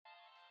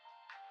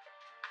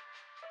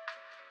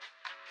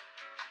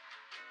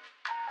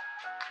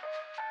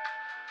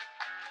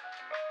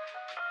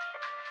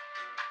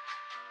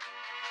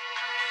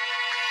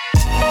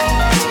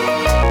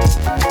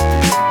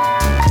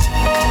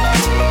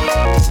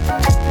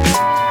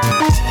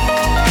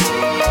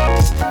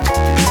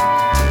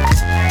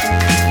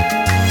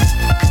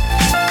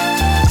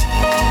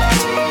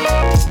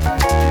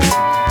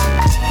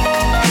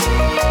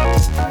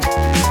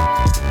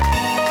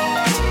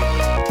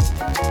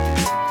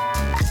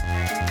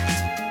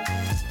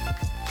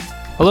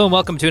Hello and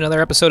welcome to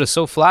another episode of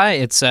So Fly.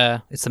 It's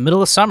the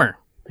middle of summer,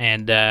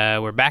 and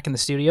we're back in the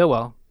studio.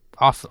 Well,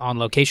 off on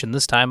location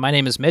this time. My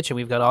name is Mitch, and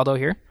we've got Aldo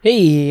here.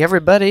 Hey,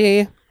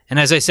 everybody. And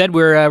as I said,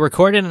 we're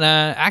recording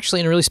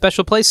actually in a really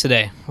special place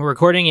today. We're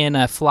recording in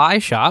a fly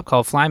shop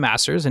called Fly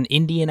Masters in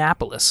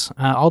Indianapolis.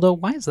 Aldo,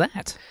 why is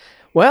that?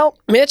 Well,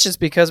 Mitch, it's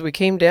because we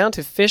came down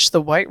to fish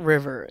the White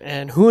River.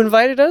 And who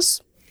invited us?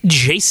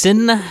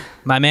 Jason,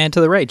 my man to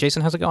the right.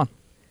 Jason, how's it going?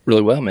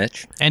 Really well,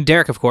 Mitch. And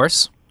Derek, of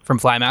course, from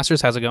Fly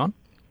Masters. How's it going?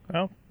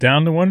 Well,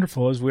 down to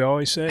wonderful, as we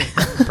always say.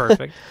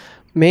 Perfect.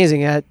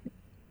 Amazing.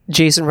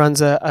 Jason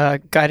runs a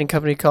guiding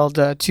company called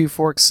Two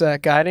Forks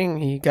Guiding.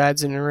 He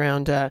guides in and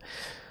around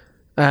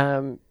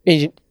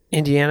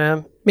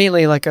Indiana,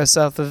 mainly like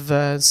south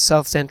of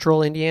south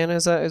central Indiana.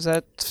 Is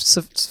that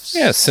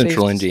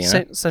central Indiana.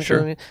 Central Sure.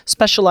 Indiana,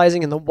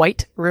 specializing in the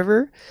White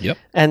River. Yep.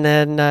 And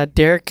then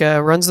Derek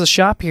runs the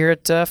shop here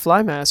at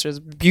Fly Masters.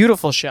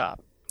 Beautiful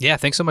shop. Yeah,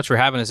 thanks so much for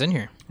having us in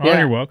here. Oh,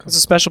 you're welcome. It's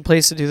a special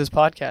place to do this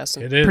podcast.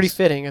 And It is. pretty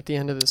fitting at the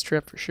end of this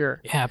trip for sure.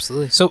 Yeah,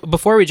 absolutely. So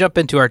before we jump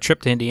into our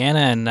trip to Indiana,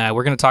 and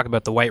we're going to talk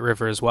about the White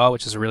River as well,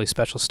 which is a really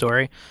special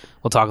story.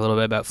 We'll talk a little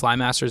bit about Fly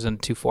Masters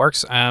and Two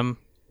Forks.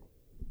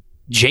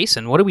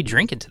 Jason, what are we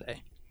drinking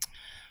today?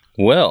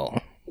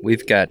 Well,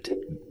 we've got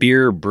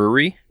Beer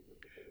Brewery.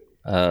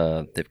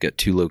 They've got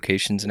two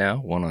locations now,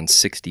 one on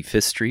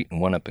 65th Street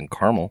and one up in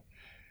Carmel.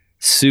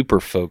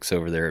 Super folks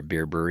over there at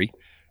Beer Brewery.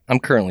 I'm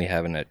currently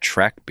having a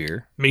Track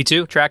beer. Me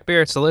too. Track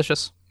beer. It's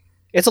delicious.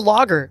 It's a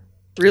lager.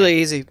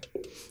 Really easy.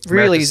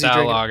 Really American easy style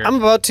drinking. lager. I'm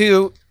about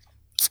to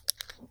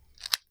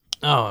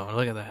Oh,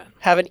 look at that.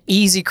 have an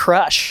Easy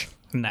Crush,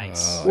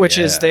 Nice. Oh, which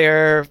yeah. is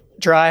their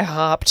dry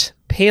hopped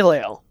pale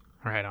ale,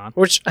 Right on.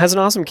 which has an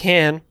awesome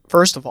can,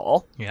 first of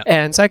all. Yeah.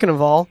 And second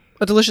of all,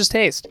 a delicious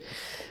taste.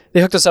 They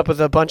hooked us up with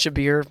a bunch of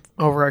beer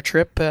over our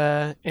trip,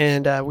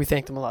 and we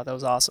thanked them a lot. That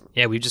was awesome.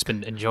 Yeah, we've just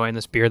been enjoying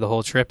this beer the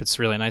whole trip. It's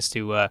really nice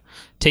to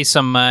taste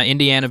some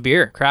Indiana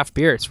beer, craft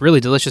beer. It's really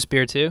delicious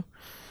beer too.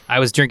 I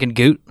was drinking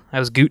Goot. I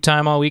was Goot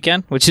time all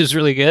weekend, which is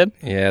really good.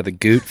 Yeah, the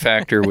Goot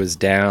factor was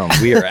down.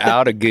 We are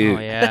out of Goot.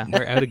 Oh yeah,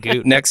 we're out of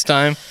Goot. Next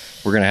time,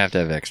 we're going to have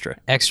extra.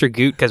 Extra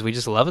Goot because we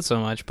just love it so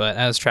much. But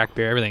as Track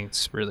beer,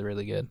 everything's really,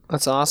 really good.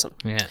 That's awesome.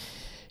 Yeah.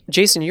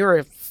 Jason,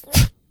 you're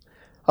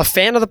a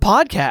fan of the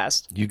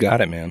podcast. You got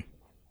it, man.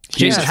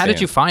 Jason, Huge how did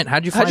fan. you find?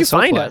 How'd you How'd you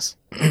find Soulfly? us?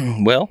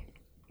 Well,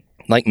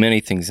 like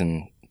many things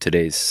in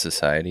today's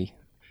society,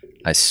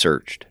 I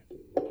searched.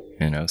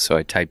 So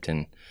I typed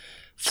in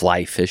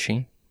fly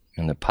fishing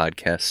in the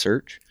podcast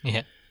search.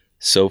 Yeah.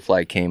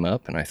 SoFly came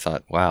up, and I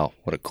thought, wow,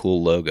 what a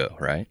cool logo,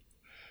 right?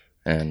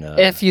 And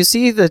If you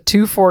see the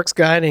Two Forks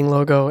Guiding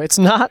logo, it's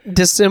not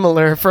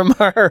dissimilar from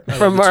our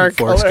Two Forks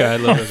color- Guide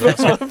logo is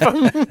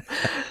awesome.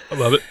 I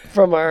love it.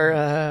 from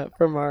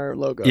our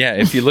logo. yeah,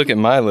 if you look at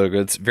my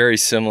logo, it's very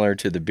similar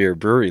to the Beer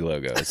Brewery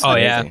logo. It's Oh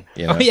yeah. amazing,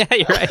 you know? Oh yeah,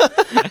 you're right.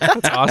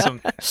 That's awesome.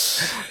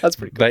 That's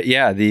pretty cool. But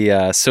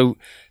yeah, so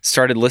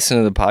started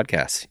listening to the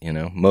podcast,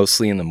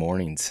 mostly in the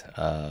mornings.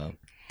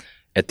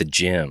 At the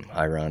gym,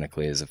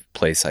 ironically, is a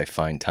place I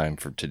find time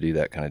to do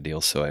that kind of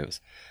deal. So I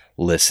was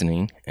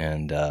listening,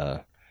 and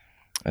I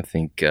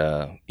think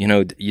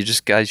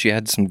you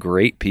had some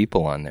great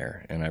people on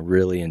there, and I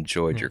really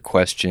enjoyed your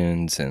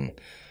questions and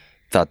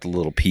thought the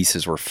little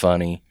pieces were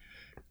funny,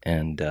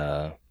 and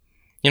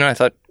I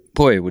thought,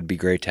 boy, it would be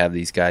great to have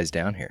these guys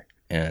down here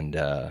and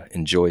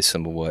enjoy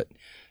some of what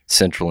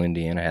Central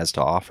Indiana has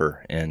to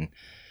offer. And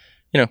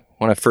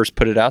when I first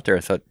put it out there,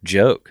 I thought,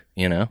 joke,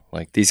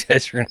 like these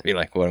guys are going to be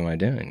like, what am I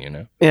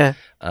doing, Yeah.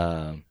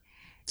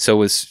 So it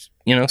was,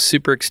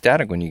 super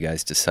ecstatic when you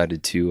guys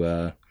decided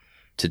to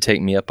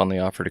take me up on the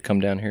offer to come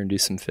down here and do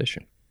some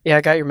fishing. Yeah,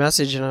 I got your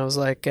message, and I was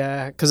like,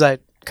 because I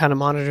kind of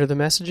monitor the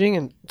messaging,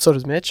 and so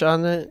does Mitch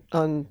on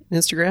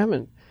Instagram,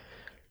 and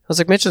I was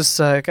like, Mitch, this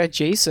guy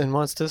Jason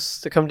wants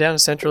us to come down to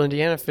Central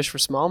Indiana and fish for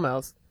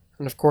smallmouth,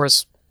 and of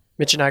course,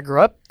 Mitch and I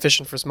grew up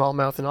fishing for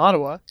smallmouth in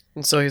Ottawa,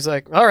 and so he's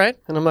like, all right,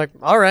 and I'm like,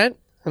 all right,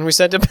 and we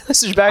sent a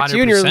message back to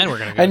you, and 100% we're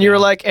gonna go you were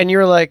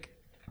down. like,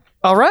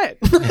 all right.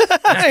 do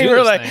you were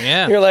this like, thing,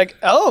 yeah. you're like,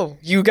 oh,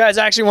 you guys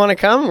actually want to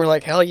come? We're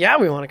like, hell yeah,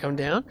 we want to come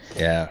down.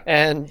 Yeah.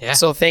 And Yeah.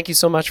 so thank you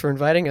so much for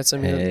inviting us. I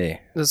mean,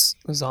 Hey, this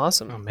was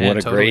awesome. Oh, man,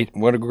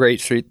 what a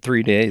great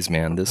 3 days,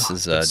 man. This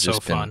has been so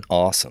just been fun.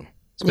 awesome.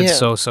 It's been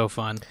Yeah. so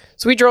fun.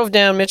 So we drove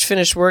down. Mitch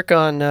finished work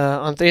on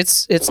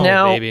it's Oh,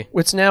 now baby.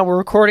 it's now we're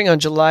recording on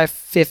July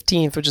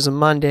 15th, which is a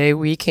Monday.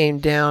 We came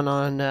down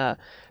on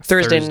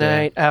Thursday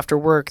night after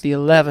work, the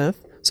 11th.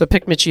 So I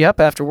picked Mitchie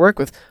up after work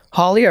with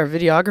Holly, our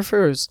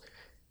videographer, who's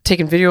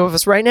taking video of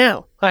us right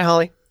now. Hi,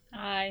 Holly.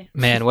 Hi.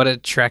 Man, what a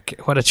trek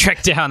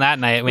down that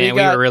night. Man, we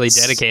got were really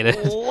dedicated.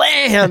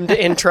 Slammed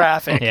in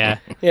traffic. Yeah.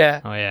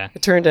 Yeah. Oh yeah.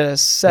 It turned a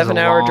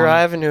 7-hour long-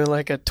 drive into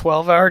like a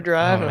 12-hour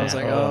drive, Oh, and I was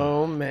man. like,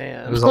 oh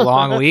man. It was a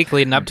long week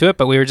leading up to it,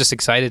 but we were just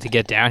excited to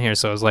get down here.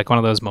 So it was like one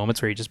of those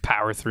moments where you just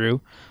power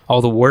through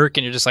all the work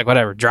and you're just like,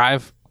 whatever,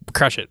 drive,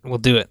 crush it. We'll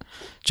do it.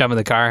 Jump in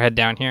the car, head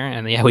down here.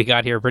 And yeah, we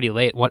got here pretty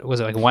late. What was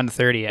it, like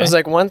 1:30? It was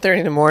like 1:30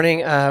 in the morning.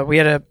 We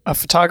had a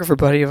photographer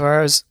buddy of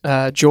ours,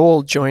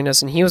 Joel, join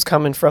us, and he was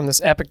coming from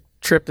this epic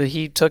trip that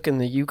he took in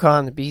the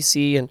Yukon, the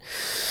BC, and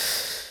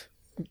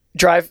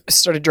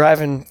started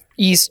driving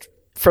east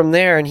from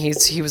there. And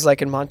he was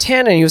like in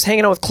Montana, and he was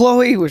hanging out with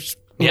Chloe, which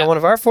one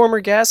of our former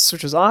guests,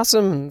 which was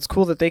awesome. And it's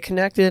cool that they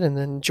connected. And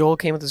then Joel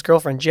came with his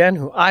girlfriend Jen,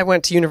 who I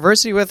went to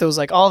university with. It was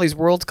like all these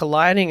worlds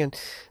colliding, and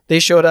they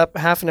showed up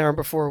half an hour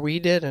before we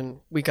did, and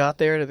we got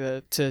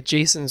there to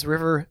Jason's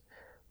river.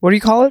 What do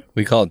you call it?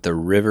 We call it the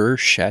River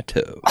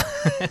Chateau.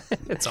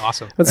 It's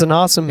awesome. It's an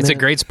awesome. It's a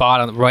great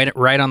spot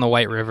right on the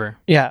White River.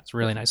 Yeah, it's a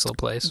really nice little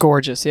place.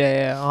 Gorgeous.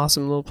 Yeah,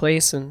 awesome little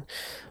place. And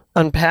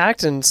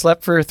unpacked and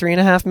slept for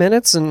 3.5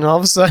 minutes, and all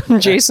of a sudden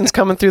Jason's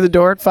coming through the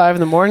door at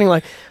 5 a.m.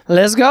 like,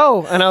 let's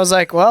go. And I was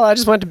like, well, I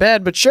just went to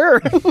bed, but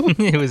sure.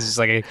 It was just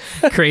like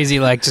a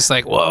crazy, like, just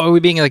like, whoa, are we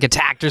being like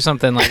attacked or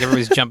something? Like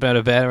everybody's jumping out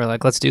of bed. We're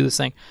like, let's do this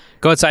thing.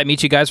 Go outside,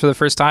 meet you guys for the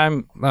first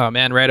time. Oh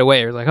man, right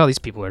away. We're like, oh, these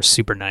people are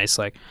super nice.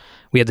 Like,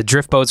 we had the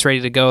drift boats ready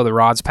to go, the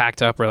rods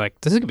packed up. We're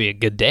like, this is gonna be a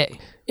good day.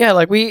 Yeah,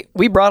 like we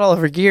brought all of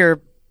our gear,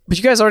 but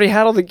you guys already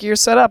had all the gear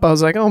set up. I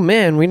was like, oh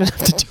man, we didn't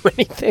have to do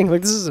anything.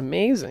 Like, this is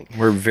amazing.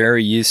 We're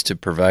very used to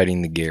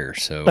providing the gear,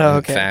 so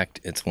in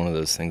fact, it's one of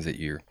those things that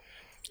you're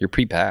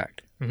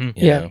pre-packed. Mm-hmm.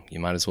 You know, you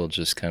might as well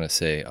just kind of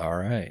say, all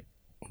right,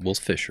 we'll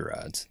fish your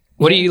rods.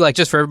 What do you like?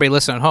 Just for everybody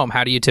listening at home,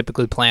 how do you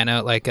typically plan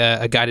out like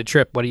a guided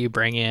trip? What do you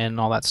bring in?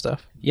 All that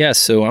stuff. Yeah,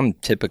 so I'm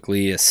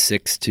typically a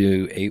 6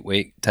 to 8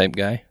 weight type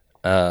guy.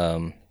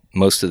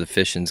 Most of the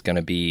fishing's going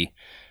to be,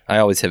 I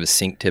always have a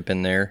sink tip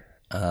in there.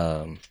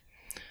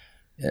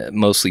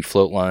 Mostly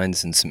float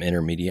lines and some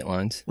intermediate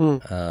lines.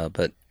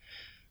 But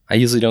I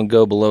usually don't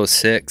go below a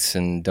 6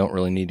 and don't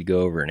really need to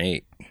go over an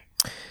 8.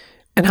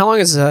 And how long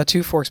has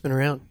Two Forks been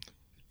around?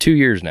 2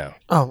 years now.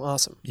 Oh,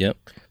 awesome. Yep.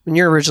 And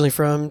you're originally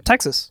from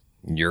Texas.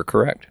 You're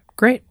correct.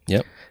 Great.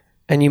 Yep.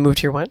 And you moved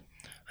here when?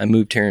 I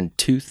moved here in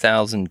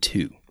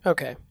 2002.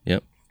 Okay.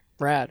 Yep.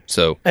 Rad.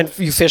 So. And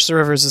you fished the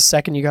rivers the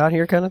second you got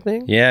here kind of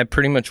thing? Yeah, I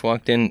pretty much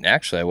walked in.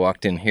 Actually, I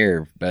walked in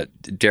here, but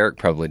Derek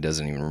probably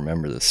doesn't even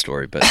remember this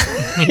story. But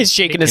he's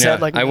shaking his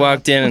head like. I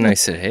walked in and I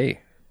said,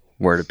 "Hey,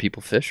 where do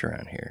people fish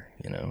around here?"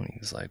 You know, and he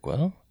was like,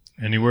 "Well,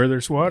 anywhere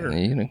there's water.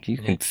 You know, you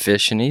can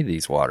fish in any of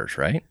these waters,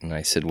 right?" And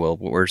I said, "Well,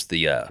 where's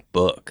the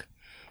book?"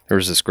 There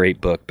was this great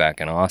book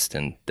back in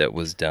Austin that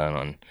was done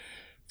on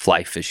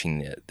fly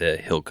fishing the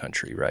hill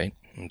country, right?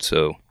 And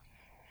so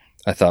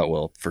I thought,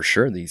 well, for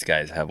sure these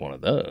guys have one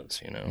of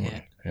those, you know.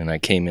 Yeah. And I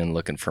came in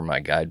looking for my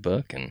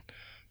guidebook, and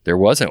there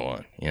wasn't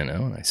one, you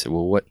know. And I said,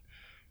 well,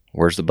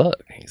 where's the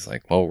book? He's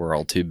like, well, we're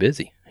all too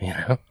busy, you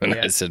know. And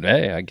I said,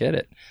 hey, I get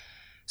it.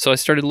 So I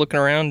started looking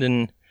around,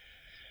 and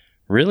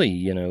really,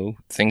 you know,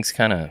 things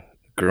kind of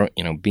grew,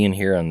 you know, being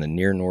here on the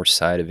near north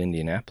side of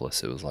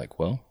Indianapolis, it was like,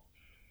 well,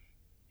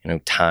 you know,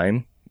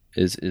 time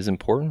is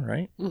important,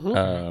 right?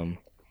 Mm-hmm.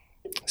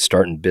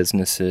 Starting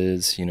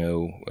businesses, you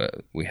know,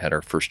 we had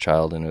our first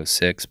child in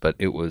 2006, but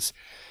it was,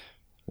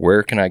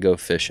 where can I go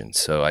fishing?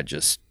 So I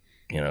just,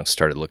 you know,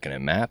 started looking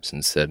at maps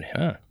and said,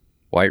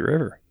 White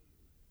River,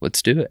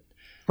 let's do it.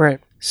 Right.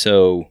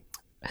 So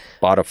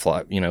bought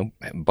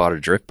a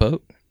drift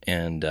boat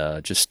and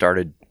just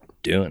started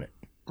doing it.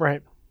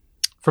 Right.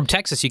 From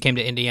Texas, you came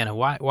to Indiana.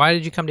 Why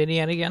did you come to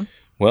Indiana again?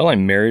 Well, I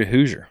married a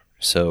Hoosier.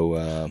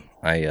 So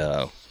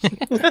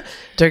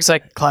Derek's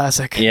like,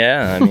 classic.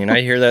 Yeah, I mean, I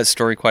hear that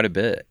story quite a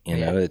bit. You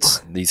know, it's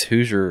these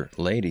Hoosier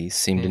ladies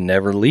seem to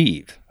never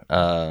leave.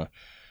 But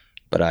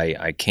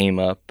I came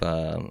up,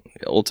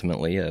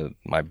 ultimately,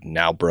 my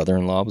now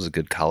brother-in-law was a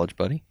good college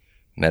buddy,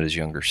 met his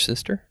younger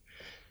sister,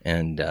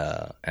 and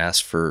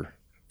asked for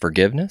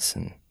forgiveness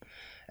and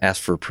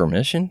asked for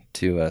permission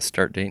to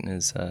start dating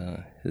his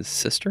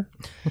sister.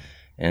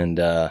 And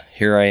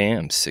here I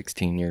am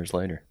 16 years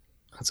later.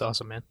 That's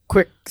awesome, man.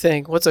 Quick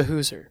thing. What's a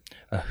Hoosier?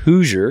 A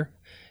Hoosier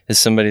is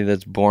somebody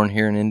that's born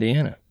here in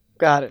Indiana.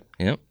 Got it.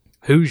 Yep.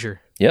 Hoosier.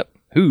 Yep.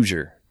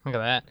 Hoosier. Look at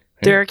that.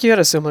 Derek, you had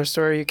a similar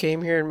story. You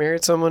came here and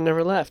married someone,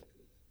 never left.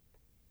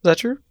 Is that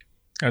true?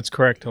 That's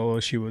correct, although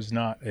she was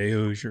not a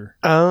Hoosier.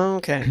 Oh,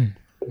 okay.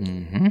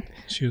 Mm-hmm.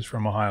 She was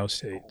from Ohio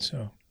State,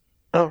 so.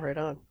 Oh, right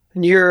on.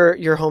 And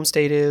your home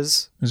state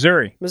is?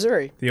 Missouri.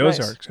 Missouri. The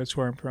Nice. Ozarks. That's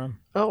where I'm from.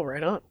 Oh,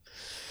 right on.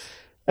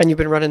 And you've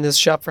been running this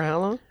shop for how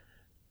long?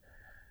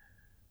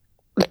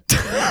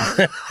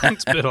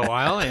 It's been a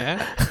while,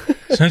 yeah.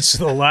 Since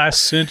the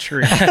last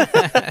century.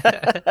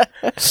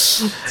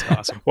 That's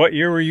awesome. What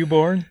year were you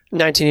born?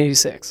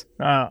 1986.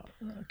 Ah,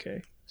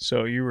 okay.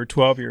 So you were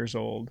 12 years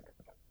old.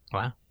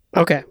 Wow.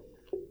 Okay.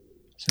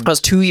 I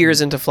was 2 years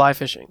into fly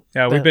fishing.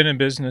 Yeah, we've been in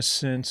business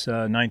since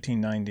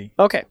 1990.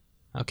 Okay.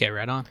 Okay,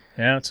 right on.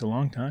 Yeah, it's a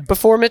long time.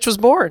 Before Mitch was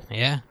born.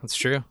 Yeah, that's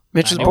true.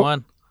 Mitch was born.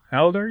 91.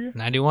 How old are you?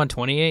 91,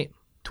 28.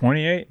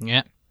 28?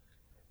 Yeah.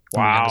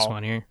 Wow. This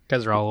one here. You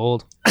guys are all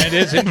old. It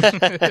is.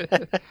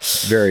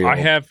 Very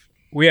old.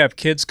 We have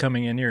kids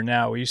coming in here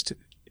now. We used to,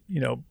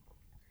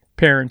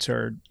 parents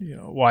or,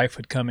 wife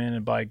would come in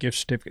and buy a gift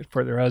certificate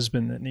for their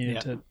husband that needed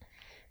to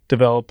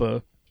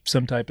develop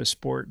some type of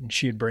sport, and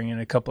she'd bring in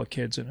a couple of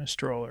kids in a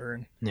stroller.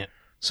 And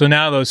so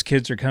now those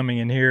kids are coming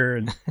in here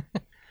and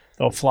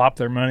they'll flop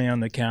their money on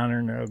the counter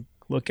and they'll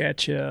look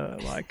at you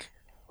like,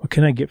 what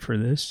can I get for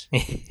this?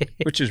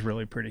 Which is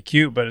really pretty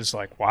cute, but it's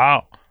like,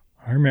 wow,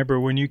 I remember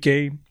when you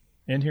came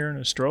in here in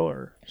a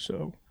stroller.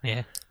 So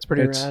Yeah. It's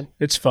pretty rad.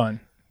 it's fun.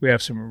 We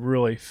have some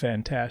really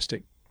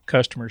fantastic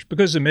customers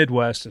because the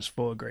Midwest is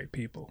full of great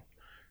people.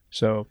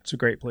 So it's a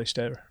great place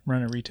to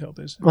run a retail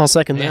business. I'll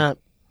second Yeah. that.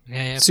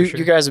 Yeah, So for sure.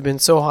 you guys have been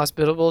so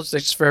hospitable.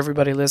 Just for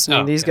everybody listening,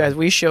 Oh, these God. guys,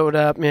 we showed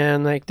up,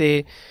 man. Like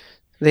they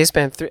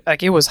spent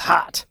it was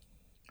hot.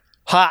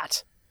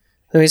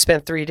 Then we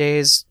spent 3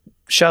 days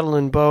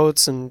shuttling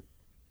boats and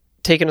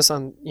taking us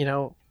on,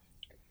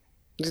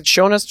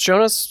 showing us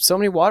so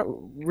many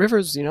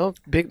rivers,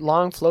 big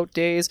long float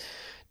days.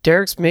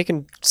 Derek's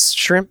making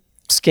shrimp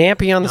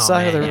scampi on the Oh,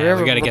 side of man, the yeah,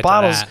 river. we gotta get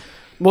bottles. to that.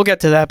 We'll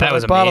get to that, but That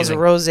was like bottles of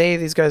amazing. rosé.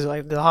 These guys are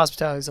like the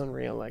hospitality is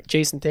unreal. Like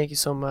Jason, thank you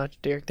so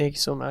much. Derek, thank you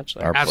so much.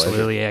 Like, Our pleasure.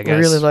 Absolutely, yeah, I guys.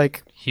 really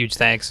like. Huge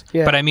thanks.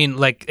 Yeah. But I mean,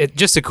 like,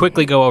 just to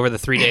quickly go over the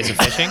 3 days of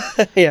fishing,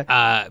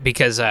 Yeah.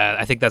 because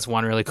I think that's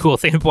one really cool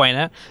thing to point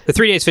out. The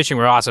 3 days fishing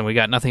were awesome. We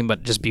got nothing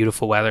but just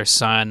beautiful weather,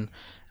 sun,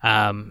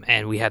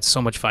 and we had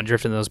so much fun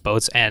drifting those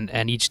boats.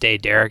 And each day,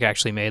 Derek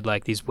actually made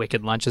like these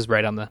wicked lunches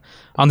right on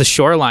the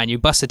shoreline. You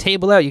bust a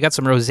table out, you got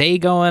some rosé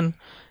going.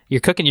 You're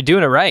cooking. You're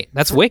doing it right.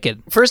 That's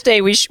wicked. First day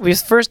we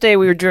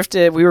were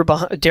drifted. We were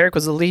behind, Derek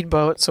was the lead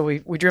boat, so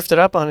we drifted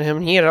up on him,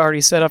 and he had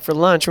already set up for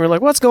lunch. And we're like,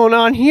 "What's going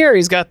on here?"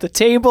 He's got the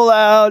table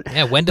out.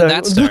 Yeah. When did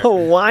that start? The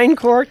wine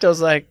corked. I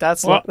was like,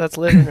 "That's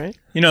living, right?"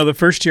 The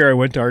first year I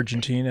went to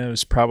Argentina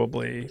was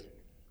probably,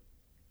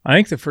 I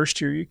think the first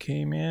year you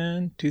came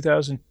in,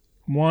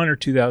 2001 or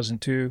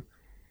 2002.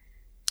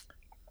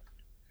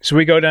 So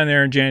we go down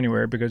there in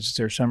January because it's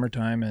their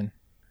summertime, and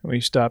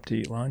we stop to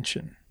eat lunch,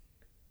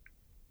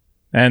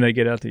 and they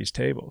get out these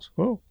tables.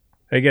 Whoa.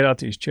 They get out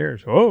these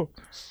chairs. Whoa.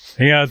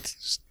 They got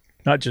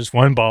not just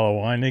one bottle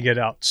of wine. They get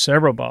out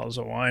several bottles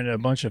of wine and a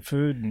bunch of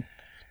food. And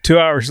 2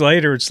 hours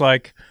later, it's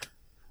like,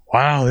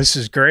 wow, this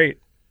is great.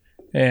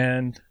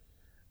 And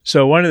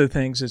so one of the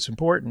things that's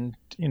important,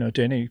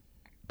 to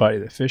anybody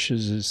that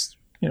fishes is,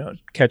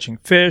 catching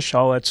fish.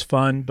 All that's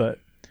fun, but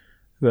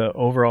the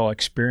overall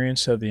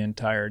experience of the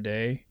entire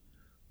day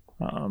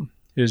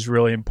is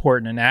really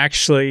important. And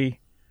actually,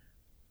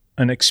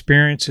 an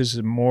experience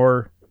is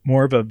more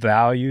of a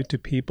value to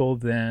people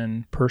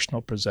than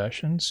personal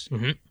possessions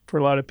for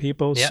a lot of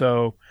people. Yeah.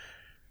 So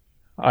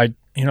I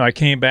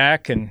came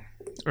back and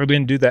I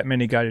didn't do that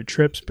many guided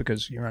trips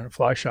because you run a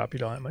fly shop, you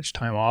don't have much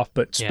time off.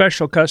 But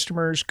special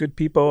customers, good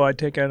people, I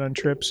take out on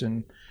trips,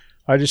 and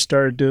I just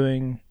started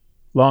doing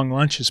long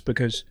lunches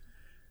because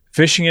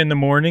fishing in the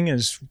morning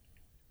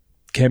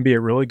can be a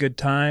really good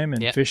time,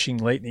 and fishing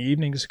late in the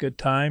evening is a good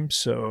time.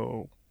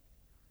 So,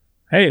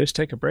 hey, let's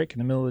take a break in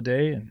the middle of the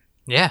day and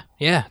Yeah.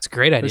 It's a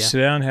great idea. let's sit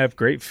down and have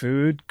great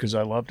food because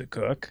I love to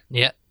cook,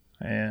 Yeah.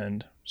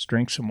 and just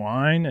drink some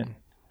wine and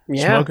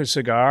Yeah. smoke a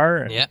cigar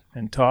and, Yeah.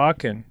 and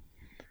talk. And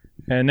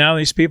now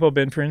these people have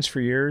been friends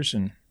for years,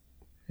 and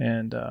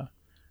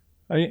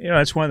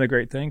that's one of the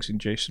great things.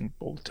 And Jason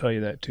will tell you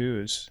that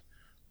too. Is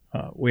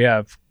we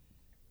have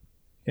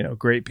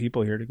great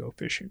people here to go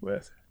fishing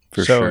with.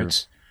 For so sure.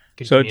 it's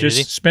Good so community.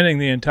 just spending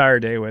the entire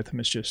day with them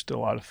is just a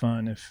lot of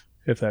fun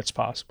if that's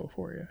possible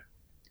for you.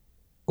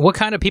 What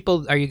kind of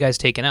people are you guys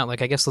taking out?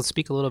 Like, I guess let's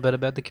speak a little bit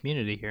about the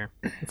community here,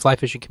 the fly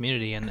fishing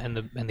community, and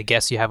the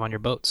guests you have on your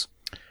boats.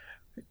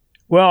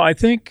 Well, I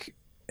think,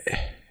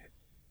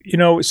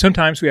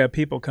 sometimes we have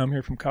people come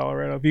here from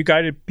Colorado. Have you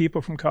guided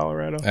people from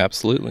Colorado?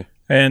 Absolutely.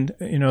 And,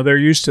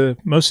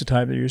 most of the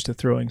time, they're used to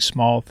throwing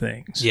small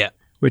things. Yeah.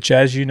 Which,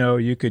 as you know,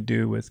 you could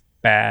do with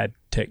bad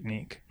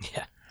technique.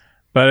 Yeah.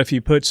 But if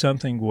you put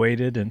something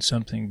weighted and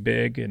something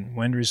big and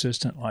wind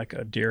resistant, like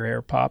a deer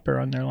hair popper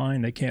on their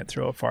line, they can't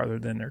throw it farther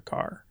than their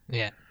car.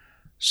 Yeah.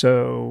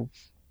 So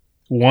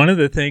one of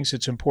the things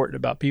that's important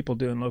about people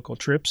doing local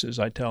trips is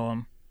I tell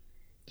them,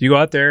 you go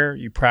out there,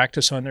 you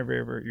practice on the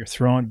river, you're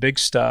throwing big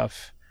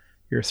stuff,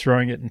 you're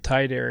throwing it in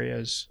tight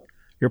areas,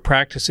 you're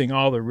practicing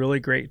all the really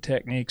great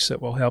techniques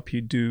that will help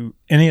you do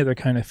any other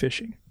kind of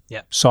fishing.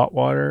 Yeah.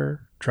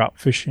 Saltwater, trout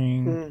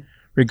fishing,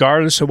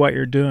 regardless of what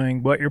you're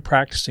doing, what you're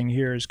practicing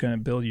here is going to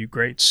build you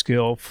great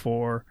skill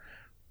for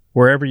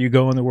wherever you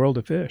go in the world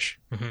to fish.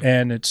 Mm-hmm.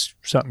 And it's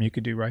something you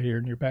could do right here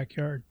in your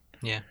backyard.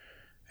 Yeah.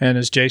 And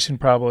as Jason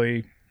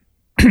probably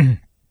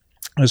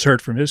has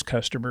heard from his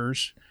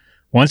customers,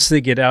 once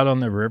they get out on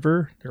the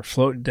river, they're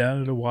floating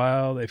down it a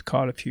while, they've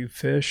caught a few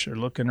fish, they're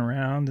looking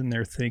around and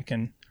they're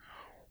thinking,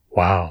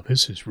 wow,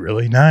 this is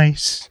really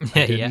nice.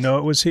 I didn't know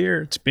it was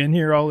here. It's been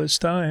here all this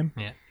time.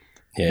 Yeah.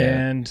 Yeah.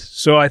 And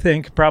so I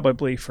think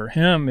probably for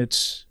him,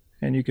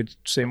 and you could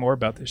say more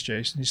about this,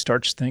 Jason, he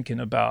starts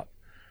thinking about,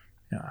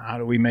 how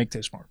do we make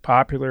this more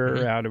popular?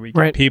 Mm-hmm. How do we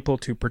get people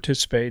to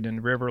participate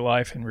in river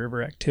life and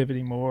river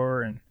activity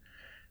more? And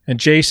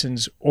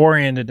Jason's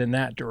oriented in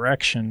that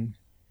direction,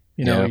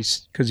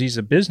 because he's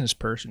a business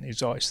person.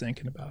 He's always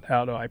thinking about,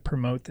 how do I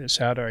promote this?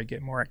 How do I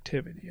get more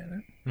activity in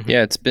it? Mm-hmm.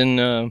 Yeah, it's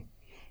been,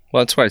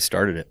 that's why I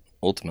started it,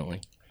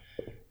 ultimately.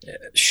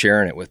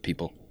 Sharing it with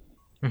people,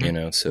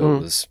 so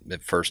it was,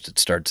 at first it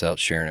starts out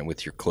sharing it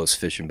with your close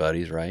fishing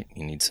buddies, right?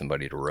 You need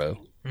somebody to row,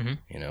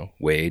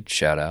 Wade,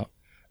 shout out.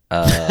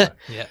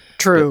 Yeah.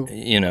 True.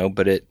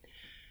 But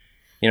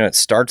it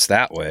starts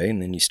that way,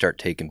 and then you start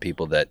taking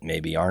people that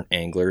maybe aren't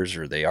anglers,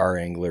 or they are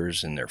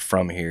anglers and they're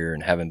from here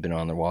and haven't been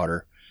on the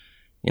water.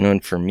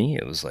 And for me,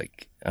 it was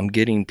like, I'm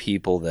getting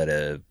people that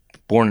have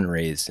born and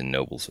raised in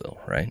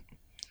Noblesville, right?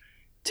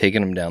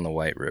 Taking them down the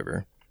White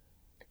River,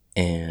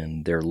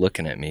 and they're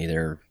looking at me.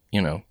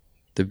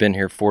 They've been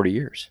here 40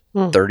 years,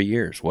 30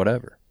 years,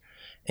 whatever.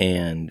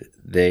 And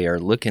they are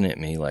looking at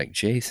me like,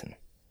 Jason,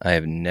 I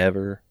have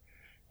never,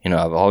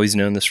 I've always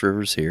known this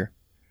river's here.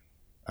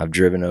 I've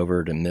driven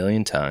over it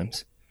 1,000,000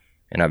 times,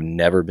 and I've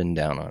never been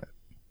down on it.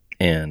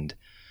 And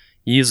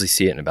you usually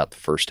see it in about the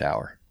first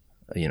hour,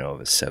 of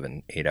a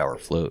 7-8 hour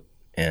float.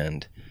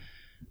 And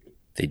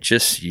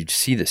you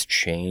see this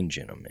change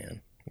in them,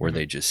 man, where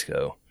they just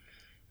go,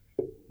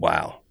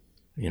 wow,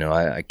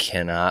 I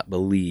cannot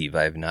believe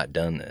I have not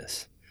done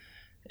this.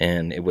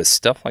 And it was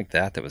stuff like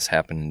that was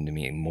happening to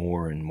me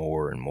more and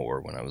more and more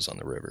when I was on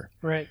the river.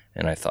 Right.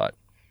 And I thought,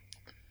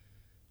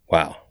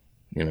 wow,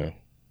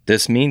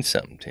 this means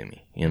something to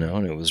me, and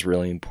it was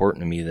really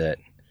important to me that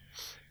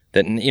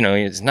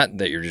it's not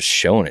that you're just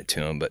showing it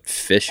to them, but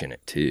fishing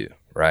it too,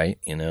 right?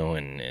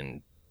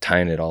 And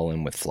tying it all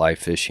in with fly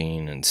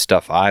fishing and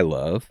stuff I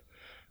love.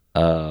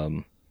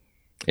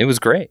 It was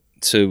great.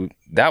 So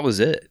that was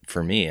it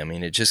for me. I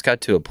mean, it just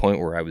got to a point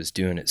where I was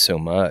doing it so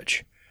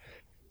much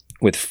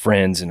with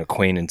friends and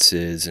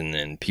acquaintances, and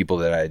then people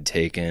that I had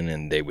taken,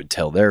 and they would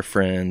tell their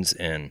friends,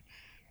 and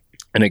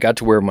it got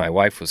to where my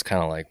wife was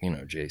kind of like,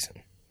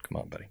 Jason, come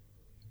on, buddy.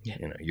 Yeah.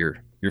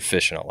 You're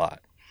fishing a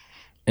lot.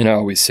 And I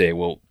always say,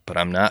 well, but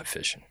I'm not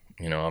fishing.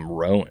 I'm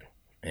rowing,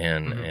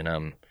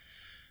 and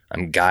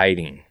I'm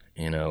guiding,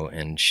 and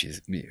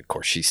of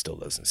course she still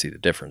doesn't see the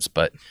difference,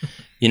 but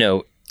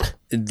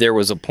there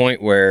was a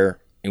point where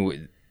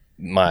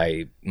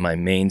my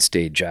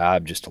mainstay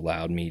job just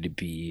allowed me to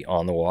be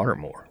on the water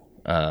more.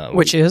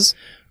 Which is?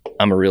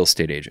 I'm a real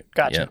estate agent.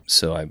 Gotcha. Yeah.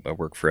 So I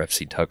work for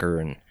FC Tucker,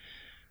 and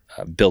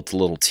built a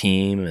little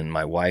team, and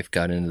my wife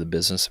got into the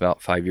business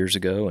about 5 years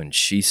ago, and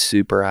she's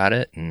super at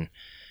it.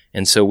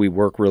 And so we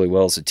work really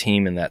well as a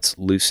team, and that's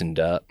loosened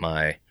up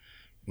my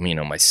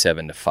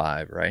 7 to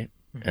 5, right?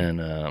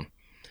 Mm-hmm.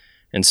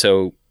 And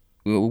so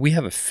we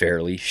have a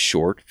fairly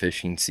short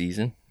fishing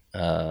season,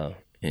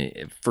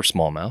 for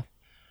smallmouth.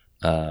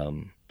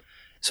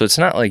 So it's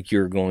not like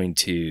you're going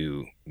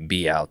to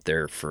be out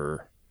there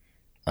for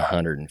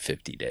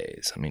 150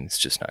 days. I mean, it's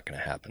just not going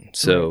to happen.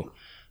 So,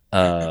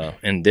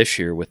 and this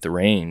year with the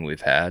rain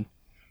we've had,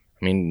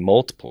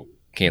 multiple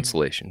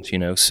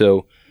cancellations,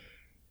 so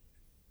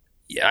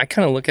yeah, I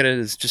kind of look at it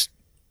as just,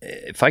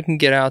 if I can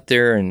get out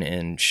there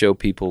and show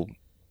people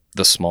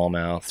the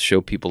smallmouth,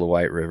 show people the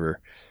White River,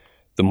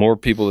 the more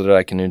people that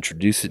I can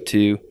introduce it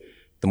to,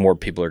 the more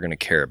people are going to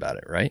care about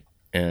it, right?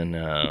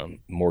 And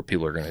more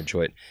people are going to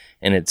enjoy it.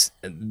 And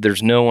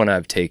there's no one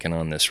I've taken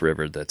on this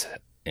river that's,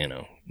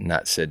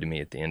 not said to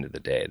me at the end of the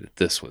day that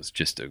this was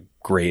just a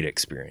great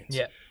experience.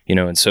 Yeah.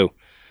 And so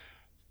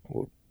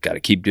we've got to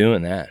keep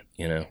doing that,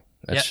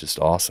 That's just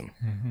awesome.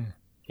 Mm-hmm.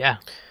 Yeah.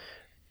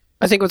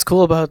 I think what's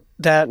cool about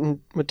that,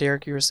 and what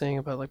Derek, you were saying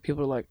about, like,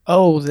 people are like,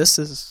 oh, this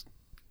is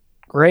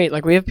great.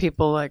 Like, we have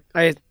people like,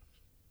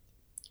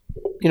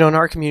 in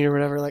our community or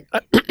whatever, like,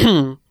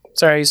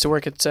 sorry, I used to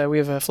work at, we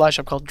have a fly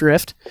shop called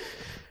Drift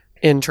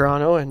in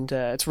Toronto, and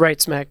it's right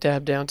smack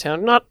dab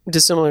downtown. Not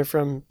dissimilar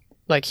from,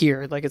 like,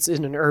 here. Like, it's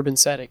in an urban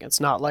setting.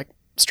 It's not like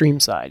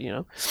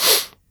Streamside,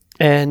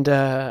 And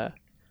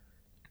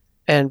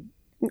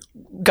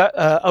got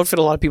outfit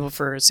a lot of people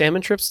for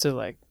salmon trips to,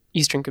 like,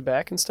 Eastern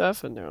Quebec and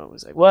stuff, and they're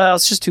always like, well,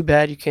 it's just too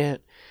bad you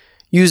can't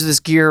use this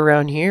gear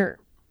around here.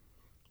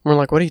 And we're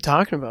like, what are you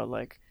talking about?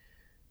 Like,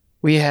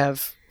 we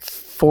have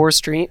 4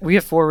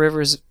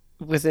 rivers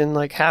within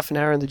like half an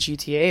hour in the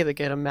GTA that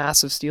get a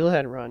massive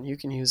steelhead run. You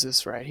can use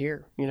this right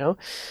here, and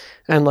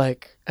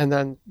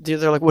then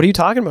they're like, what are you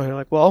talking about? You're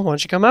like, well, why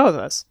don't you come out with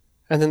us?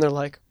 And then they're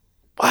like,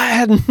 I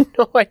had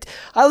no idea.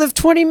 I live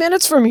 20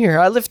 minutes from here.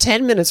 I live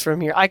 10 minutes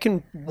from here. I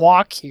can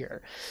walk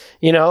here,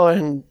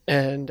 and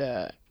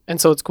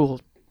so it's cool.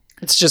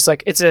 It's just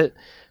like,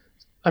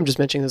 I'm just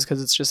mentioning this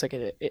because it's just like,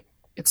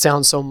 it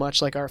sounds so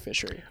much like our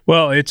fishery.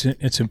 Well,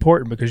 it's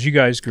important because you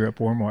guys grew up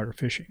warm water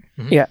fishing.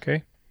 Mm-hmm. Yeah.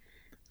 Okay.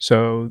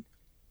 So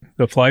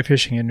the fly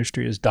fishing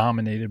industry is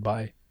dominated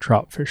by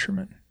trout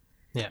fishermen.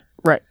 Yeah.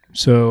 Right.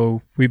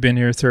 So we've been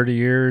here 30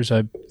 years.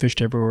 I've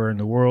fished everywhere in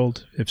the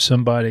world. If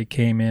somebody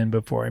came in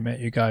before I met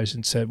you guys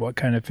and said, what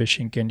kind of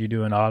fishing can you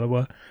do in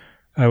Ottawa?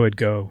 I would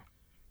go,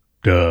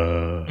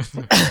 duh.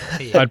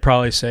 Yeah. I'd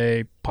probably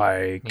say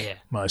pike, Yeah.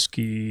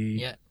 muskie.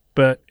 Yeah.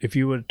 But if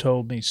you would have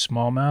told me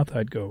smallmouth,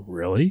 I'd go,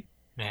 really?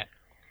 Yeah.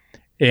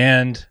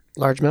 And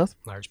Largemouth,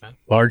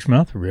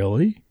 largemouth,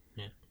 really?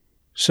 Yeah.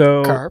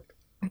 So carp,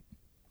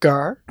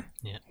 gar.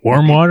 Yeah.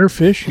 Warm water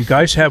fish? You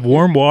guys have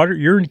warm water?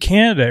 You're in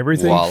Canada.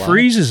 Everything Walleye.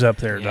 freezes up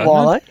there, doesn't it?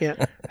 Walleye,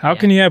 yeah. How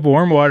can you have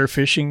warm water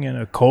fishing in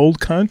a cold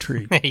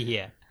country?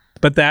 Yeah.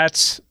 But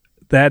that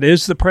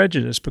is the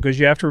prejudice, because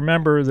you have to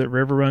remember that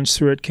River Runs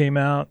Through It came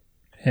out,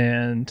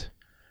 and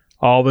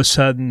all of a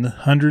sudden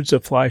hundreds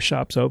of fly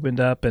shops opened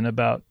up, and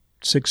about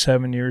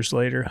 6-7 years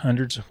later,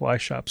 hundreds of fly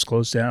shops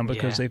closed down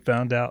because Yeah. they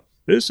found out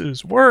this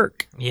is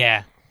work.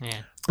 Yeah.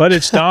 But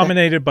it's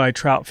dominated by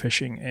trout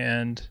fishing,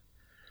 and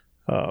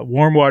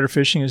warm water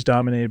fishing is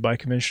dominated by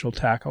conventional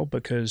tackle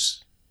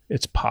because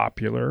it's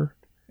popular,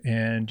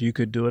 and you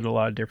could do it a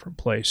lot of different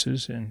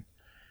places.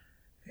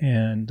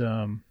 And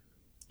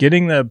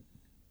getting the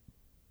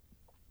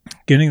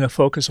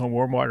focus on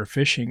warm water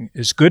fishing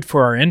is good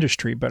for our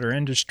industry, but our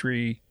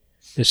industry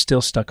is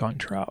still stuck on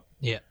trout,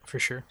 Yeah, for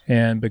sure.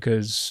 and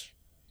because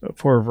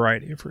for a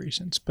variety of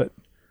reasons. But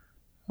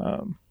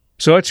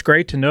so it's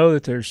great to know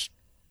that there's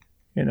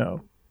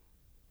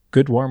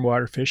good warm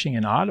water fishing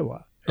in Ottawa.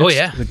 Oh, It's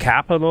yeah. the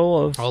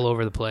capital of All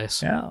over the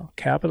place.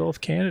 capital of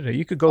Canada.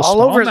 You could go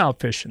All over- smallmouth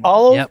fishing.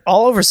 all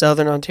over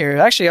southern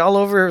Ontario. Actually, all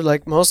over,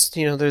 like most,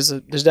 there's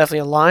definitely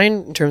a line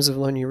in terms of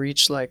when you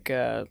reach like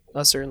a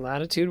certain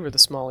latitude where the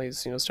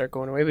smallies start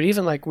going away. But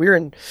even like we're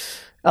in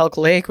Elk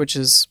Lake, which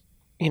is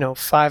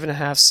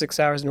 5.5, 6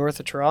 hours north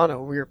of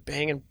Toronto, we were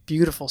banging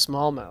beautiful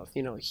smallmouth,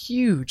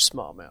 huge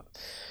smallmouth.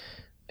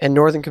 And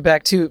northern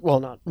Quebec too. Well,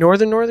 not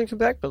northern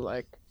Quebec, but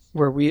like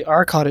where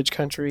our cottage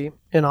country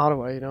in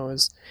Ottawa,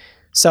 is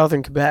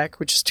southern Quebec,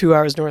 which is 2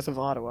 hours north of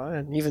Ottawa.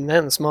 And even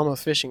then, the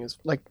smallmouth fishing is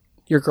like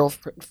your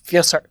girlfriend,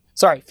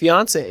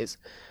 fiance's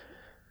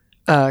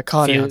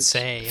cottage.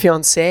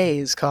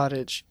 Fiance's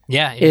cottage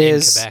Yeah, in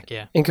Quebec,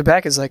 yeah. in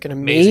Quebec is like an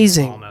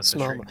amazing smallmouth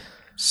smallmouth. fishery.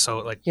 So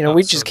like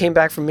We just came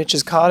back from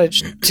Mitch's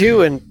cottage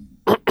too, and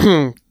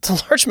the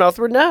largemouth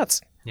were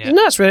nuts. Yeah. They're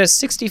nuts. We had a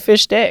 60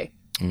 fish day.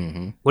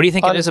 Mm-hmm. What do you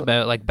think it is Honestly.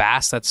 about like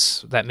bass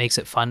that makes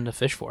it fun to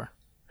fish for?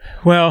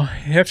 Well,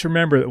 you have to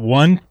remember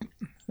that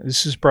this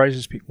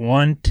surprises people,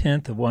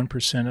 1/10 of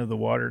 1% of the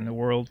water in the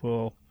world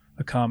will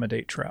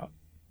accommodate trout.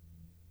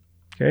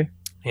 Okay?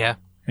 Yeah.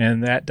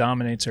 And that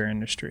dominates our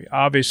industry.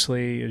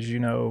 Obviously, as you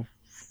know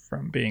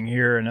from being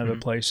here and other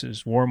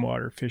places, warm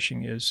water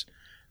fishing is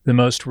the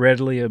most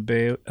readily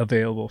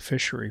available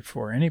fishery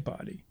for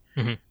anybody.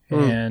 Mhm.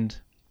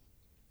 And,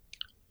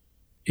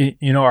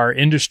 our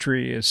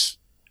industry is,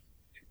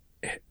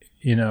 I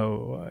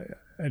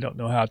don't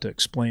know how to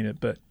explain it,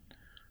 but,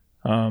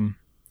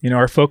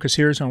 our focus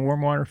here is on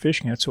warm water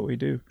fishing. That's what we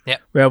do. Yeah.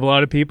 We have a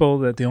lot of people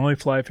that the only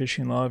fly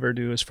fishing they'll ever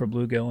do is for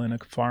bluegill in a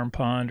farm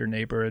pond or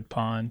neighborhood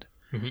pond.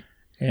 Mhm.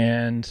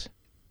 And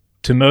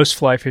to most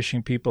fly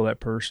fishing people, that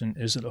person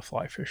isn't a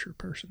fly fisher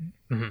person.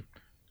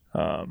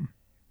 Mhm.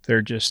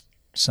 They're just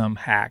some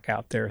hack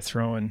out there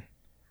throwing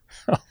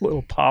a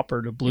little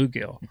popper to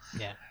bluegill.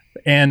 Yeah.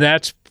 And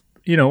that's,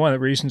 one of the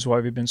reasons why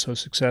we've been so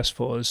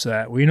successful is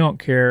that we don't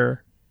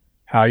care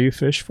how you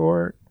fish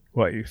for it,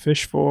 what you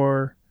fish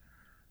for.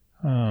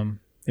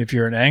 If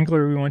you're an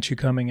angler, we want you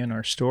coming in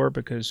our store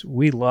because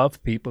we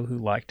love people who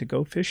like to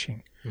go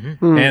fishing.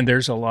 And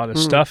there's a lot of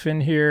stuff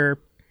in here.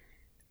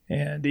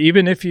 And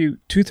even if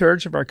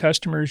 2/3 of our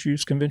customers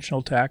use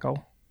conventional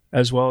tackle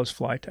as well as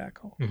fly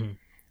tackle. Mhm.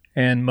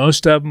 And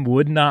most of them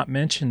would not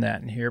mention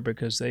that in here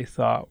because they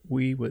thought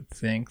we would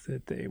think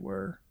that they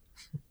were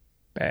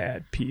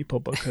bad people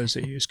because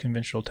they use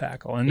conventional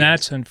tackle. And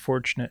that's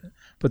unfortunate,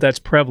 but that's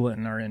prevalent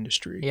in our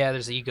industry. Yeah,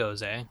 there's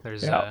egos, eh?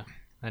 There's Yeah.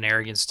 an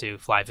arrogance to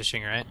fly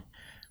fishing, right?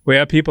 We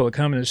have people that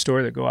come in the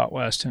store that go out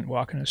west and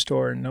walk in the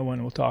store and no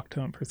one will talk to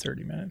them for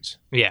 30 minutes.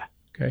 Yeah.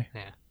 Okay.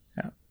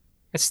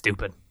 It's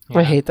stupid.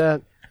 I hate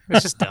that.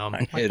 It's just dumb.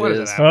 Like, It what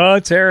is. that? Oh,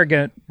 it's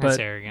arrogant, That's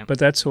but arrogant. but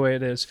that's the way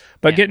it is.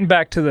 But Yeah. getting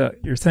back to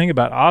your thing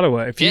about Ottawa,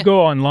 if you Yeah.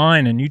 go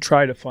online and you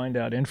try to find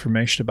out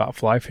information about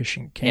fly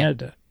fishing in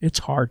Canada, it's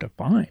hard to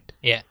find.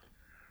 Yeah.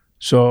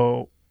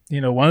 So,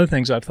 one of the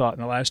things I've thought in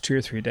the last 2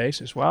 or 3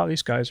 days is, wow,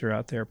 these guys are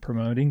out there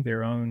promoting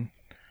their own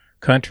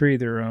country,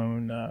 their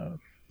own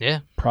Yeah.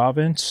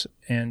 province,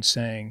 and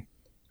saying,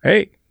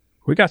 hey,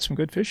 we got some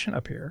good fishing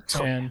up here.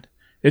 Oh, And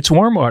it's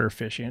warm water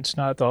fishing. It's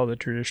not all the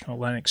traditional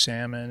Atlantic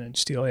salmon and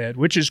steelhead,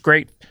 which is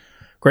great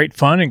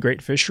fun and great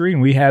fishery.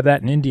 And we have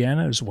that in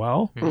Indiana as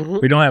well.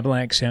 We don't have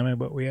Atlantic salmon,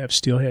 but we have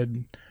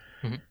steelhead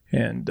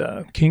and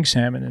king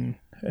salmon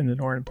in the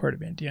northern part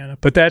of Indiana.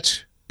 But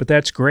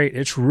that's great.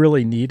 It's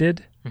really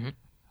needed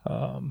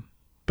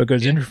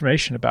because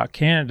information about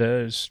Canada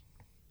is,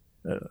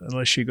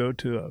 unless you go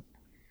to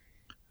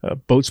a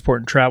boat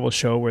sport and travel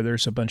show where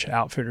there's a bunch of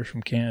outfitters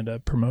from Canada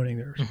promoting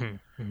their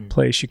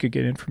place, you could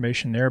get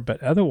information there.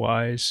 But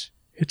otherwise,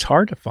 it's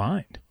hard to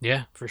find.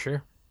 Yeah, for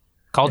sure.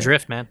 Call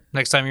Drift, man.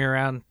 Next time you're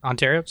around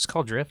Ontario, just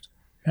call Drift.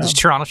 Yeah. Just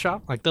Toronto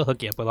shop. Like, they'll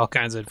hook you up with all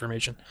kinds of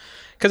information.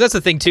 Because that's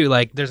the thing, too.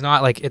 Like, there's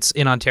not, like, it's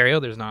in Ontario.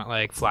 There's not,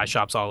 like, fly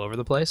shops all over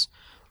the place.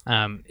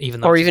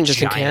 Even though Or it's even just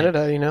giant, in Canada,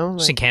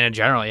 Just in like, Canada in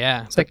general,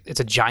 yeah. It's like- like, it's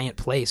a giant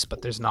place,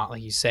 but there's not,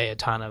 like you say, a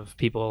ton of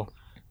people,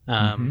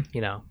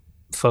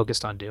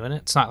 focused on doing it.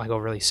 It's not, like,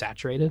 overly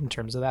saturated in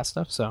terms of that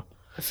stuff, so.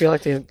 I feel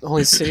like the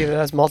only city that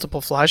has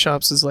multiple fly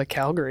shops is like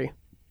Calgary,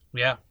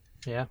 Yeah.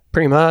 Yeah.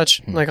 pretty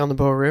much, like on the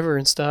Bow River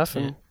and stuff.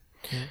 And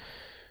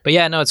But,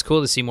 yeah, no, it's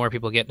cool to see more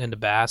people getting into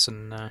bass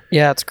and,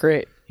 yeah, it's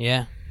great.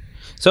 yeah.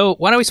 So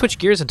why don't we switch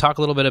gears and talk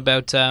a little bit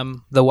about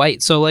the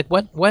white? So like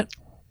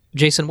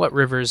Jason, what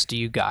rivers do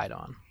you guide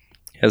on?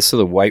 Yeah, so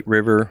the White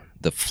River,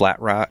 the Flat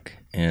Rock,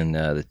 and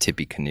the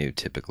Tippy Canoe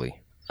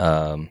typically.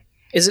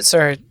 Is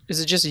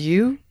it just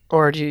you,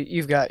 or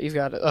you've got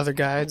other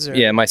guides? Or?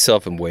 Yeah,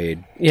 myself and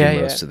Wade Yeah,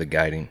 do most of the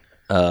guiding.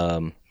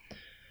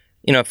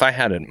 If I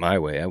had it my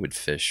way, I would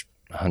fish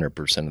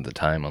 100% of the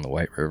time on the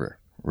White River.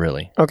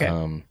 Really. Okay.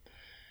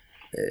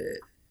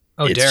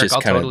 It's Derek, just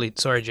I'll kinda- totally.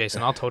 Sorry,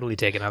 Jason. I'll totally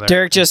take another.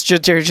 Derek just I'll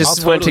went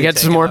to totally get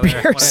take some more another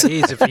one of beers.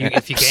 these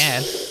if you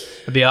can.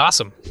 It'd be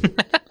awesome.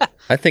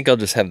 I think I'll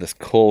just have this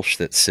Kolsch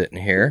that's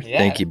sitting here. Yeah.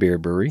 Thank you, Beer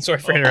Brewery. Sorry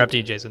for interrupting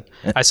you, Jason.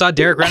 I saw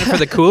Derek running for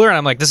the cooler, and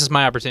I'm like, this is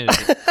my opportunity.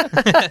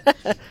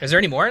 Is there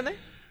any more in there?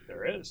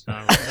 There is.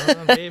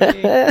 Oh,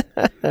 baby.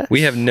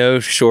 We have no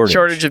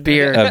shortage of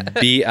beer. of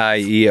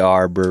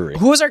BIER Brewery.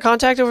 Who was our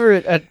contact over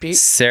at Beat?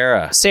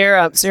 Sarah.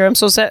 Sarah, I'm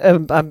so sad.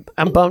 I'm bummed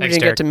we Thanks,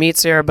 didn't Derek. get to meet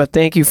Sarah, but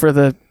thank you for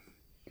the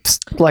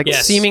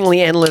Yes.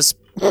 seemingly endless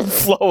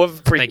flow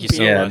of beer. Thank you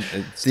so Yeah, much.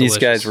 It's these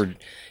guys delicious.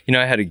 were.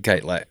 I had a guy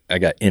I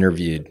got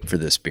interviewed for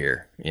this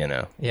beer.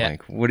 Yeah.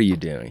 like what are you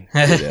doing?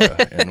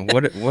 And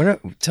what?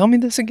 Tell me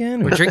this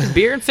again. We're drinking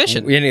beer and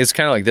fishing. And it's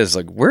kind of like this.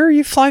 Like, where are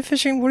you fly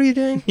fishing? What are you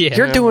doing? Yeah.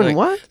 You're doing like,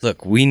 what?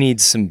 Look, we need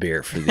some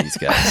beer for these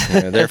guys.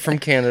 They're from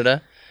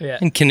Canada, Yeah.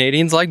 and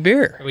Canadians like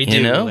beer. We do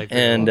You know? like beer.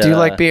 And Do you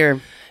like beer?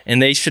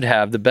 And they should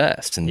have the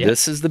best. And Yeah.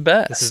 this is the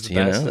best. This is the You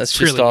know, best. that's It's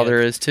just really all good.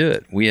 there is to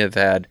it.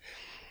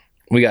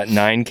 We got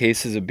 9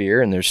 cases of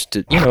beer, and there's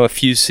a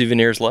few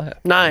souvenirs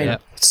left. 9. Yeah.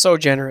 So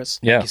generous.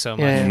 Yeah. Thank you so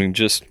much. Yeah. I mean,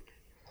 just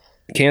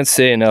can't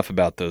say enough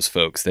about those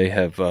folks. They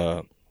have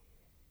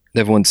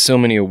they've won so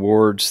many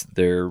awards.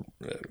 They're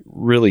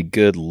really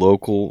good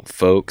local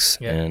folks,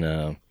 Yeah. and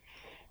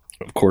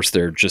of course,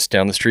 they're just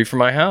down the street from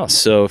my house.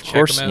 So of Check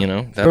course, 'em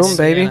out. that's Boom,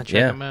 baby. Yeah, check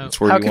yeah, 'em out. that's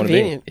where How you want to be.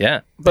 convenient.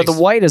 Yeah, But the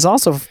white is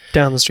also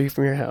down the street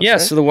from your house. yeah.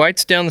 right? So the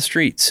White's down the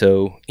street.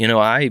 So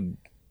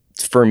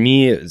for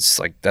me, it's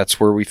like that's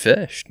where we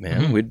fished,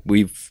 man. Mm-hmm.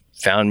 We've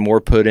found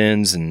more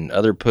put-ins and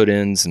other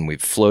put-ins, and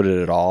we've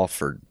floated it all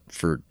for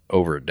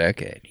over a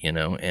decade,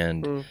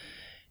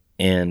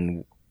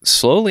 and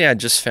slowly I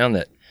just found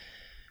that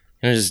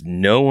just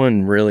no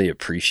one really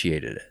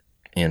appreciated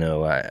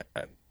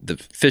it. The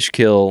fish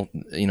kill,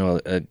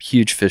 a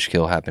huge fish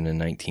kill happened in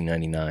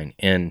 1999,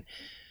 and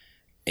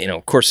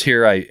of course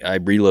here I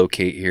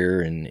relocate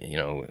here, and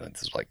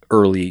this is like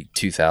early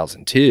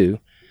 2002,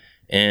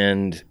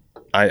 and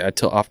I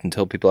often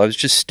tell people I was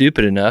just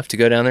stupid enough to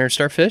go down there and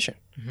start fishing.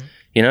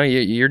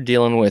 Mm-hmm. You're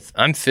dealing with,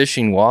 I'm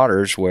fishing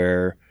waters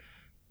where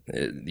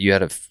you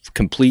had a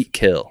complete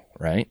kill,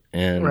 right?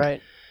 And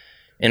Right.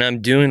 and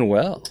I'm doing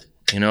well.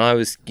 I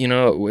was,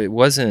 it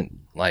wasn't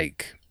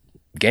like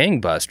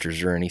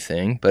gangbusters or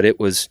anything, but it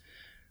was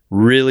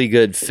really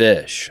good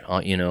fish,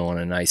 on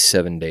a nice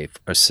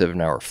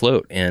 7-hour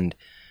float. And,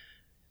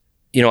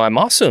 I'm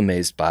also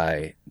amazed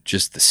by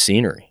just the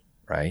scenery,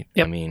 right?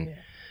 Yep. I mean,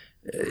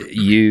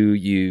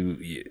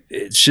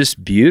 it's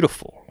just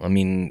beautiful. I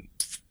mean,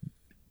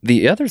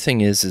 the other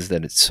thing is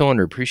that it's so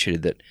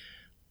underappreciated that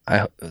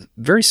I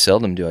very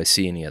seldom do I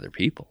see any other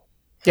people.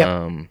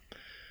 Yep.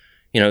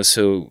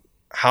 So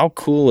how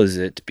cool is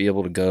it to be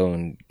able to go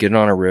and get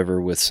on a river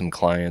with some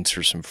clients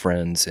or some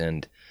friends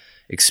and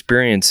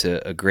experience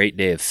a great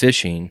day of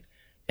fishing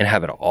and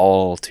have it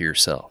all to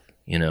yourself,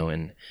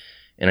 and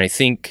I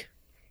think,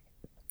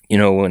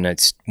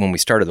 when we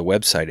started the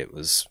website, it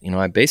was,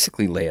 I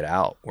basically lay it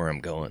out where I'm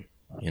going,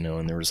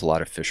 and there was a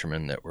lot of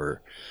fishermen that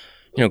were,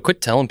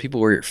 quit telling people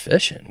where you're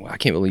fishing. Well, I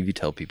can't believe you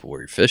tell people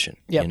where you're fishing,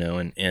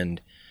 Yep.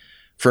 and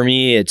for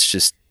me, it's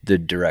just the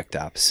direct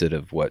opposite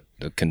of what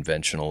the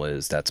conventional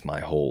is. That's my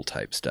whole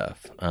type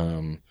stuff.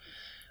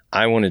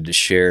 I wanted to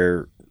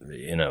share,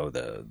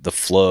 the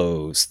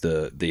flows,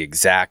 the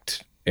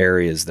exact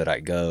areas that I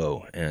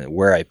go and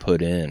where I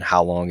put in,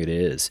 how long it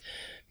is,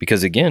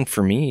 because again,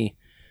 for me,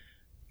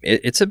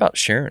 it's about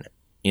sharing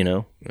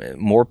it.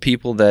 More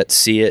people that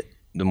see it,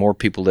 the more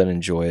people that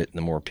enjoy it,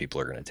 the more people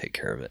are going to take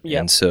care of it. Yep.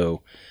 And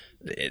so,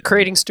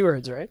 Creating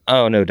stewards, right?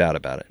 oh, no doubt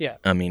about it. Yeah.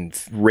 I mean,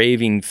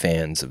 raving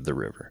fans of the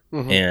river,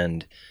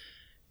 Mhm.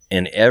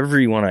 and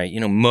everyone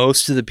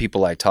most of the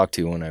people I talk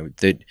to when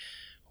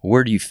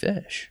where do you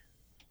fish?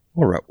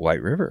 Well,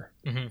 White River,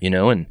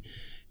 Mhm. and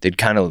they'd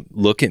kind of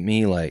look at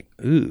me like,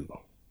 ooh,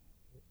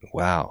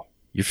 wow,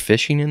 you're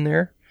fishing in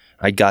there?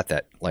 I got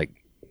that like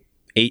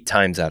 8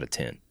 times out of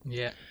 10.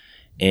 Yeah.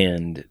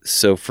 And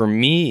so for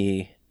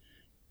me,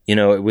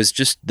 it was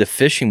just the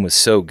fishing was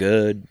so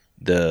good.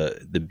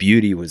 The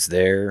beauty was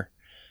there.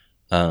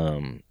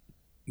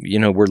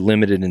 We're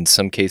limited in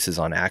some cases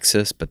on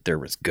access, but there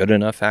was good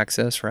enough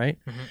access, right?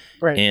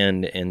 Right.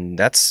 And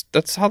that's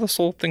how this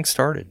whole thing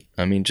started.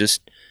 I mean,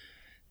 just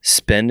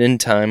spending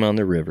time on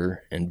the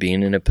river and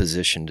being in a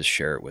position to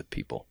share it with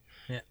people.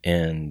 Yeah.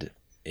 And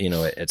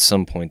at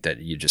some point that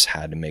you just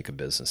had to make a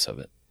business of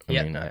it.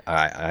 Yeah.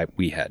 I mean,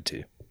 we had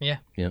to. Yeah.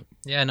 Yep.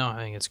 Yeah, no, I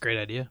think it's a great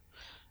idea.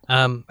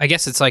 I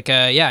guess it's like,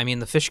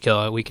 the fish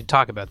kill, we could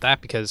talk about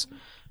that because,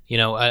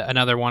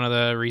 another one of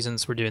the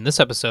reasons we're doing this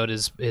episode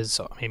is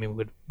I mean,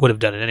 we would have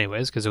done it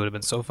anyways because it would have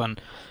been so fun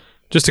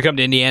just to come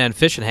to Indiana and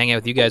fish and hang out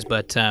with you guys.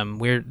 But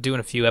we're doing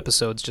a few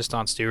episodes just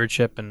on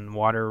stewardship and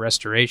water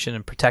restoration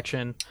and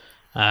protection.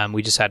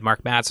 We just had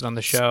Mark Madsen on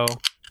the show.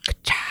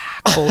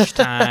 Kolsch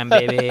time,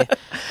 baby.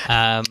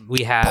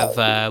 We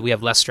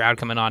have Les Stroud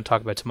coming on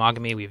talking about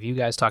Temagami. We have you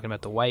guys talking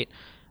about the white.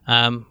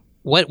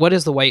 What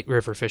is the White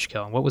River fish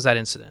kill? What was that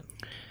incident?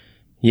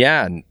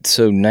 Yeah,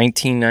 so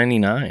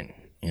 1999,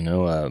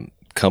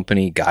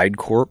 company Guide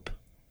Corp,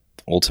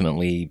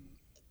 ultimately,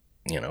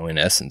 in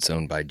essence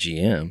owned by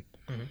GM,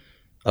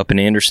 up in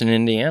Anderson,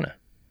 Indiana,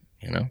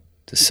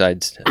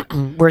 decides to...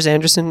 Where's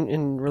Anderson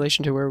in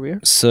relation to where we are?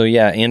 So,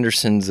 yeah,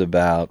 Anderson's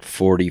about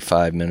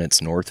 45 minutes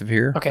north of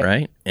here, okay.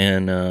 Right?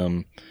 And,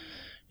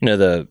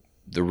 the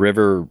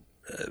river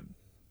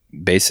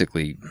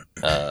basically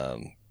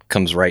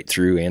comes right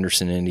through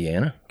Anderson,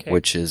 Indiana, okay.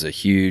 which is a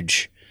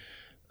huge...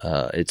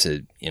 it's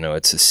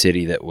a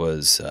city that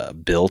was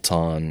built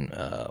on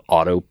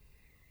auto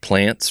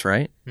plants,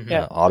 right?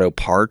 Yeah. Auto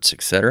parts,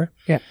 etc.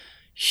 Yeah.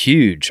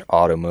 Huge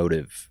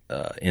automotive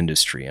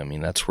industry. I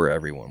mean, that's where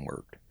everyone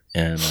worked.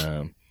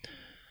 And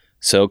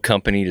so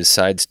company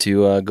decides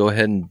to go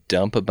ahead and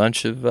dump a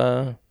bunch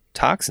of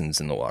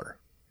toxins in the water.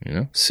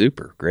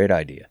 Super great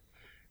idea.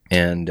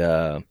 And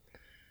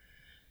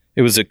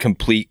it was a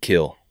complete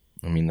kill.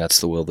 I mean, that's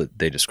the way that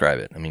they describe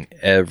it. I mean,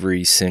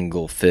 every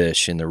single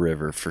fish in the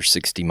river for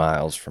 60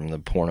 miles from the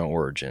point of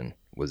origin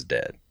was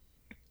dead.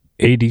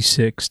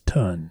 86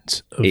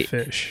 tons of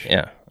fish.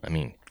 Yeah. I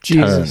mean,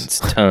 Jesus.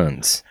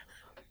 tons.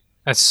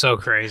 That's so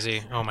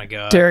crazy. Oh, my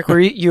God. Derek,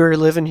 you were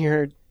living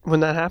here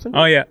when that happened?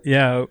 Oh, yeah.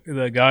 Yeah.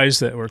 The guys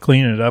that were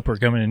cleaning it up were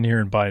coming in here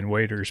and buying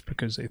waders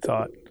because they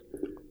thought,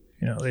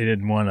 they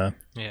didn't want to.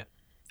 Yeah.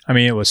 I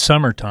mean, it was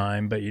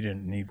summertime, but you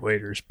didn't need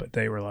waders. But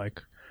they were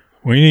like,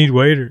 we need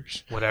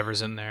waders.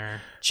 Whatever's in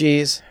there.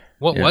 Jeez.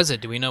 What was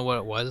it? Do we know what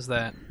it was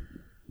that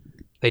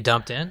they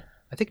dumped in?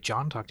 I think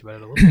John talked about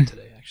it a little bit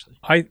today, actually.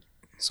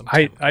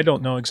 I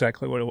don't know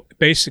exactly what it was.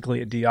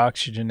 Basically, it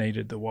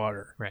deoxygenated the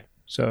water. Right.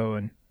 So,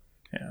 and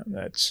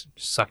that's...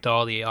 Sucked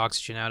all the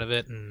oxygen out of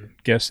it and...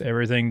 Guess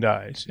everything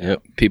dies.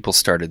 Yep. People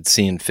started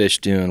seeing fish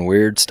doing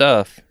weird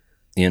stuff,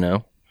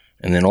 and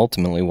then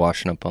ultimately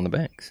washing up on the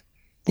banks.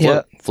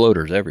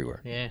 Floaters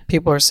everywhere. Yeah.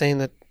 People are saying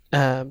that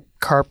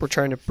carp were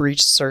trying to breach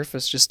the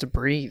surface just to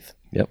breathe.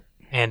 Yep.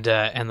 And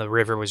the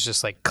river was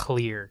just like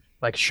clear,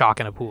 like shock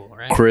in a pool,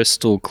 right?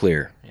 Crystal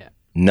clear. Yeah.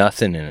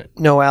 Nothing in it.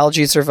 No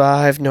algae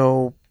survived,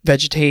 no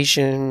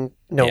vegetation,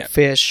 no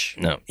fish.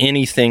 No.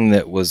 Anything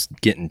that was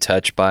getting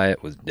touched by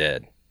it was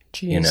dead.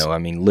 Jeez. I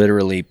mean,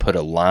 literally put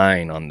a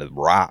line on the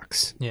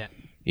rocks. Yeah.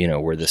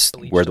 Where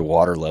the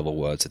water level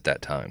was at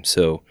that time.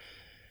 So,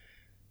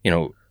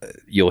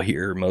 you'll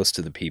hear most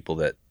of the people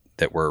that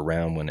were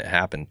around when it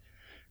happened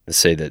to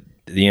say that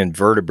the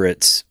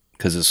invertebrates,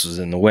 because this was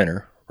in the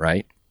winter,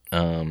 right?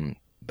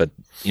 But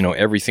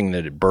everything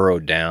that had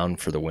burrowed down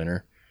for the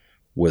winter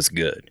was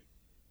good.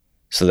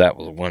 So that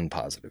was one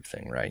positive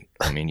thing, right?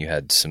 I mean, you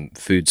had some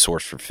food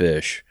source for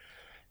fish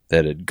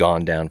that had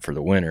gone down for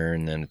the winter,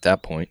 and then at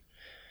that point,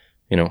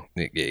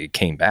 it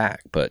came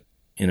back. But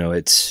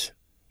it's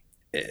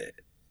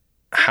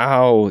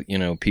how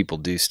people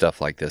do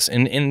stuff like this,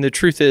 and the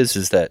truth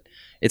is that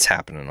it's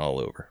happening all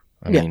over.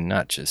 I mean,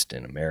 not just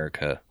in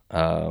America.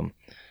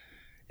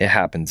 It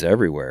happens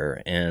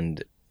everywhere,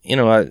 and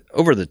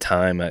over the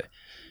time,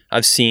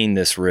 I've seen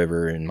this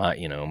river in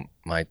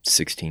my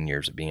 16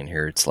 years of being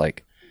here. It's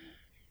like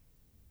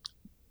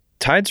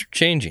tides are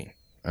changing.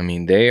 I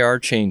mean, they are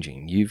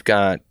changing. You've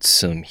got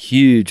some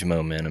huge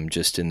momentum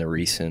just in the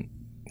recent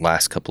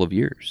last couple of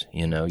years.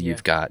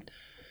 You've got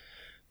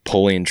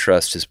Pullian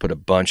Trust has put a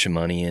bunch of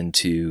money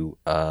into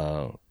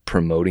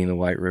promoting the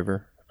White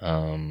River.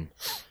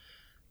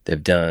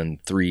 They've done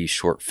 3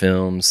 short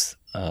films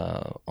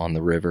on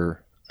the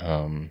river.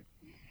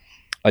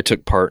 I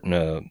took part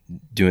in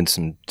doing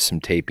some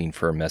taping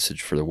for a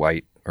message for the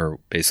White, or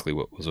basically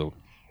what was a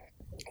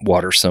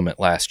water summit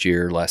last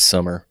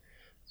summer.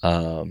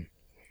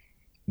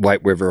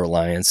 White River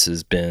Alliance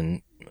has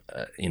been,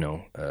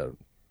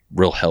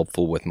 real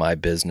helpful with my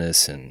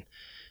business, and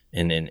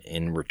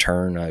in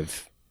return,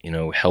 I've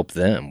helped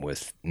them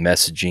with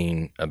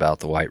messaging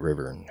about the White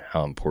River and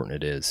how important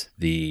it is.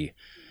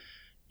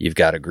 You've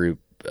got a group,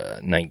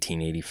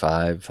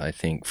 1985, I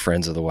think,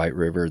 Friends of the White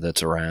River,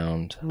 that's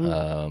around.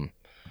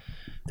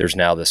 There's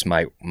now this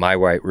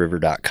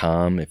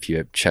mywhiteriver.com. If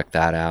you check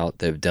that out,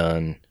 they've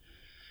done,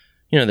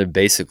 they're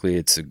basically,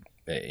 it's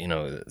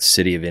the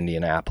city of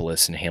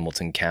Indianapolis and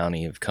Hamilton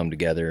County have come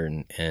together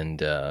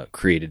and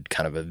created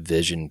kind of a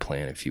vision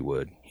plan, if you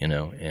would,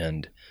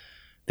 and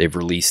they've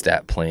released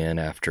that plan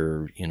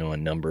after, a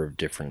number of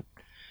different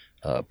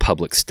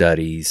public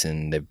studies,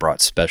 and they've brought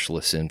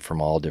specialists in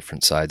from all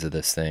different sides of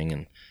this thing.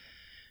 And,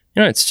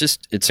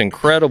 it's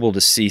incredible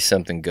to see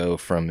something go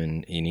from,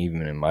 and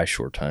even in my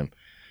short time,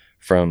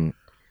 from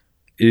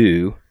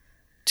ooh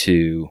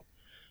to,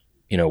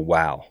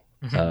 wow.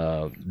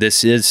 Mm-hmm.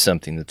 This is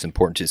something that's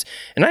important to us.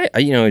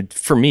 And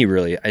for me,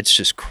 really, it's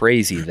just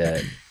crazy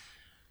that,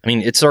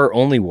 it's our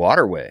only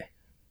waterway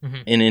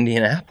in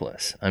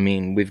Indianapolis. I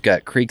mean, we've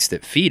got creeks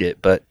that feed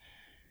it, but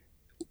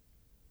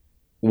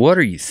what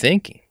are you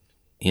thinking?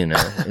 You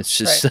know, it's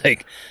just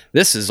like,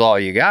 this is all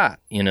you got,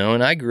 you know.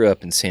 And I grew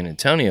up in San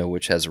Antonio,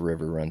 which has a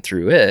river run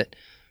through it,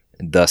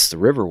 and thus the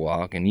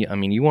Riverwalk. And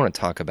you want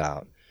to talk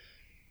about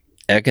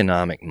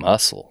economic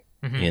muscle,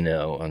 you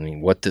know, I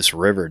mean, what this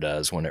river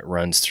does when it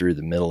runs through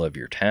the middle of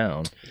your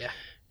town. Yeah.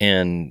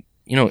 And,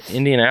 you know,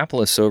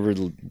 Indianapolis over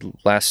the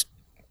last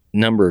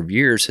number of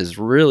years has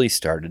really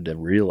started to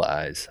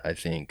realize, I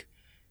think,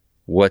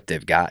 what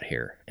they've got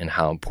here and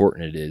how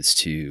important it is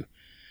to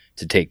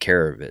take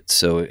care of it.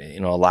 So,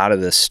 you know, a lot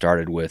of this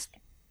started with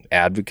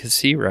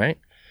advocacy, right?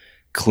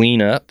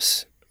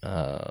 Cleanups,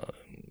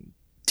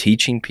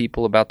 teaching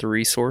people about the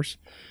resource.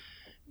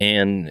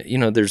 And, you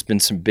know, there's been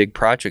some big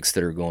projects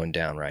that are going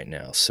down right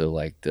now. So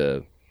like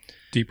the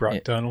Deep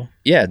Rock Tunnel.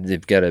 Yeah, they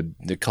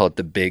call it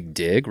the Big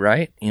Dig,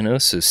 right? You know,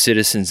 so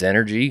Citizens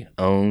Energy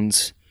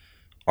owns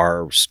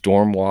our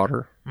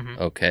stormwater,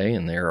 okay,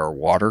 and they're our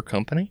water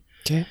company.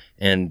 Okay.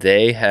 And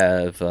they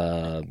have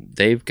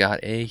they've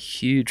got a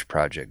huge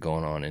project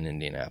going on in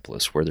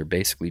Indianapolis where they're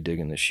basically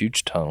digging this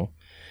huge tunnel,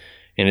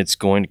 and it's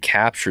going to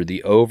capture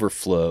the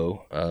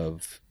overflow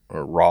of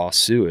raw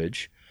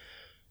sewage.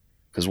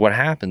 Because what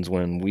happens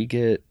when we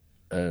get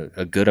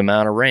a good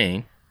amount of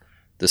rain,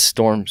 the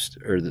storms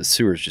or the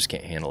sewers just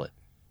can't handle it.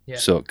 Yeah.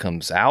 So it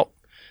comes out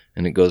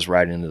and it goes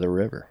right into the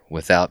river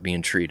without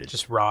being treated.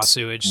 Just raw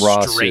sewage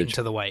Raw straight sewage.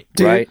 into the white.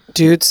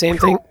 Dude, same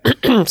thing.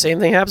 Same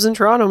thing happens in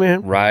Toronto,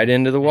 man. Right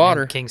into the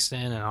water. And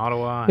Kingston and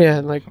Ottawa. Yeah,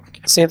 like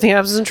same thing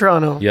happens in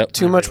Toronto. Yep.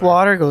 Too much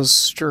water goes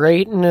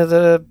straight into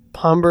the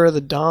Humber or the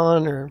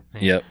Don or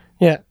Yep.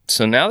 yeah.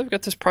 So now they've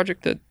got this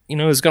project that, you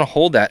know, is going to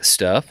hold that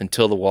stuff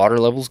until the water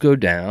levels go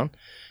down.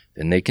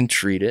 Then they can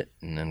treat it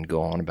and then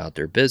go on about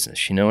their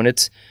business, you know. And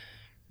it's,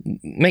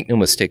 make no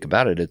mistake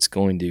about it, it's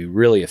going to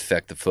really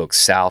affect the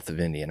folks south of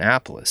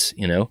Indianapolis,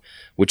 you know,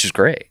 which is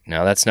great.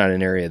 Now, that's not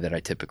an area that I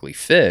typically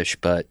fish,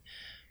 but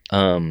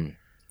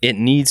it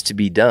needs to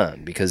be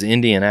done because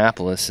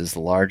Indianapolis is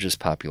the largest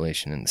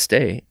population in the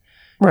state,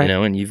 Right. you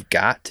know, and you've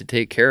got to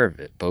take care of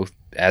it, both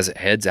as it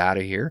heads out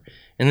of here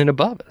and then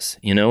above us,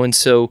 you know. And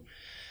so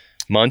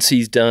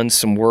Muncie's done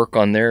some work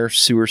on their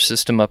sewer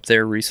system up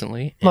there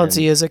recently.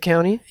 Muncie is a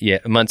county? Yeah,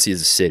 Muncie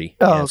is a city.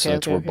 Oh, yeah, okay, so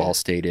that's okay, where okay. Ball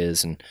State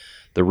is, and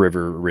the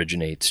river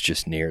originates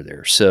just near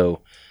there.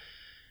 So,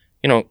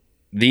 you know,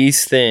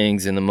 these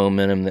things and the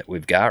momentum that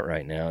we've got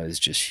right now is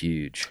just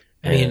huge.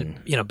 I mean,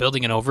 you know,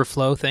 building an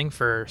overflow thing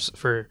for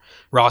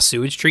raw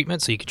sewage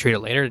treatment so you can treat it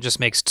later, it just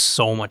makes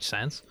so much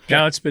sense.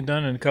 Now it's been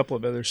done in a couple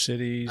of other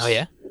cities. Oh,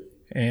 yeah?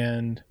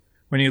 And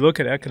when you look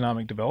at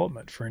economic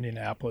development for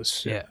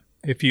Indianapolis, Yeah.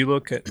 if you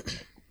look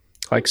at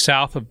like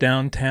south of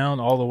downtown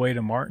all the way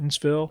to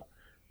Martinsville,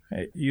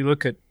 you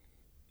look at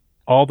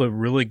all the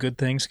really good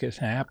things can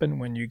happen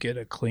when you get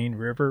a clean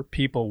river.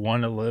 People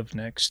want to live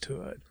next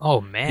to it. Oh,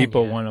 man.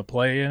 People yeah. want to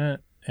play in it.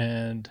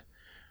 And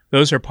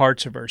those are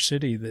parts of our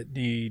city that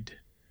need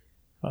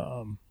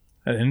an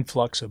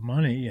influx of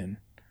money. And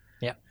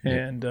Yeah.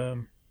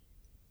 And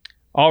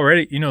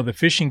already, you know, the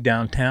fishing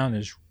downtown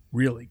is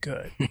really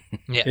good.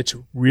 Yeah. It's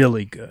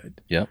really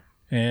good. Yep.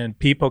 And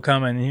people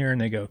come in here and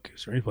they go,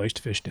 is there any place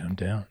to fish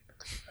downtown?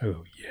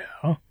 Oh,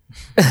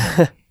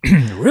 yeah.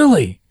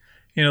 Really?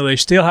 You know, they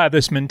still have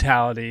this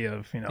mentality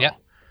of, you know, Yeah.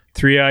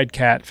 three-eyed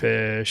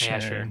catfish Yeah,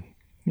 and, sure.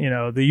 you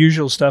know, the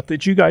usual stuff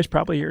that you guys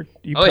probably hear.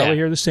 You Oh, probably yeah.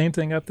 hear the same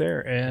thing up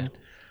there. And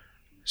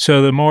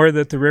so the more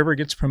that the river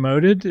gets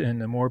promoted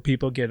and the more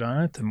people get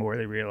on it, the more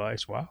they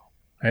realize, wow,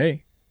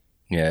 hey,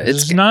 yeah, this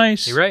is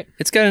nice. You're right.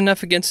 it's got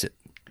enough against it.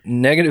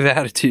 Negative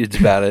attitudes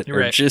about it You're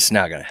are right. just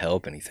not going to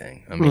help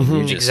anything. I mean,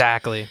 you just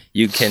Exactly.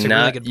 you a really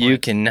cannot good you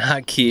point.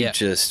 cannot keep Yeah.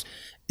 just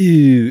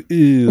ooh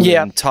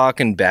Yeah. and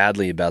talking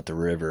badly about the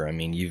river. I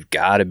mean, you've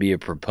got to be a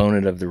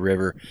proponent of the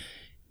river.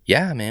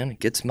 Yeah, man, it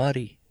gets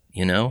muddy,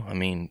 you know? I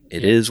mean,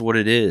 it is what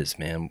it is,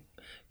 man.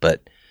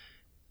 But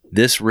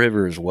this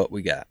river is what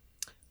we got.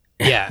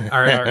 Yeah,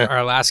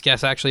 our last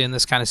guest actually in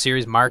this kind of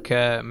series, Mark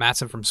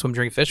Matson from Swim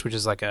Drink Fish, which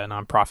is like a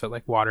nonprofit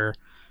like water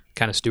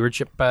kind of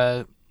stewardship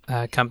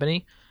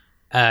company.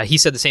 He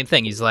said the same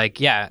thing. He's like,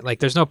 yeah, like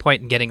there's no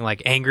point in getting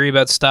like angry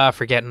about stuff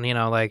or getting, you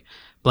know, like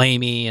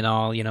blamey and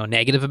all, you know,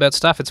 negative about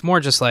stuff. It's more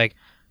just like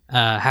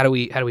how do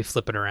we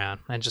flip it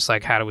around and just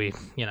like how do we,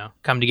 you know,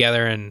 come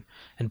together and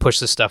push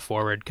this stuff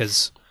forward,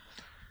 because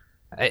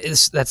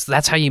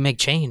that's how you make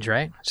change,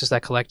 right? It's just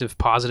that collective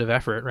positive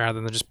effort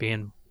rather than just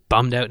being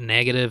bummed out and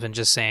negative and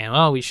just saying,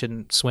 oh, we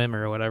shouldn't swim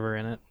or whatever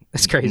in it.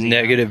 It's crazy.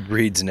 Negative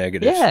breeds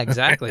negative. Yeah,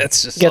 exactly.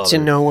 That's just Gets all you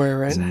there- nowhere,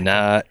 right? It's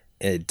not.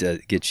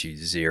 It gets you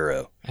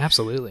zero.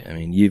 Absolutely. I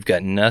mean, you've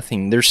got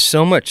nothing. There's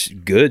so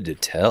much good to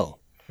tell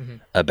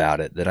about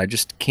it that I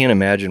just can't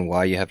imagine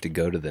why you have to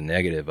go to the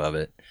negative of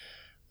it.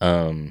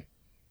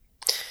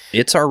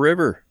 It's our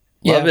river.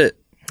 Love Yeah. it.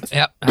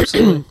 Yeah,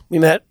 absolutely. We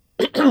met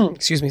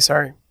excuse me,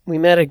 sorry. We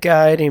met a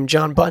guy named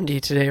John Bundy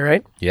today,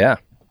 right? Yeah.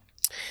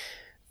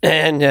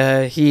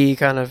 And he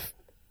kind of,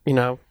 you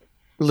know,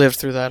 lived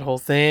through that whole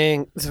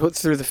thing,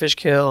 through the fish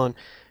kill. And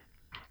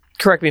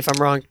correct me if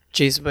I'm wrong,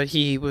 Jason, but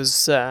he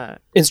was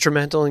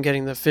instrumental in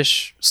getting the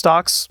fish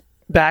stocks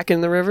back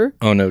in the river?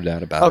 Oh, no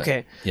doubt about it.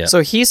 Okay. Yeah.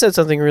 So he said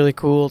something really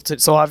cool.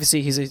 So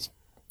obviously he's a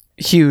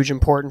huge,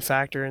 important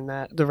factor in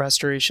that, the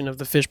restoration of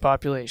the fish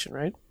population,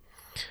 right?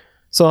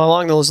 So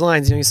along those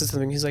lines, he said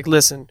something. He's like,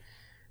 listen,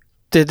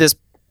 did this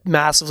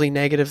massively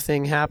negative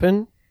thing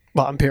happen?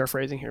 Well, I'm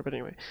paraphrasing here, but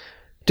anyway.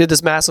 Did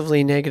this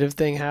massively negative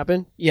thing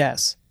happen?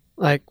 Yes.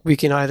 Like, we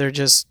can either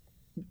just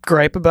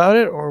gripe about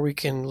it or we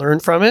can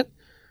learn from it,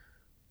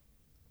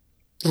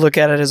 look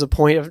at it as a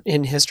point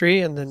in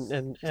history, and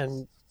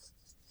then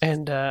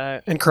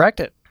and correct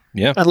it.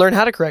 Yeah. And learn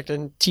how to correct it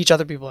and teach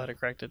other people how to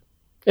correct it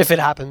if it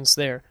happens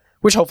there,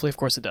 which hopefully, of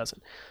course, it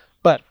doesn't.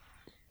 But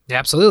Yeah,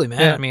 absolutely,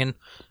 man. Yeah. I mean,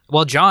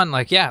 well, John,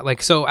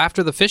 so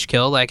after the fish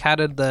kill,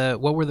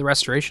 what were the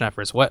restoration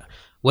efforts? What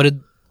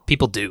did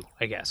people do,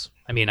 I guess?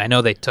 I mean, I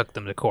know they took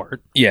them to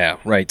court. Yeah,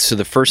 right. So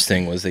the first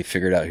thing was they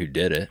figured out who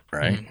did it,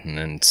 right? Mm-hmm. And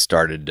then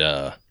started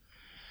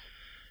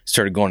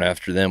going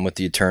after them with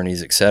the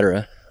attorneys,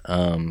 etc.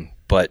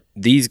 But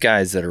these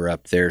guys that are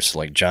up there, so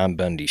like John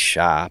Bundy's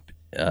shop,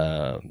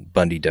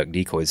 Bundy Duck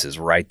Decoys, is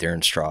right there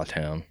in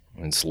Strawtown.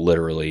 It's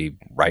literally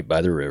right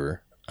by the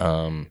river.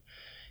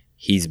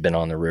 He's been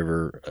on the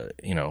river,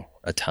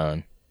 a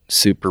ton.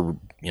 Super,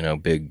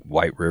 big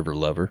white river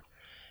lover.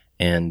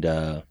 And,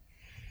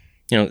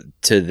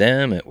 to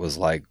them, it was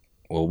like,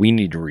 well, we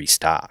need to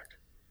restock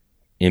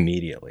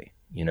immediately.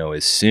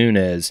 As soon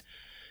as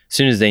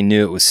they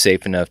knew it was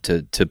safe enough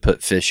to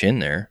put fish in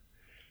there,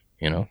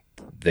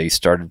 they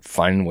started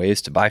finding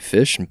ways to buy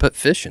fish and put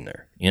fish in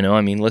there.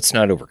 Let's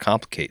not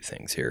overcomplicate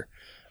things here.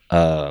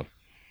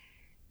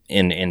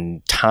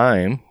 In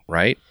time,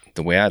 right?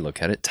 The way I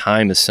look at it,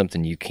 time is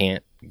something you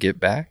can't get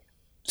back.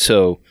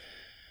 So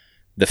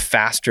the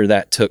faster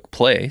that took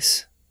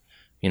place,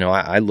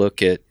 I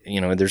look at,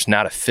 there's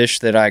not a fish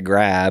that I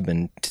grab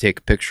and take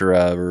a picture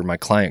of, or my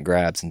client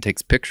grabs and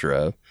takes a picture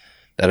of,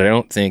 that I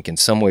don't think in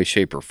some way,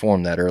 shape, or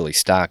form that early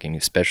stocking,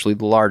 especially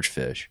the large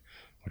fish,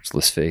 which,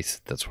 let's face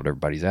it, that's what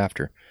everybody's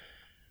after.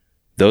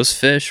 Those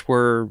fish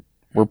were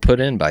put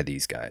in by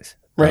these guys.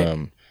 Right.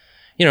 And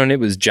it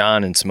was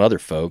John and some other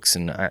folks,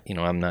 and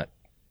I'm not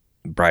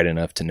bright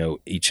enough to know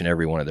each and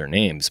every one of their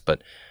names,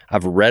 but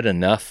I've read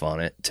enough on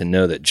it to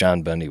know that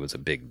John Bundy was a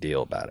big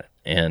deal about it.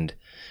 And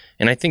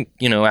I think,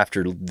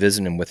 after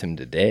visiting with him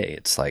today,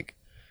 it's like,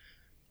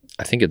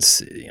 I think it's,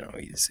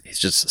 he's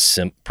just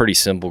a pretty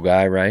simple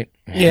guy, right?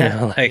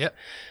 Yeah.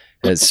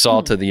 A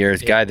salt of the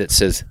earth guy that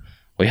says,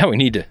 well, yeah, we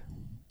need to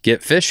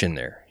get fish in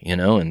there,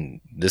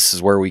 and this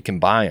is where we can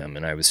buy them.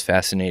 And I was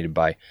fascinated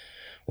by,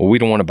 well, we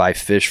don't want to buy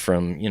fish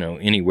from,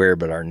 anywhere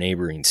but our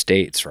neighboring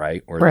states,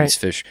 right? Or Right. these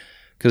fish,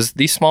 because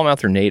these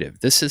smallmouth are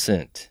native. This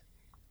isn't,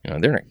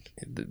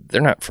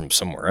 they're not from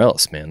somewhere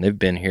else, man. They've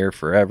been here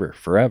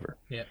forever.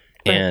 Yeah.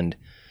 And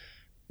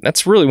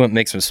that's really what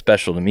makes them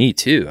special to me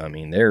too. I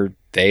mean,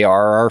 they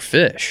are our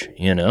fish,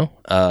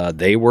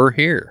 they were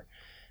here,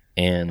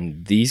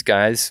 and these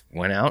guys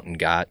went out and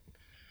got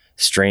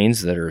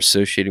strains that are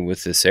associated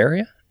with this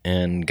area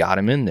and got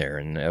him in there.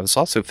 And I was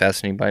also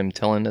fascinated by him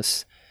telling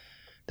us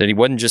that he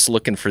wasn't just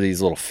looking for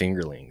these little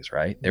fingerlings,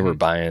 right? They were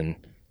buying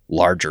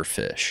larger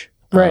fish.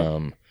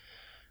 Right.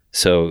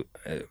 So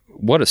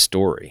what a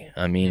story.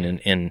 I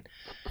mean,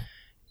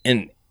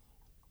 and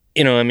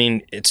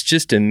it's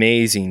just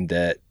amazing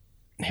that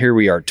here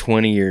we are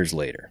 20 years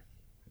later.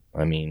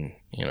 I mean,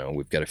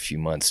 we've got a few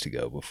months to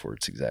go before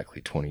it's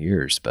exactly 20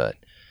 years, but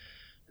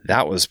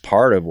that was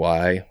part of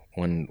why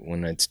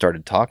when I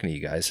started talking to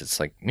you guys, it's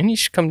like, man, you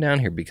should come down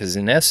here, because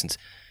in essence,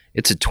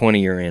 it's a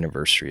 20-year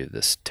anniversary of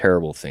this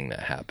terrible thing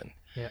that happened.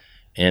 Yeah.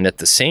 And at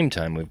the same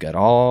time, we've got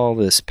all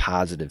this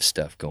positive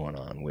stuff going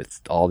on with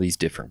all these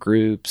different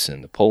groups and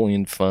the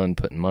Napoleon Fund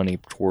putting money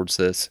towards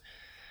this.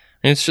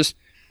 And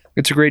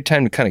it's a great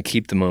time to kind of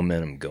keep the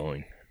momentum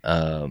going.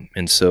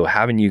 And so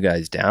having you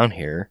guys down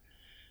here,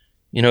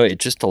 it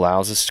just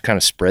allows us to kind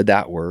of spread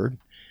that word,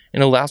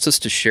 and allows us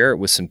to share it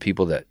with some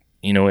people that,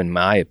 in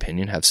my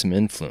opinion, have some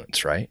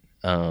influence, right?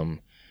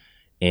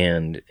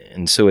 And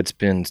so it's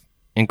been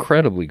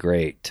incredibly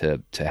great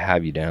to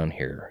have you down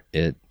here.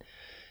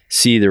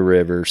 See the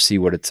river, see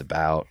what it's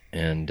about,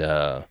 and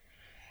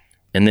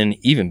then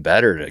even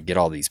better to get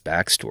all these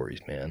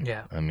backstories, man.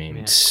 Yeah. I mean,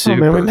 Yeah.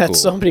 super we met cool.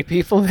 so many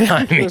people, man.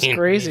 I It was mean,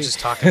 crazy. Just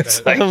talking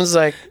about I was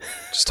like,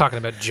 just talking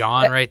about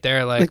John right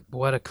there, like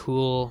what a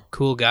cool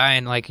guy.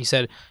 And like you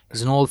said,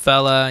 he's an old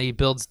fella. He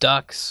builds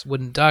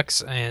wooden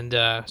ducks, and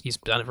he's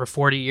done it for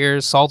 40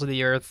 years. Salt of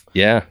the earth,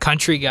 Yeah.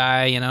 country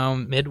guy,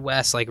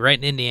 Midwest, like right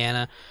in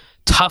Indiana.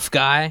 Tough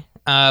guy,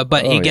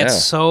 but Oh, he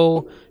gets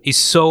he's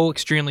so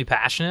extremely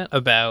passionate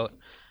about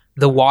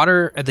the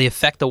water, the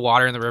effect the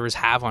water and the rivers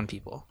have on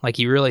people. Like,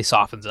 he really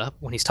softens up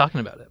when he's talking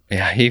about it.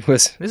 Yeah, he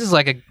was. This is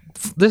like a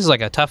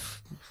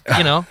tough,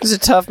 he's a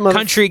tough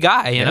country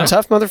guy,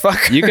 tough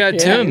motherfucker. You got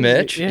to Yeah, him,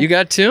 Mitch. yeah. You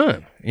got to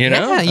him.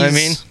 Yeah, I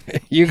mean,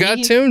 you got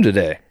to him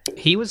today.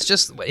 He was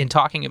just in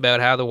talking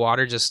about how the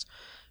water just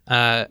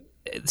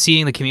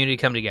seeing the community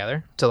come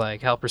together to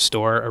like help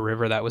restore a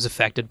river that was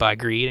affected by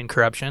greed and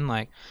corruption.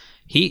 Like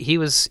he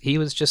was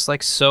just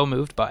like so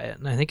moved by it,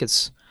 and I think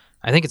it's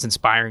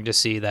inspiring to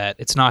see that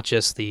it's not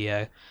just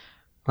the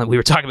like we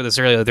were talking about this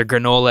earlier, they're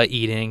granola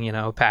eating,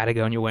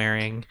 Patagonia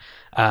wearing,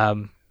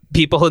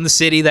 people in the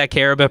city that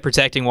care about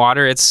protecting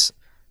water. It's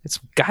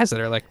guys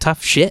that are like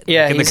tough shit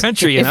in the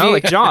country,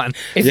 like John.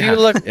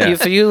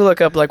 If you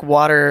look up like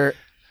water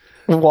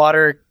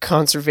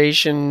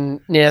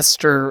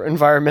conservationist or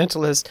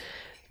environmentalist,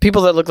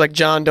 people that look like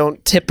John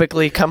don't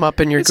typically come up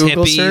in your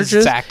Google searches.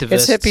 It's activists.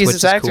 It's hippies,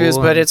 it's activists,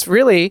 cool, but it's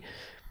really,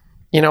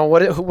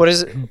 what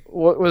is it?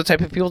 What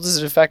type of people does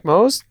it affect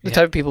most? The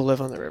type of people who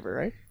live on the river,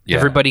 right? Yeah.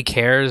 Everybody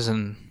cares,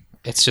 and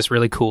it's just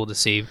really cool to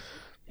see.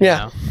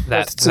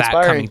 That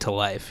coming to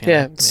life.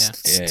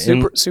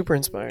 Super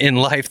inspiring. In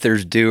life,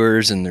 there's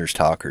doers and there's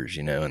talkers,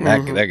 and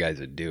that guy's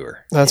a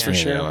doer. That's for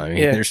sure.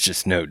 There's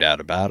just no doubt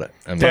about it.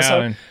 I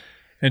mean,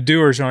 and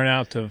doers aren't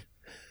out to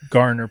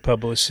garner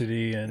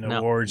publicity and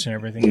awards and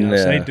everything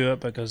else. They do it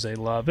because they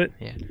love it.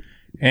 Yeah.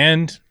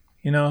 And,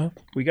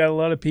 we got a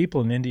lot of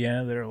people in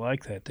Indiana that are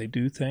like that. They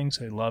do things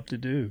they love to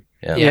do.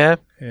 Yeah.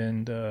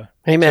 And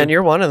hey, man,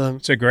 you're one of them.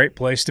 It's a great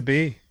place to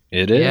be.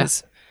 It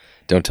is.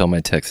 Don't tell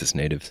my Texas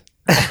natives.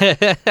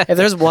 If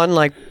there's one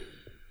like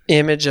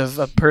image of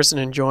a person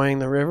enjoying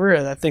the river,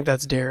 I think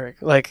that's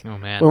Derek. Like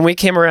when we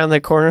came around the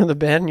corner of the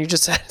bend and you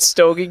just had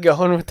Stogie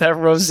going with that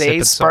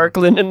rosé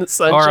sparkling in the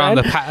sunshine. Or on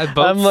the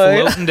boat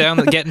floating down,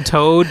 getting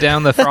towed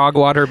down the frog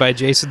water by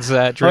Jason's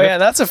drift. Oh yeah,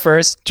 that's a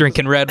first.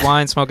 Drinking red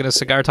wine, smoking a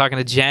cigar, talking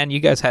to Jen. You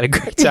guys had a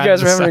great time. You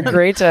guys were having a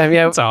great time.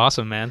 Yeah, it's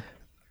awesome, man.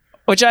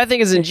 Which I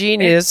think is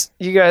ingenious.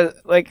 You guys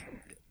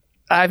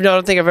I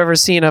don't think I've ever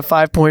seen a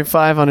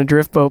 5.5 on a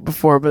drift boat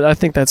before, but I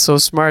think that's so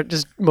smart,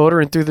 just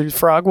motoring through the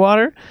frog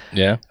water.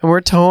 Yeah. And we're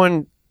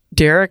towing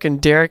Derek,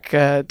 and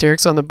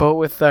Derek's on the boat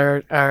with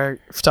our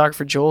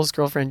photographer Joel's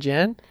girlfriend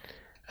Jen,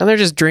 and they're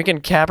just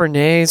drinking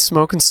Cabernet,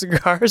 smoking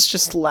cigars,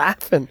 just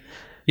laughing.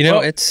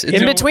 It's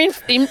in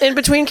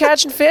between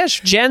catching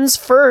fish. Jen's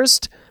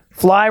first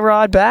fly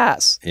rod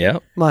bass. Yeah.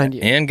 Mind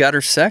you. And got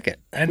her second.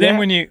 And then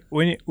when you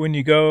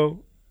go,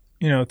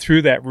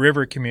 through that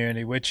river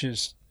community, which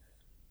is,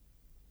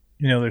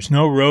 there's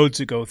no roads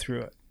that go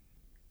through it.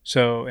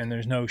 So, and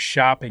there's no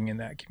shopping in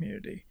that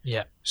community.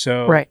 Yeah.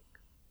 So right.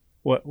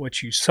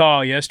 What you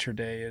saw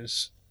yesterday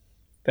is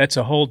that's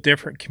a whole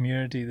different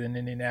community than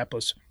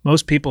Indianapolis.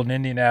 Most people in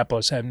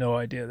Indianapolis have no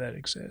idea that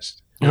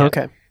exists. Yeah.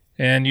 Okay.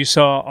 And you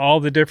saw all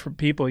the different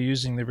people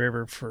using the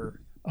river for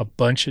a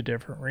bunch of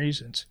different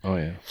reasons. Oh,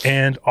 yeah.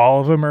 And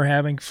all of them are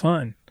having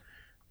fun.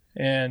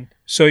 And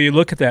so you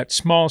look at that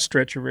small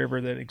stretch of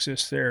river that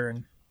exists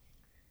there,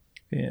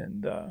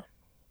 and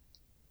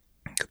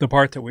the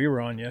part that we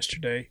were on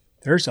yesterday,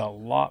 there's a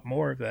lot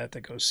more of that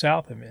goes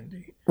south of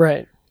Indy.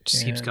 Right.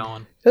 Just keeps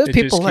going. It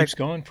just keeps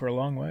going for a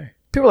long way.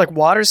 People like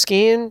water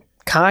skiing,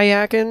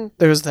 kayaking.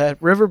 There was that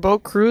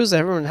riverboat cruise.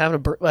 Everyone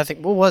having I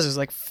think, what was it? It was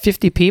like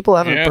 50 people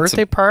having a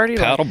birthday party.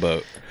 Paddle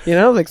boat.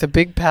 Like the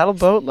big paddle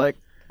boat.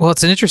 Well,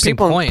 it's an interesting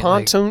point.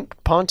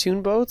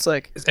 Pontoon boats.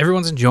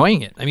 Everyone's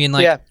enjoying it. I mean,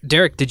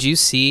 Derek, did you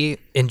see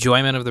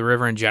enjoyment of the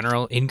river in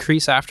general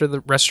increase after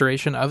the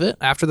restoration of it,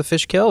 after the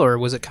fish kill, or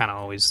was it kind of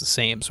always the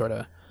same sort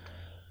of?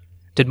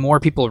 Did more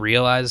people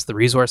realize the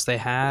resource they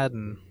had?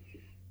 And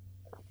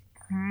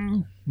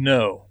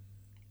no.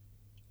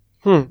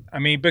 I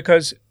mean,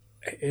 because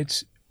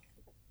it's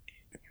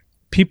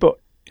people.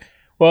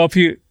 Well, if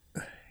you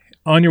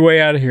on your way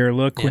out of here,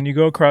 look when you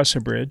go across a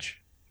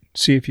bridge,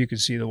 see if you can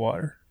see the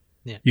water.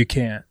 Yeah. You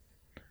can't,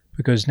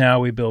 because now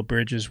we build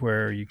bridges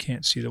where you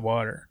can't see the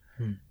water,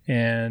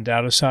 and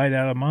out of sight,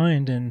 out of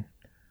mind. And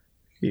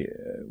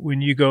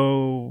when you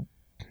go,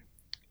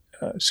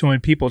 so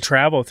when people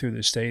travel through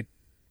the state,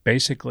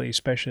 basically,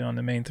 especially on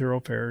the main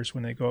thoroughfares,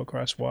 when they go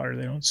across water,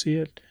 they don't see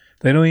it.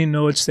 They don't even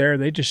know it's there.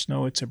 They just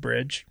know it's a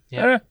bridge.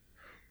 Yeah.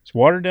 There's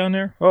water down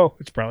there. Oh,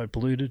 it's probably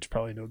polluted. It's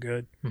probably no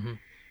good. Mm-hmm.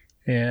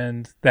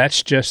 And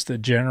that's just the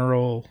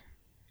general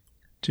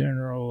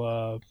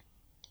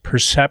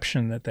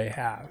perception that they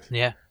have.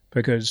 Yeah.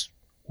 Because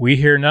we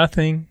hear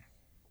nothing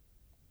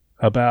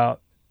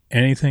about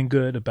anything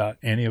good about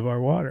any of our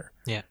water.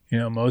 Yeah.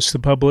 Most of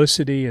the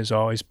publicity is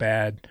always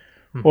bad.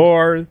 Mm-hmm.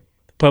 Or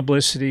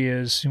publicity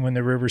is when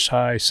the river's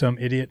high, some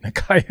idiot in a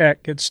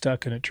kayak gets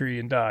stuck in a tree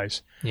and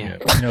dies. Yeah.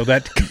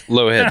 That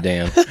low head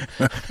Dan.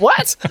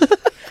 What?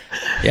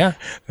 Yeah.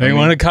 They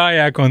want a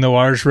kayak when the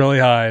water's really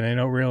high, and they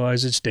don't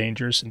realize it's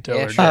dangerous until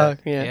they're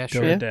dead.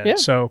 Sure. Dead. Yeah.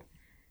 So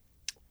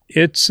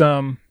it's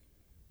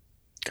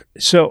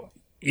so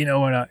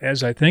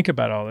as I think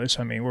about all this,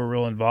 I mean, we're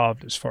real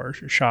involved as far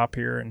as your shop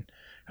here and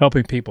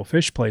helping people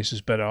fish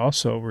places, but I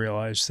also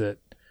realize that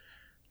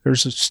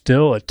there's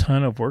still a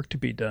ton of work to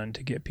be done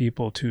to get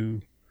people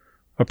to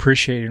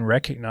appreciate and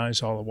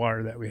recognize all the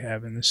water that we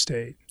have in the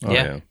state. Oh,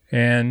 yeah.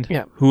 And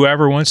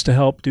whoever wants to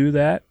help do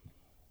that,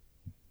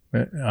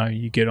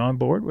 you get on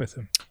board with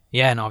them.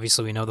 Yeah, and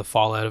obviously we know the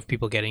fallout of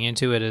people getting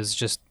into it is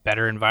just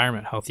better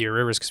environment, healthier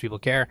rivers because people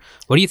care.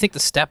 What do you think the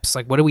steps,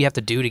 what do we have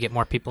to do to get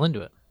more people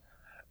into it?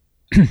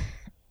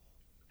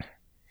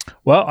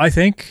 Well, I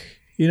think,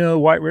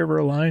 White River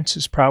Alliance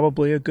is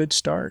probably a good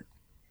start.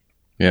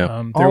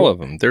 Yeah, all of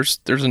them. There's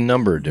a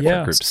number of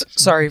different groups.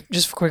 Sorry,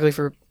 just quickly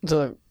for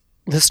the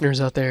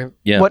listeners out there,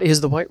 Yeah. what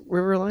is the White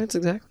River Alliance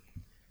exactly?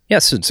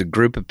 Yes, it's a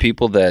group of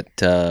people that,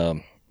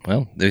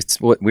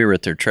 we were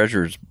at their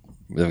treasurers.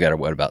 They've got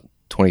about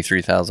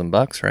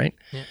 $23,000, right?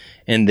 Yeah.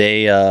 And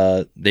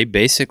they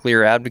basically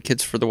are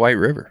advocates for the White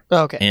River.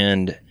 Oh, okay.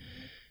 And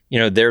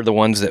they're the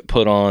ones that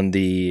put on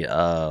the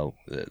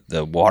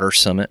water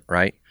summit,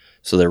 right?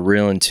 So they're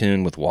real in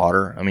tune with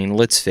water. I mean,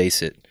 let's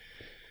face it.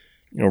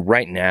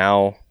 Right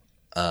now,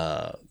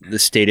 the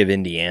state of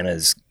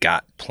Indiana's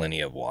got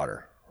plenty of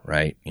water,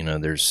 right?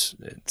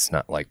 It's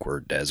not like we're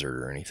a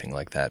desert or anything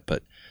like that,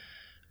 but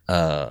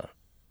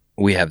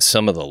we have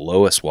some of the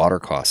lowest water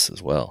costs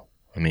as well.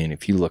 I mean,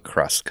 if you look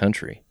across the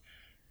country,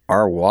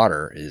 our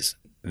water is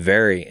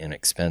very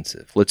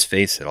inexpensive. Let's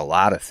face it, a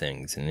lot of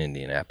things in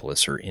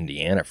Indianapolis, or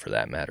Indiana for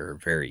that matter, are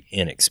very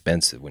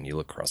inexpensive when you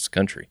look across the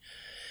country.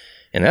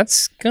 And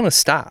that's going to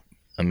stop.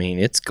 I mean,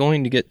 it's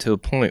going to get to a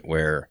point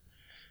where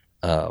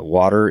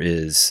water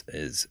is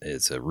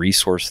a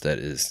resource that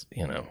is,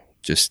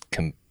 just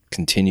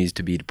continues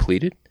to be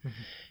depleted. Mm-hmm.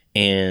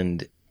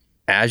 And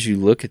as you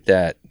look at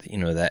that,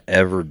 that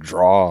ever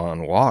draw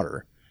on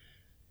water,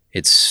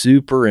 it's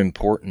super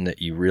important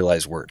that you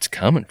realize where it's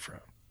coming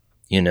from,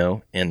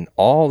 and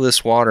all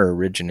this water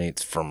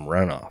originates from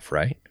runoff,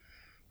 right?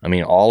 I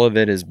mean, all of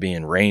it is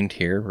being rained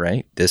here,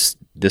 right? This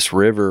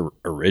river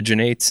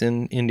originates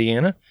in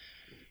Indiana,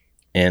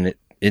 and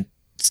it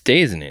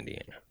stays in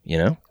Indiana,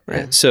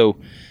 Right. So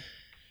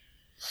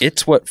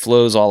it's what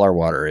flows all our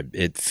water.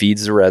 It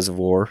feeds the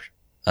reservoir,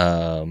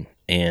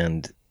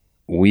 and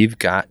we've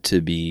got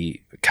to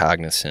be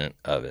cognizant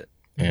of it,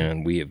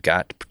 and we have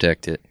got to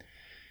protect it.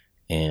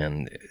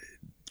 And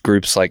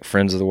groups like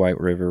Friends of the White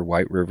River,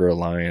 White River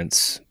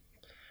Alliance,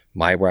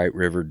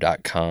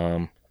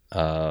 mywhiteriver.com,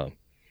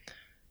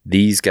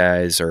 these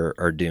guys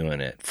are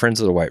doing it.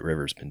 Friends of the White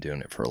River's been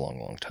doing it for a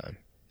long, long time.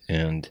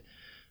 And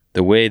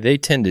the way they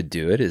tend to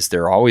do it is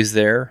they're always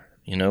there,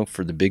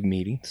 for the big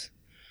meetings.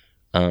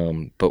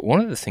 But one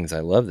of the things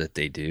I love that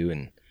they do,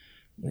 and,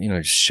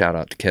 just shout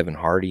out to Kevin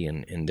Hardy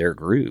and their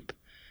group.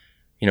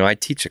 I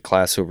teach a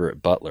class over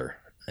at Butler,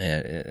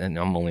 and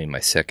I'm only in my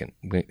second.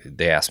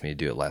 They asked me to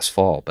do it last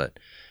fall, but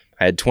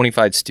I had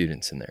 25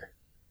 students in there.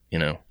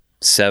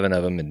 7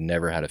 of them had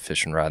never had a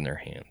fishing rod in their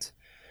hands.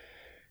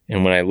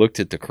 And when I looked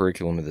at the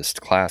curriculum of this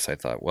class, I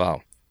thought,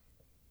 wow,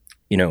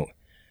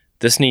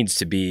 this needs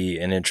to be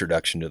an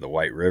introduction to the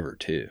White River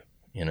too.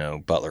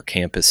 Butler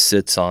campus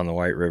sits on the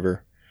White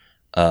River.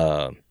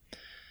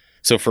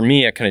 So for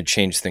me, I kind of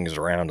changed things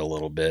around a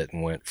little bit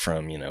and went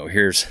from,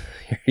 here's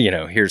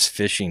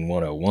fishing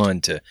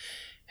 101 to,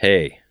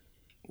 hey,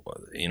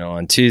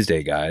 on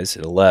Tuesday, guys,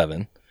 at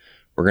 11,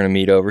 we're going to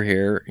meet over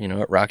here,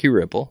 at Rocky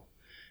Ripple.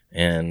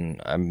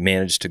 And I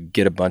managed to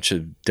get a bunch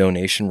of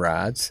donation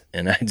rods,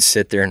 and I'd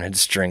sit there and I'd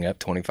string up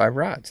 25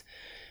 rods.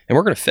 And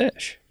we're going to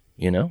fish,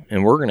 and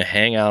we're going to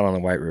hang out on the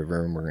White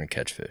River, and we're going to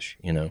catch fish,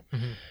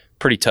 Mm-hmm.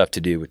 Pretty tough to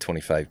do with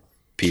 25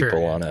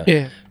 people on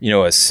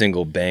a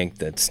single bank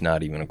that's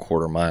not even a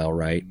quarter mile,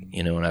 right?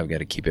 And I've got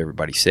to keep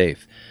everybody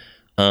safe.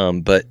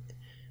 But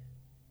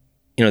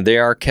they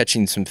are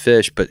catching some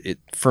fish, but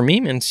for me,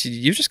 man,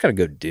 you just got to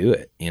go do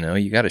it.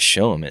 You got to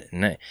show them it.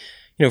 And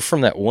from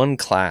that one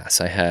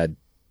class, I had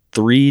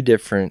 3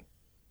 different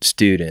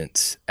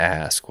students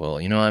ask, well,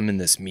 I'm in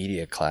this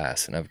media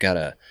class and I've got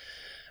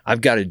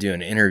to do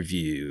an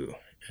interview.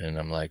 And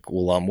I'm like,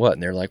 well, on what?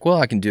 And they're like,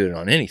 well, I can do it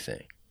on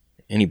anything,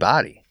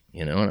 anybody,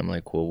 and I'm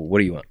like, well, what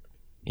do you want?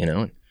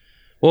 And,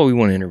 well, we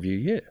want to interview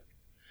you,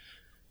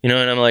 and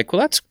I'm like,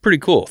 well, that's pretty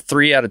cool.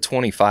 3 out of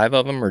 25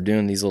 of them are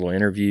doing these little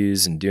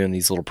interviews and doing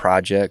these little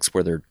projects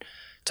where they're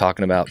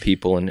talking about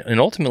people. And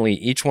ultimately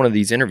each one of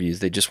these interviews,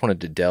 they just wanted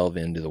to delve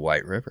into the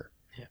White River.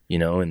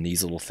 And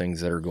these little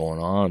things that are going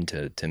on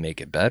to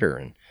make it better.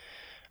 And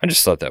I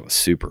just thought that was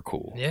super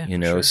cool. Yeah,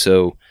 sure.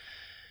 So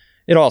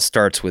it all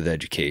starts with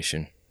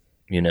education.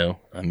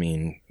 I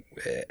mean,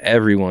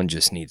 everyone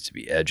just needs to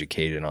be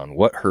educated on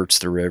what hurts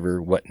the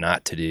river, what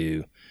not to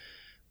do.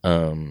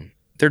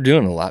 They're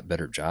doing a lot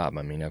better job.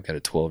 I mean, I've got a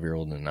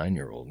 12-year-old and a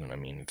 9-year-old. And I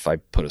mean, if I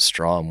put a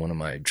straw in one of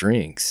my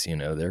drinks,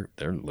 they're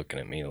looking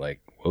at me like,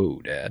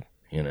 whoa, Dad,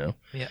 Yeah.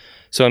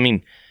 So, I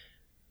mean,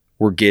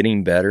 we're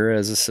getting better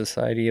as a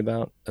society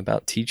about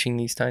teaching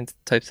these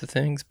types of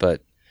things,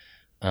 but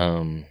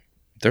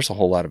there's a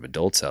whole lot of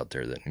adults out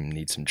there that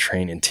need some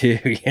training too,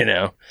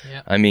 Yeah.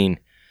 I mean,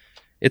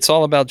 it's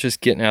all about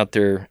just getting out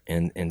there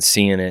and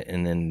seeing it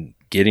and then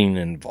getting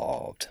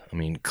involved. I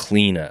mean,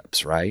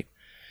 cleanups, right?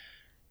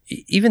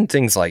 Even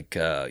things like,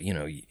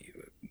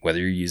 whether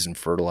you're using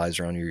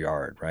fertilizer on your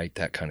yard, right?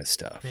 That kind of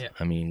stuff. Yeah.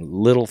 I mean,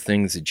 little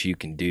things that you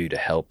can do to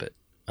help it.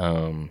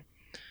 The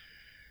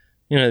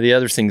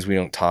other things we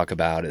don't talk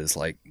about is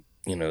like,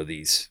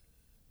 these,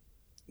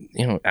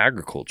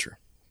 agriculture.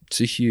 It's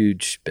a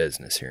huge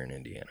business here in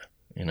Indiana,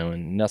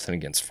 and nothing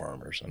against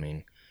farmers. I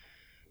mean,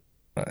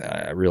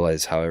 I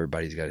realize how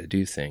everybody's got to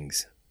do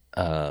things,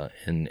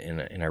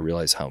 and I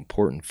realize how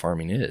important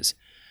farming is.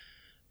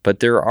 But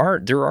there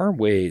are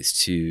ways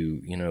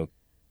to,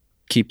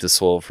 keep the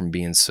soil from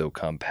being so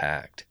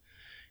compact.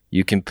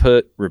 You can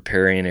put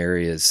riparian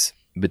areas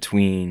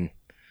between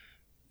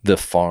the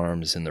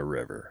farms and the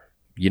river.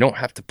 You don't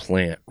have to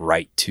plant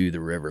right to the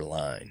river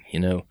line, you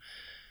know.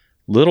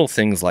 Little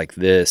things like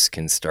this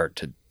can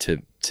start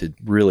to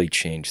really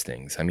change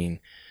things. I mean,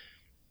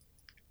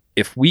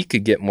 if we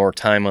could get more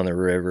time on the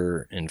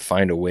river and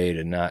find a way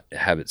to not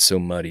have it so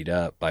muddied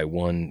up by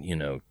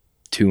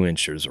 2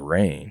 inches of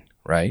rain,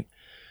 right?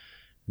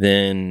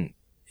 Then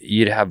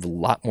you'd have a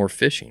lot more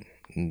fishing.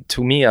 And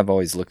to me, I've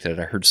always looked at it.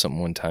 I heard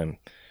something one time,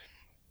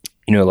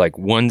 like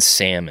one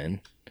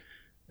salmon,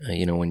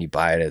 when you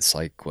buy it, it's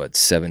like what,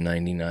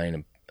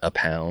 $7.99 a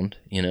pound,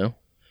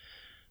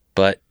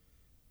 but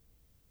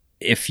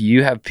if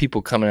you have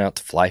people coming out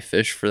to fly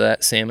fish for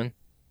that salmon,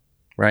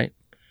 right?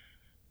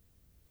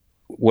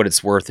 What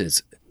it's worth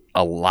is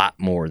a lot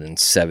more than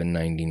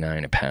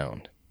 $7.99 a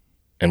pound.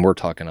 And we're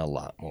talking a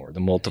lot more.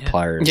 The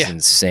multiplier is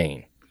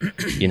insane,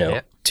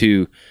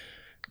 to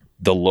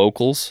the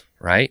locals,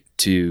 right?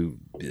 To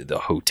the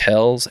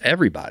hotels,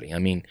 everybody. I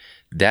mean,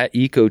 that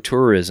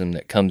ecotourism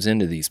that comes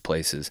into these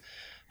places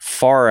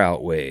far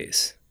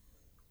outweighs,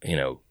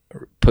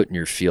 putting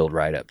your field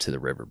right up to the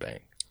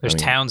riverbank. There's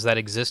towns that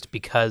exist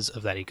because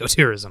of that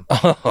ecotourism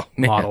Oh,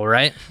 man. model,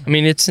 right? I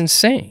mean, it's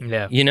insane.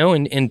 Yeah.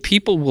 And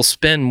people will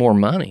spend more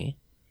money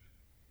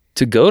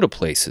to go to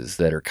places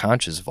that are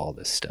conscious of all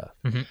this stuff,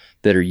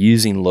 that are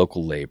using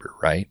local labor,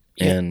 right?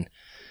 Yeah. And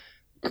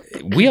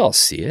we all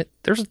see it.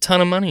 There's a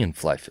ton of money in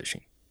fly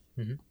fishing.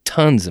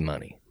 Tons of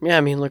money. Yeah,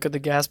 I mean, look at the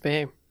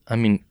Gaspé. I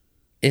mean,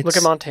 look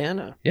at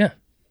Montana. Yeah.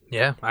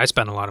 Yeah, I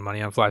spend a lot of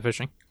money on fly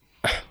fishing.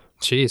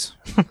 Jeez.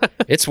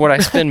 It's what I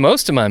spend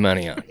most of my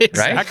money on,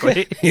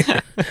 exactly.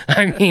 Right?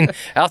 I mean,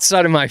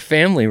 outside of my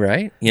family,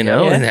 right? In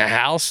the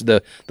house,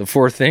 the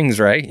four things,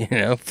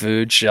 right?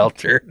 Food,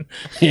 shelter,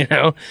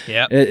 Yeah.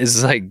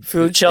 It's like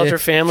food, shelter,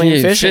 family,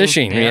 and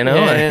fishing.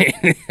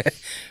 Fishing,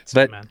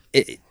 But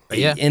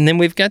and then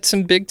we've got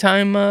some big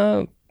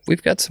time,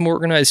 we've got some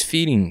organized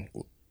feeding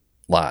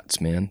lots,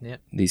 man. Yeah.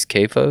 These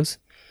CAFOs.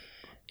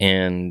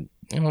 And,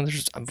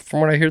 there's, from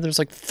what I hear, there's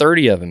like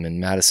 30 of them in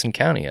Madison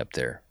County up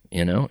there.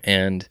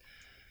 And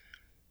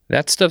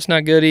that stuff's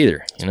not good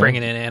either.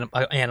 Bringing in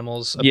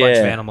animals, a bunch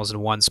of animals in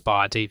one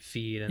spot to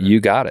feed. And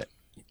you got it.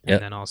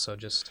 And then also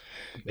just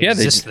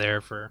exist there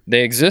for...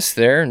 They exist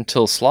there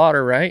until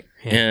slaughter, right?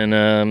 Yeah.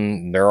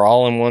 And they're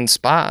all in one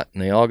spot,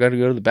 and they all got to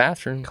go to the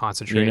bathroom.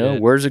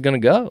 Concentrated. Where's it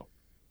going to go?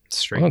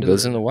 Straight it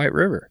goes in the White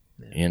River,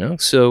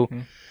 So,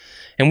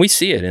 and we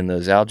see it in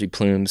those algae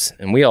plumes,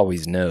 and we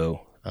always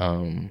know...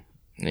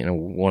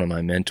 one of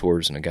my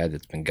mentors and a guy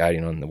that's been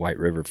guiding on the White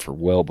River for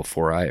well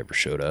before I ever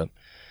showed up,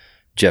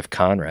 Jeff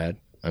Conrad.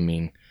 I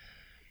mean,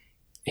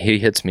 he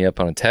hits me up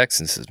on a text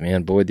and says,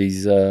 "Man, boy,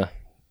 these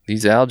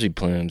algae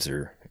plumes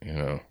are,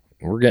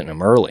 we're getting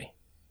them early.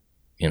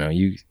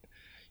 You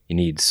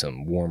need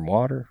some warm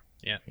water,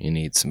 you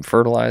need some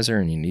fertilizer,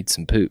 and you need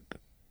some poop,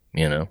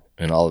 and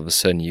all of a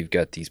sudden you've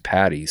got these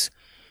patties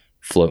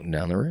floating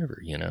down the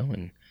river,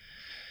 and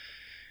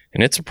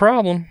it's a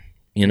problem."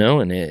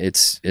 And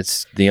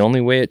it's the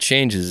only way it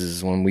changes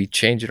is when we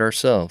change it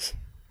ourselves.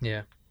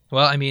 Yeah.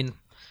 Well, I mean,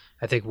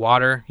 I think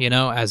water,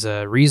 as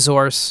a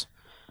resource,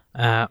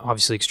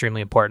 obviously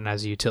extremely important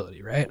as a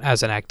utility, right?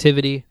 As an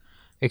activity,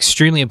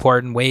 extremely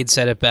important. Wade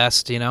said it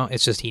best,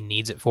 it's just he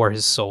needs it for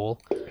his soul.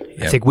 Yep.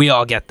 I think we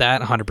all get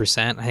that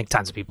 100%. I think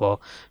tons of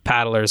people,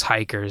 paddlers,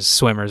 hikers,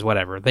 swimmers,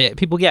 whatever,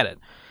 people get it.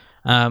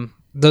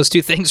 Those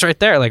two things right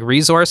there, like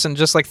resource and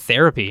just like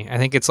therapy. I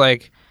think it's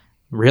like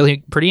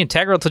really pretty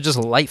integral to just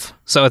life.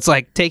 So it's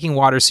like taking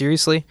water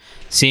seriously.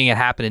 Seeing it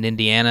happen in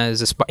Indiana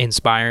is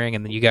inspiring,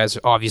 and then you guys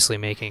are obviously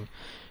making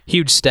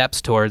huge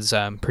steps towards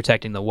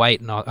protecting the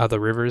White and other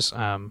rivers.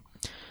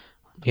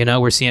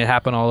 We're seeing it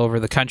happen all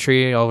over the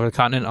country, all over the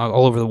continent,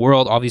 all over the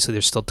world. Obviously,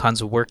 there's still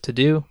tons of work to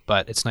do,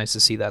 but it's nice to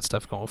see that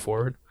stuff going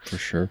forward. For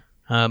sure.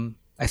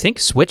 I think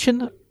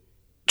switching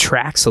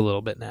tracks a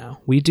little bit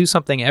now. We do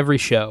something every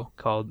show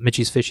called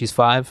Mitchie's Fishies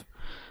 5.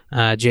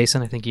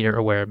 Jason, I think you're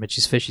aware of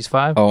Mitchie's Fishies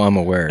 5. Oh, I'm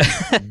aware.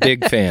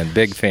 Big fan.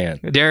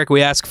 Derek,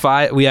 we ask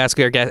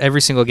our guest,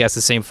 every single guest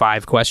the same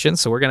 5 questions.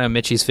 So we're going to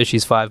Mitchie's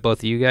Fishies 5, both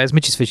of you guys.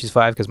 Mitchie's Fishies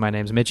 5 because my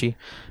name's Mitchie,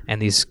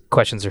 and these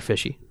questions are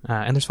fishy.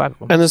 And there's 5 of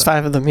them. And there's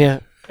 5 of them,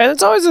 yeah. And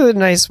it's always a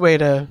nice way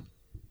to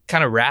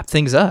kind of wrap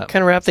things up.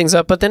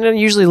 But then it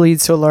usually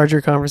leads to a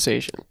larger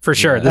conversation. For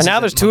sure. And now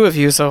there's 2 of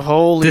you, so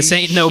holy This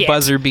ain't no shit.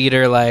 buzzer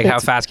beater, like how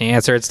fast can you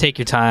answer? It's take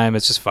your time.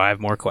 It's just 5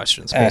 more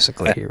questions,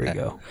 basically. Here we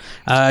go.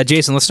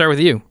 Jason, let's start with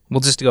you.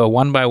 We'll just go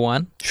one by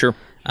one. Sure.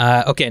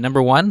 Okay,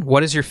 number 1,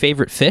 what is your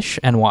favorite fish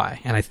and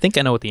why? And I think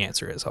I know what the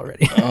answer is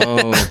already.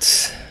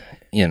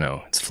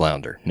 It's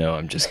flounder. No,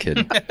 I'm just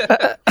kidding.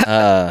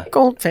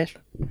 Goldfish.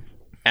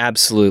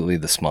 Absolutely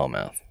the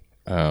smallmouth.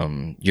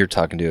 You're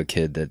talking to a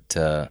kid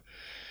that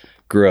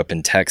grew up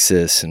in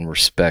Texas and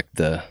respect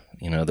the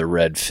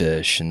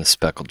redfish and the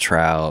speckled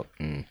trout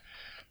and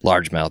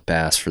largemouth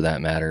bass for that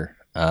matter.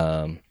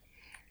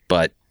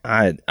 But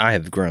I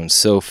have grown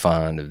so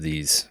fond of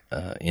these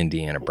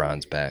Indiana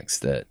bronzebacks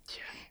that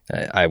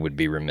I would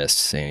be remiss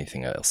to say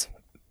anything else.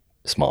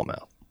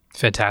 Smallmouth.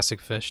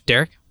 Fantastic fish.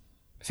 Derek,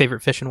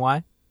 favorite fish and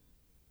why?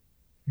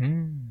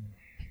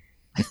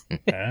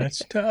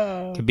 That's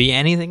tough. Could be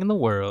anything in the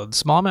world.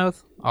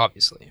 Smallmouth,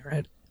 obviously,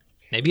 right?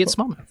 Maybe it's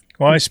smallmouth.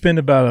 Well, I spend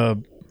about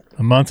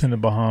a month in the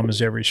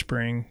Bahamas every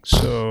spring,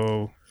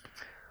 so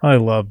I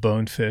love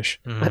bonefish.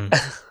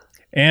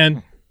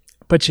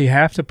 But you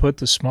have to put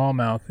the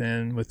smallmouth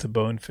in with the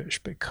bonefish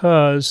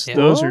because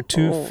those are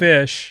two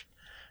fish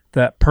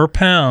that per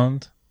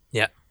pound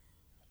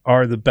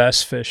are the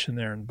best fish in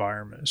their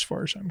environment as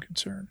far as I'm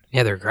concerned.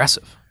 Yeah, they're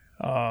aggressive.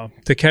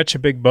 To catch a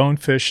big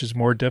bonefish is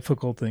more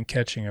difficult than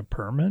catching a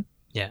permit.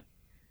 Yeah.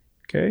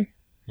 Okay.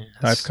 Yes.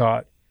 I've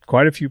caught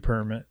quite a few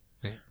permit.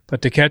 Yeah.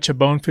 But to catch a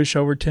bonefish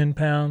over 10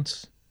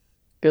 pounds,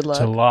 Good luck.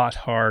 it's a lot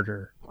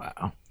harder.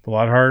 Wow. A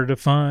lot harder to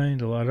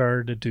find, a lot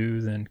harder to do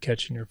than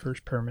catching your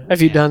first permit.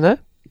 Have you done that?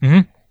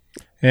 Mm-hmm.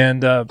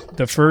 And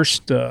the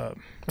first, Of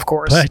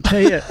course. but I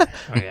tell you,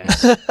 Oh,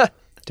 yeah.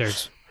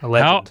 There's a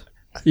legend.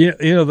 you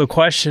know, the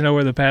question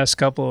over the past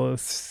couple of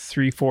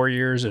 3-4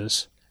 years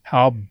is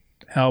how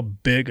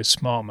big a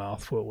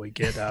smallmouth will we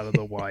get out of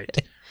the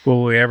white?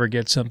 Will we ever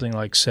get something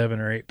like 7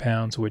 or 8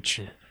 pounds, which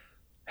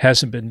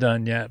hasn't been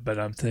done yet, but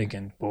I'm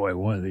thinking, boy,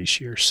 one of these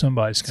years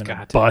somebody's going to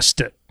got to.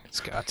 bust it. It's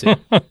got to.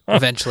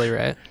 Eventually,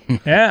 right?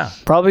 Yeah,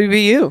 Probably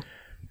be you.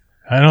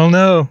 I don't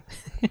know.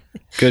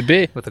 Could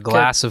be. With a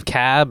glass of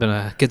cab and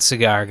a good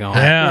cigar going.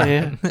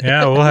 Yeah,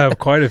 yeah, we'll have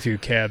quite a few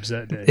cabs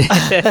that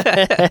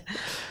day.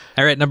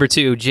 All right, number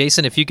 2.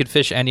 Jason, if you could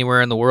fish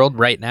anywhere in the world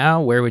right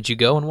now, where would you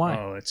go and why?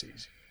 Oh, that's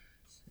easy.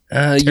 You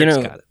Eric's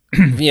know, got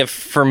it. yeah,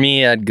 for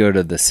me, I'd go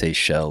to the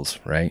Seychelles,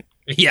 right?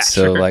 Yeah,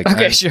 So, sure. like,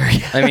 Okay, sure.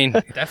 I mean,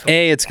 Definitely.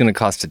 A, it's going to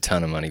cost a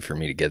ton of money for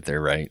me to get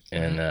there, right?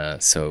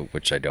 And so,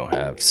 which I don't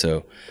have.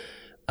 So,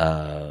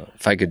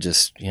 if I could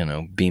just,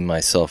 beam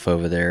myself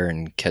over there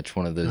and catch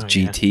one of those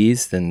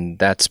GTs, then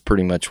that's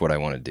pretty much what I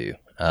want to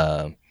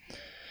do.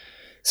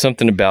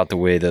 Something about the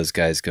way those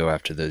guys go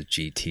after those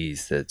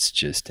GTs that's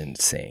just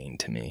insane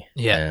to me.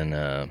 Yeah.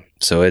 And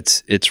so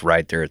it's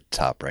right there at the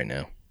top right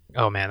now.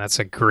 Oh, man, that's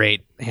a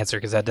great answer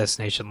because that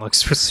destination looks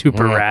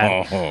super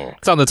rad.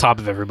 It's on the top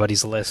of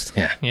everybody's list.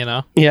 Yeah. You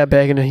know? Yeah,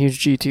 bagging a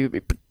huge G2 would be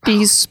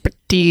pretty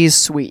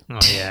sweet. Oh,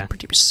 yeah.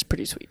 Pretty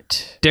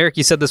sweet. Derek,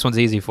 you said this one's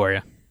easy for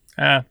you.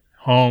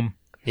 Home.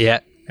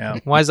 Yeah. Yeah.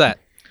 Why is that?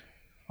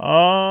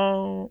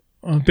 Oh,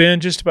 I've been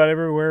just about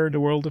everywhere in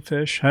the world to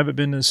fish. I haven't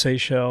been to the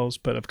Seychelles,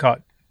 but I've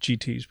caught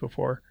GTs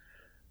before.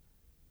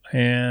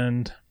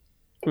 And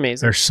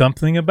Amazing. there's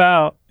something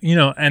about,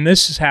 and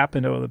this has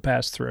happened over the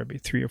past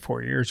 3 or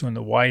 4 years when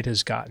the white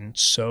has gotten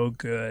so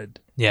good.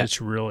 Yeah. It's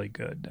really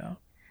good now.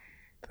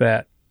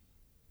 That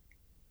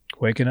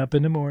waking up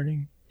in the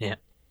morning,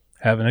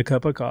 having a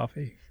cup of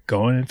coffee,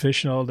 going and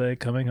fishing all day,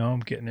 coming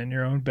home, getting in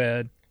your own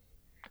bed,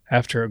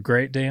 after a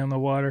great day on the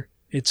water,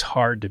 it's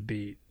hard to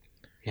beat.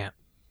 Yeah.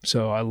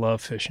 So I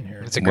love fishing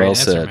here. It's a great Well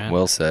answer, said. man.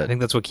 Well I said.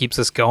 think that's what keeps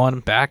us going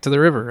back to the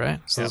river,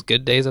 right? So those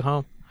good days at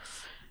home.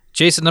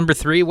 Jason, number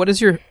 3, what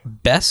is your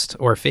best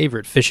or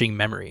favorite fishing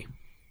memory?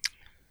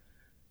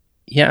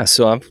 Yeah,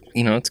 so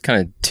it's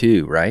kind of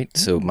 2, right?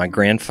 So my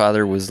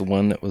grandfather was the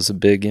one that was a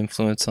big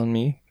influence on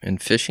me in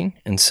fishing.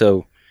 And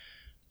so,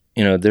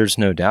 there's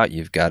no doubt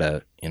you've got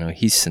to,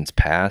 he's since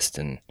passed,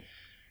 and,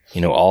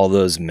 all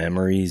those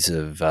memories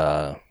of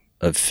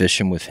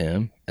fishing with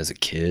him as a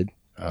kid,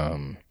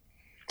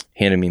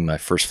 handed me my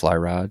first fly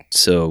rod.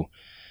 So,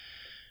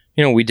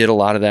 we did a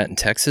lot of that in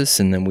Texas,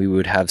 and then we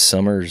would have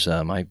summers.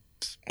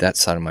 That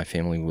side of my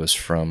family was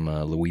from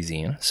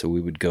Louisiana, so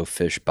we would go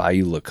fish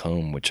Bayou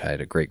Lacombe, which I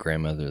had a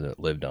great-grandmother that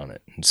lived on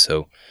it. And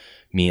so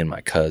me and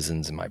my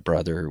cousins and my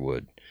brother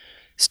would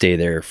stay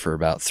there for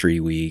about 3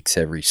 weeks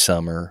every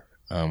summer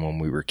when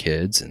we were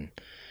kids. And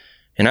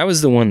I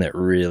was the one that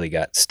really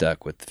got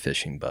stuck with the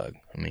fishing bug.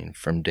 I mean,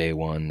 from day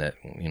one that,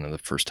 the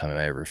first time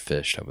I ever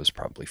fished, I was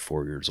probably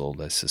 4 years old,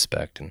 I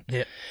suspect. And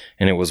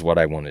it was what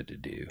I wanted to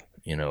do,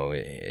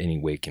 any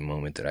waking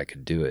moment that I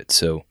could do it.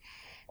 So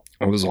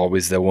I was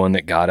always the one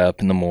that got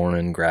up in the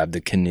morning, grabbed the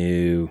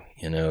canoe,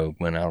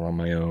 went out on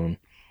my own.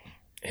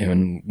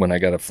 And when I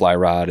got a fly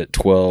rod at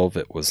 12,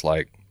 it was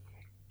like,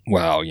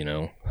 wow,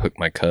 hooked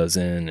my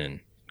cousin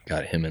and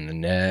got him in the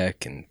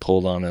neck and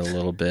pulled on it a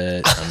little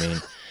bit. I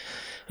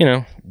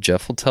mean,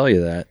 Jeff will tell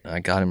you that.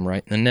 I got him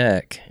right in the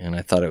neck, and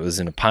I thought it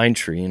was in a pine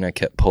tree, and I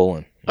kept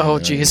pulling. Oh,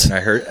 geez. And I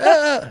heard,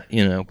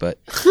 but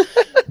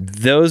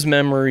those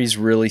memories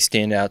really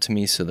stand out to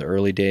me. So the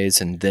early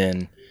days, and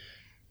then,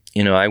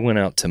 I went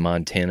out to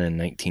Montana in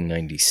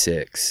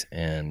 1996,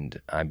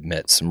 and I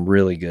met some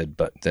really good,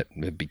 but that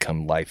have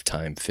become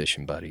lifetime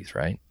fishing buddies,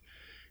 right?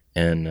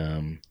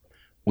 And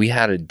we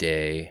had a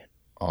day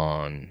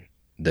on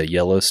the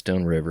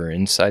Yellowstone River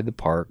inside the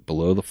park,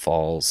 below the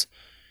falls,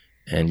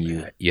 and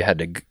you had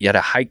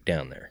to hike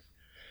down there.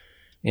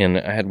 And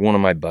I had one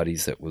of my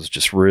buddies that was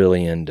just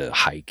really into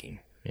hiking,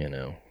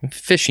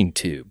 fishing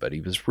too, but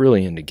he was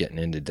really into getting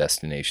into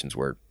destinations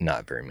where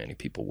not very many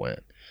people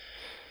went.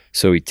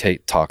 So he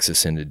talks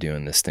us into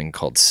doing this thing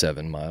called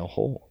 7 Mile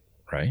Hole,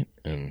 right?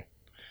 And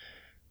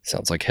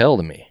sounds like hell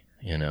to me,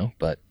 and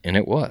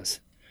it was.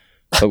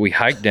 But we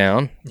hiked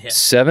down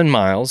 7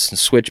 miles and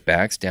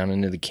switchbacks down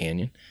into the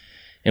canyon.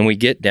 And we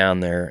get down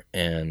there,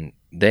 and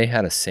they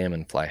had a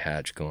salmon fly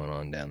hatch going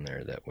on down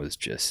there that was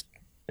just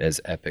as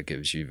epic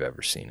as you've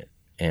ever seen it.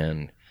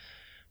 And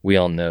we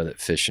all know that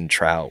fishing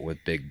trout with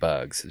big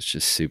bugs is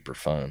just super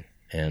fun.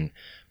 And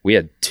we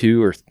had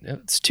two.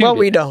 Well,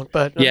 we don't,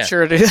 but I'm Yeah.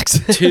 sure it is.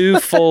 2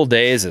 full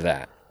days of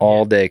that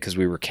all day because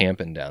we were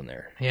camping down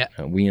there. Yeah.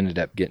 We ended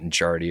up getting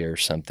Giardia or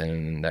something,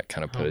 and that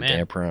kind of put a man.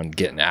 damper on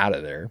getting out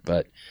of there.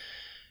 But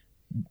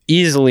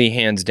easily,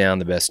 hands down,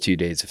 the best 2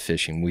 days of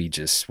fishing.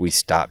 We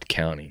stopped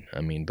counting.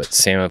 I mean, but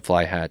salmon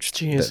fly hatch,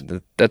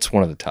 Jeez. that's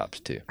one of the tops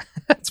too.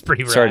 That's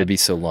pretty rad. Sorry to be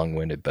so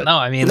long-winded, but No,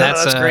 I mean, No,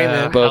 that's that's great,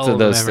 man. both hell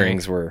of a those memory.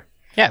 things were,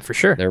 Yeah, for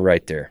sure. they're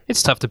right there.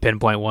 It's tough to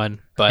pinpoint one,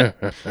 but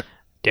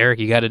Derek,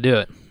 you got to do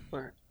it.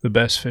 The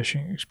best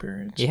fishing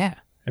experience. Yeah.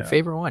 Your Yeah.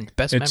 favorite one.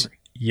 Best It's memory.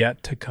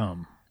 yet to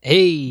come.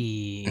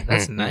 Hey,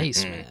 that's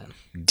nice, man.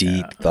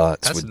 Deep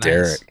thoughts That's with nice.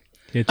 Derek.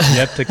 It's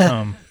yet to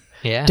come.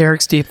 Yeah.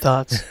 Derek's deep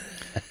thoughts.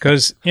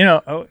 Because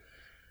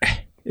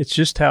it's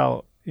just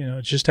how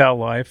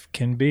life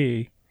can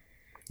be.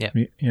 Yeah.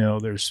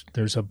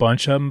 There's a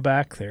bunch of them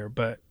back there,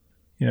 but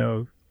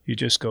you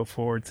just go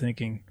forward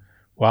thinking,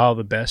 wow,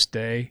 the best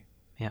day.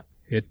 Yeah.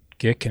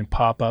 It can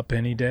pop up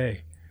any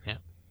day. Yeah.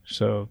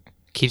 So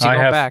Keeps you I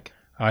going have- back.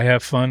 I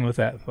have fun with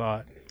that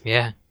thought.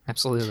 Yeah,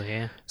 absolutely.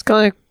 Yeah. It's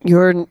kind of like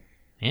your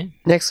Yeah.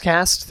 next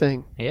cast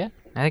thing. Yeah.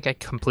 I think I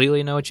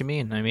completely know what you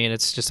mean. I mean,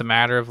 it's just a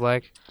matter of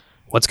like,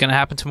 what's going to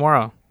happen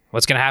tomorrow?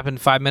 What's going to happen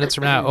 5 minutes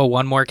from now? Oh,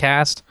 one more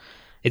cast.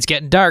 It's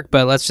getting dark,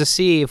 but let's just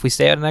see if we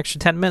stay out an extra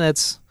 10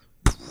 minutes.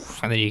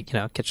 And then you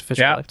catch a fish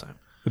for Yeah. a lifetime.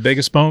 The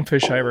biggest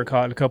bonefish I ever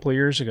caught a couple of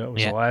years ago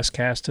was Yeah. the last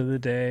cast of the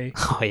day.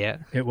 Oh, yeah.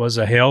 It was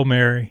a Hail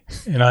Mary,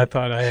 and I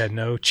thought I had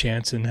no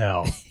chance in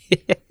hell.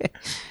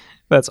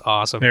 That's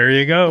awesome. There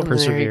you go.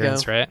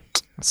 Perseverance, right?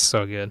 That's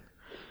so good.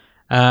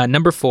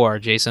 Number 4,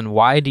 Jason,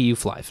 why do you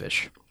fly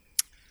fish?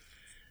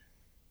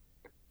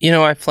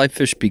 I fly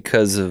fish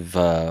because of,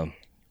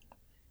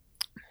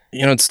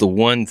 it's the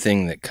one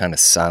thing that kind of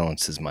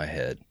silences my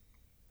head.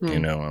 I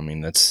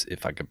mean, that's,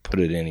 if I could put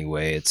it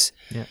anyway, it's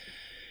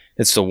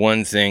the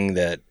one thing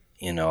that,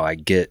 I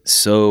get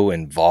so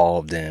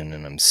involved in,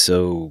 and I'm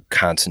so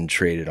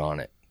concentrated on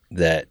it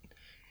that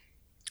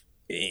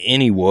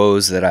any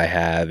woes that I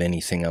have,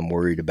 anything I'm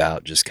worried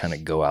about, just kind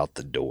of go out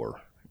the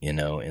door,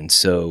 and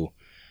so,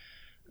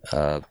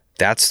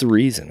 that's the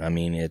reason. I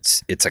mean,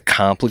 it's a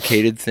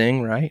complicated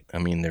thing, right? I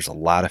mean, there's a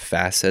lot of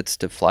facets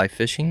to fly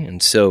fishing.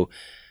 And so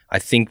I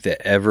think the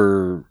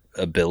ever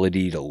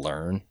ability to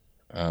learn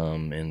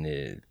and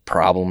the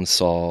problem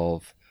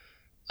solve,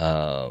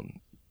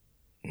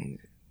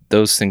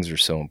 those things are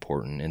so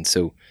important. And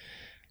so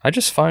I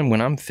just find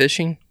when I'm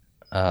fishing,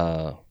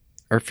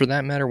 or for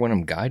that matter, when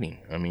I'm guiding,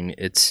 I mean,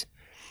 it's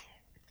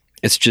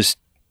just,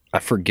 I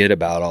forget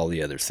about all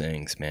the other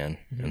things, man.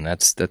 And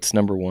that's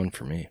number one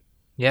for me.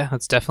 Yeah,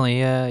 that's definitely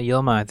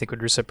Yilma, I think,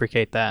 would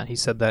reciprocate that. He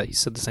said the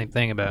same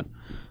thing about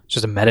it's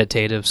just a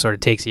meditative, sort of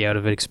takes you out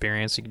of it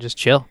experience. You can just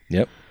chill.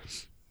 Yep.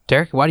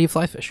 Derek, why do you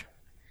fly fish?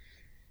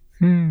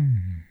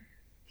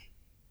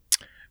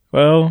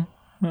 Well,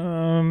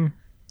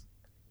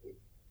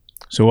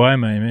 so why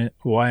am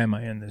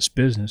I in this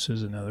business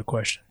is another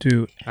question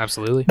too.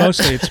 Absolutely.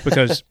 Mostly it's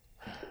because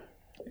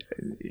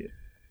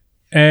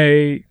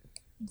the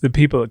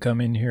people that come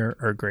in here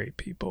are great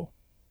people,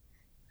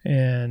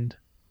 and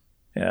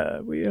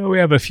we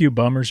have a few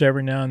bummers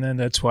every now and then.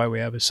 That's why we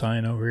have a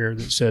sign over here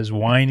that says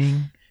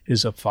whining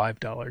is a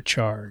 $5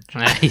 charge.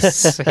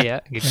 Nice.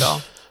 Yeah, good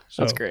call.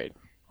 So That's great.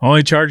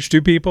 only charged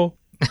 2 people.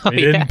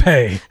 They didn't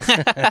pay.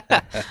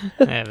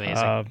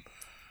 Amazing.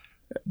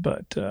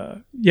 But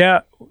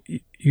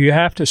you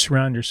have to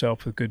surround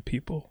yourself with good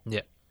people.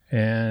 Yeah.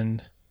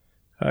 And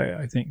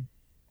I think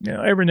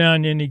every now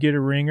and then you get a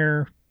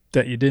ringer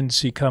that you didn't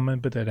see coming,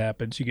 but that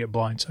happens. You get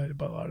blindsided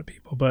by a lot of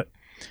people. But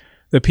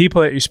the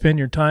people that you spend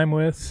your time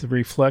with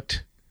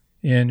reflect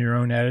in your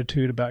own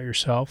attitude about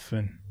yourself,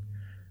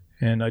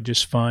 and I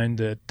just find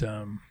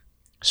that,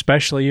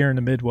 especially here in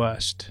the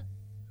Midwest,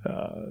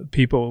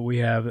 people we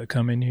have that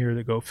come in here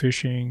that go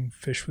fishing,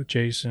 fish with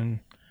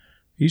Jason,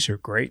 these are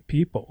great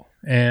people.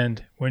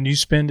 And when you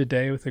spend a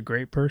day with a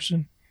great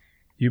person,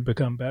 you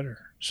become better.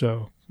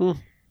 So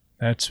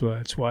that's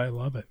why I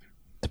love it.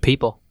 The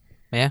people.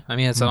 Yeah, I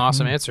mean, it's an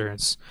awesome answer.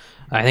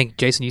 I think,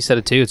 Jason, you said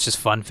it too. It's just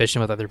fun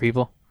fishing with other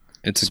people.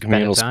 It's a Spending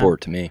communal time.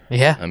 sport to me.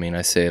 Yeah. I mean,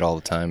 I say it all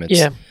the time. It's,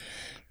 Yeah.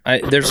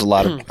 There's a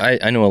lot of,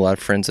 I know a lot of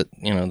friends that,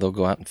 they'll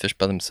go out and fish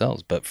by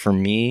themselves. But for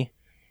me,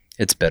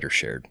 it's better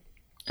shared.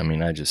 I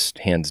mean,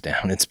 hands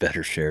down, it's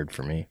better shared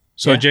for me.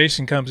 So Yeah.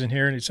 Jason comes in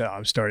here and he said,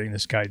 I'm starting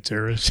this guide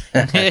service.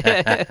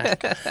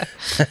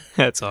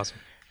 That's awesome.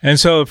 And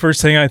so the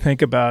first thing I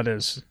think about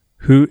is,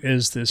 who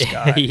is this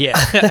guy? Yeah.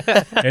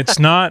 It's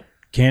not,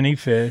 can he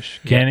fish?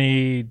 Can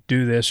he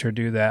do this or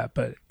do that?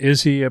 But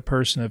is he a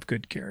person of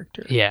good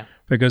character? Yeah.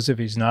 Because if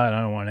he's not,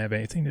 I don't want to have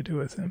anything to do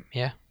with him.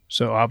 Yeah.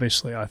 So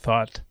obviously I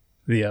thought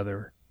the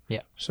other.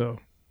 Yeah. So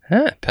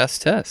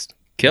Pest test.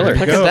 Killer.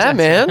 Look at that,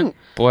 man.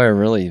 Boy, I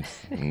really,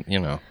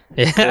 Yeah.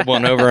 pulled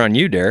one over on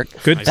you, Derek.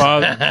 good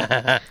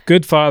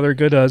father,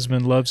 good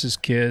husband, loves his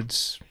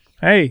kids.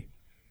 Hey,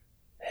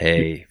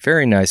 Hey,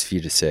 very nice of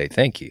you to say.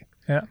 Thank you.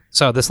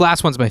 So this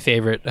last one's my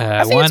favorite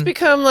I think it's one.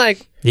 become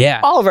like Yeah.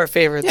 all of our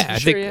favorites. Yeah, for I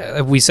sure, think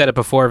yeah. we said it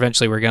before.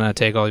 Eventually, we're gonna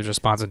take all these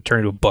responses and turn it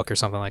into a book or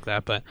something like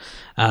that. But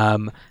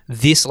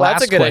this Well,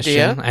 that's last a good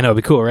question, idea. I know,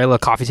 it'd be cool, right? A little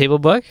coffee table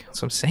book.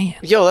 That's what I'm saying.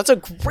 Yo, that's a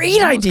great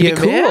It'd idea,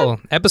 be cool.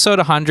 man. Episode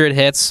 100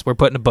 hits. We're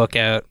putting a book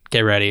out.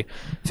 Get ready.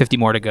 50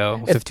 more to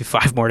go.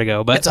 55 more to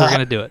go. But it's we're a-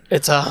 gonna do it.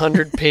 It's a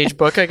 100-page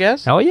book, I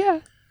guess. Oh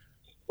yeah,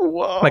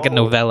 Whoa. like a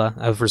novella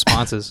of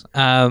responses.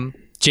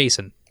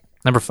 Jason,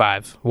 number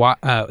 5.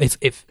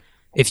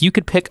 If you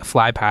could pick a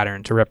fly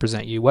pattern to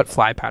represent you, what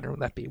fly pattern would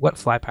that be? What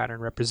fly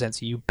pattern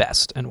represents you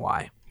best and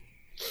why?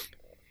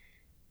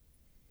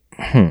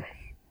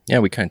 Yeah,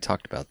 we kind of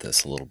talked about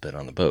this a little bit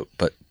on the boat,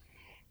 but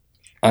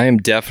I am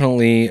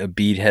definitely a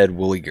beadhead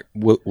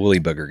woolly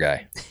bugger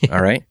guy.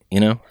 All right,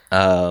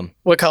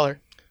 What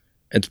color?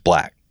 it's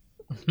black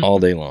all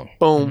day long.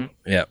 Boom.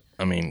 Yeah,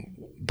 I mean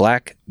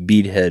black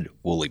beadhead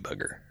woolly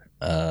bugger.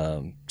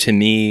 To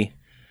me,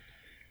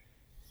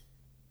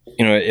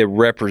 it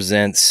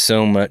represents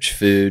so much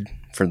food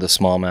for the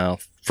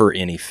smallmouth, for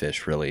any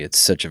fish really. It's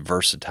such a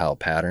versatile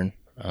pattern.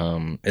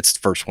 It's the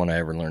first one I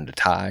ever learned to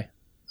tie,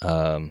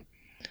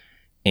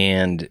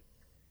 and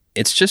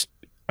it's just,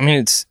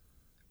 it's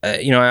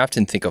I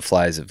often think of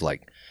flies of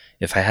like,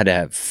 if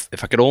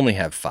I could only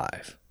have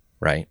 5,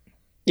 right?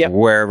 Yep.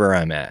 Wherever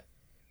I'm at,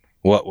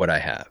 what would I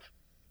have?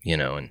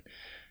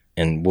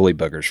 And woolly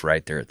bugger's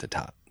right there at the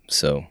top.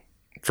 So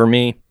for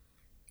me,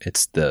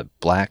 it's the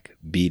black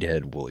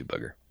beadhead woolly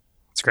bugger.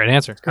 It's a great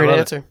answer. I Great love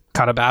it. answer.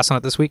 Caught a bass on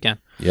it this weekend.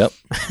 Yep.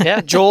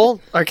 Yeah,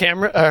 Joel,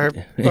 our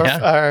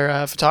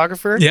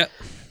photographer, Yeah.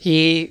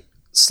 he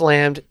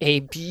slammed a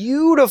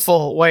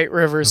beautiful White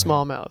River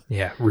smallmouth.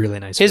 Yeah, really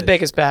nice. His fish.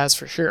 biggest bass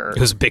for sure. It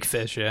was a big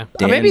fish. Yeah.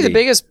 Maybe the Dandy.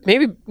 biggest,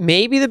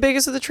 maybe the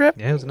biggest of the trip.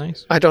 Yeah, it was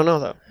nice. I don't know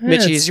though. Yeah,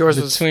 Mitchie's, it's yours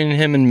was. between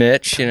him and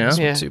Mitch, Yeah.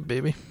 Too,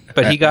 baby.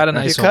 But he got a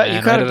nice You one. caught, you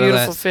man. caught Right a out of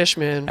beautiful that- fish,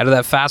 man. out of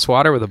that fast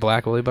water with a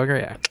black woolly bugger.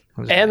 Yeah.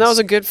 And that was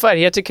a good fight.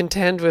 He had to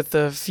contend with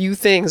a few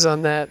things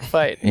on that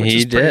fight, which He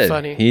is pretty did.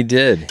 funny. He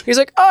did. He's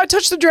like, "Oh, I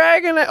touched the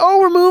dragon.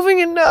 We're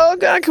moving, and oh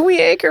God, can we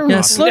anchor?"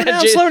 Yeah, slow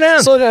down.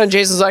 slow down.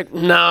 Jason's like,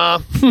 "Nah."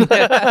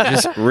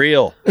 Just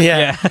real.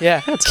 Yeah,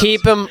 yeah.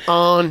 Keep him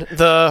on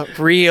the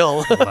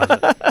reel.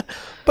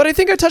 But I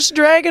think I touched the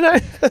dragon. Oh,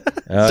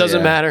 Doesn't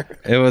yeah. matter.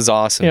 It was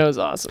awesome. Yeah, it was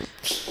awesome.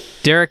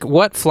 Derek,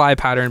 what fly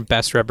pattern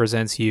best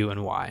represents you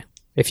and why?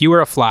 If you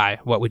were a fly,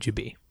 what would you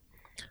be?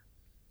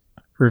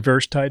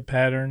 reverse tide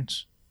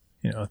patterns,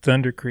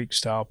 Thunder Creek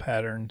style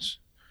patterns.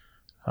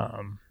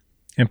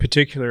 In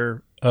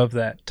particular, of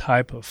that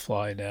type of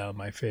fly now,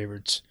 my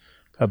favorite's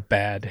a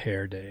bad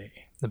hair day.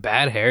 The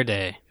bad hair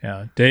day.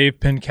 Yeah, Dave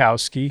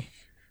Pinkowski,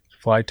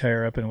 fly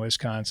tyer up in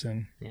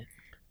Wisconsin. Yeah.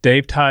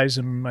 Dave ties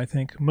them, I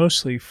think,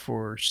 mostly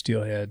for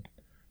steelhead.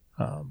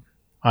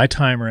 I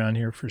tie 'em around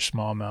here for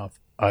smallmouth.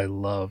 I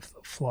love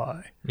the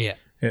fly. Yeah.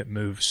 It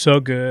moves so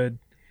good.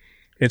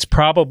 It's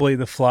probably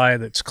the fly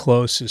that's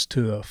closest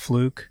to a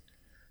fluke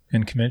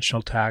in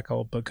conventional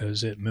tackle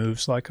because it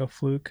moves like a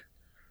fluke.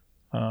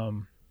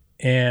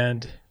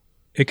 And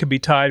it can be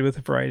tied with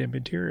a variety of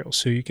materials.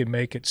 So you can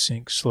make it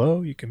sink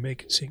slow, you can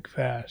make it sink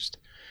fast.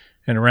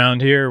 And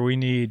around here we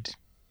need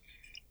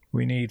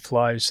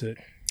flies that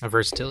A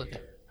versatility.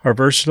 are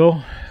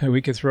versatile, that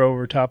we could throw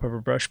over top of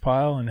a brush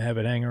pile and have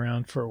it hang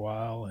around for a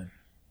while. And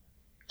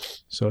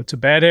so it's a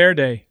bad hair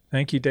day.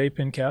 Thank you, Dave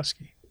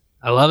Pinkowski.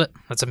 I love it.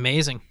 That's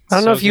amazing. I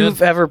don't know if So you've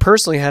good. ever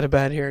personally had a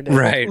bad hair day.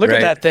 Right, Look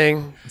right. at that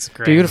thing. It's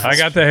great. Beautiful. I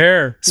got the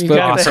hair. You Spoken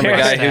got the from hair. a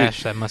guy who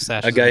Mustache, that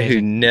mustache. a is guy who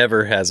amazing.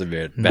 never has a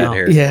bad No.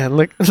 hair. Yeah,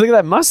 look at that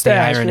The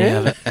mustache, irony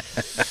man. of it.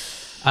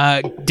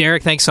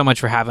 Derek, thanks so much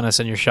for having us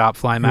in your shop,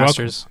 Fly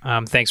Masters.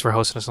 Thanks for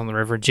hosting us on the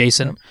river.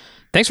 Jason,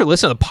 thanks for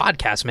listening to the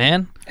podcast,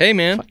 man. Hey,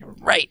 man.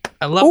 Right.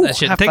 I love Ooh, that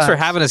shit. high Thanks for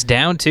fives. having us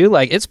down, too.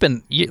 Like, it's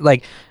been,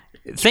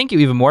 thank you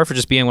even more for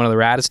just being one of the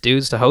raddest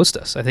dudes to host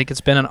us. I think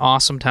it's been an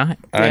awesome time.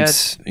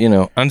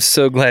 I'm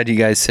so glad you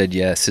guys said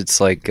yes. It's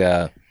like,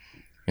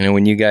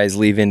 when you guys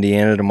leave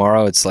Indiana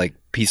tomorrow, it's like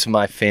piece of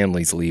my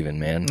family's leaving,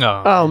 man.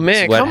 Oh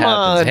man, what come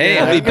happens. on! Hey,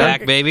 man. We'll be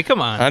back, baby.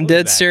 Come on. I'm We'll be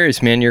dead back.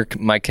 serious, man. You're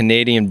my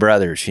Canadian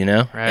brothers, Right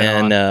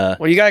and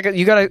Well, you gotta.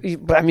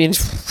 I mean,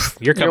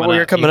 You're coming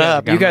You're up. coming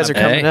up. You guys are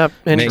coming up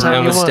make anytime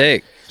no you want.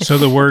 mistake. So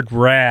the word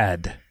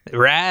rad.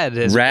 Rad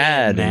is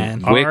Rad, good,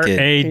 man. Wicked.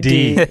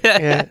 R-A-D.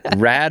 Yeah.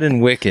 Rad and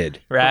wicked.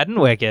 Rad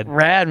and wicked.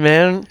 Rad,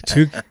 man.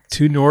 Two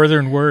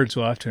northern words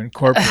we'll have to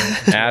incorporate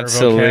into our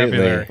Absolutely.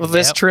 vocabulary. Well,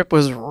 this Yep. trip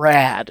was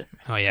rad.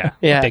 Oh, yeah.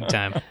 Yeah. Big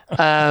time.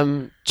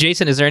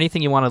 Jason, is there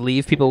anything you want to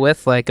leave people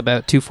with, like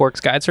about Two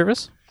Forks Guide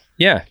Service?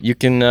 Yeah, you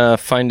can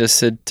find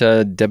us at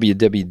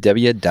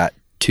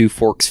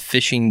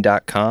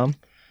www.twoforksfishing.com.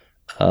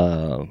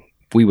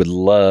 We would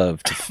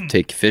love to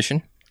take you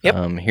fishing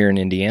here in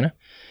Indiana.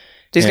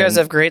 These guys And-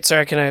 have great.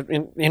 Sorry, can I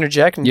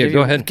interject? And Yeah, give go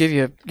you, ahead. Give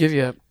you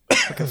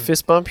like a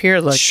fist bump here.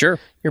 Like Sure.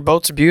 your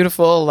boats are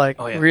beautiful. Like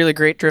Oh, yeah. really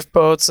great drift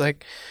boats.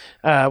 Like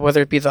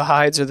whether it be the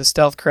Hides or the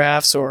Stealth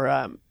Crafts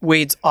or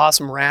Wade's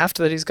awesome raft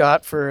that he's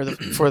got for the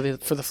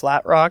for the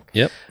Flat Rock.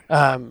 Yep.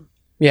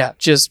 Yeah,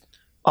 just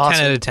Awesome.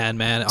 10 out of 10,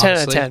 man. 10 out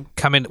of honestly.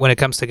 10. When it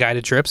comes to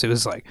guided trips, it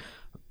was like,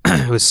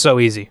 it was so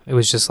easy. It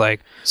was just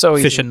like So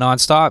easy. fishing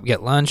nonstop,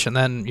 get lunch, and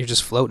then you're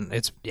just floating.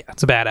 It's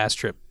a badass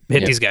trip.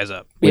 Hit Yeah. these guys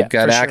up. We've Yeah,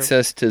 got for sure.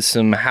 access to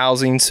some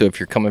housing, so if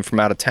you're coming from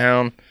out of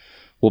town,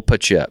 we'll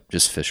put you up.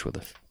 Just fish with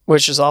us.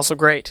 Which is also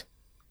great.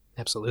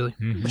 Absolutely.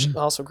 Which is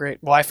also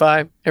great.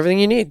 Wi-Fi, everything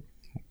you need.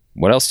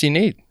 What else do you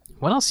need?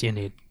 What else do you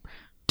need?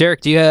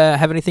 Derek, do you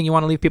have anything you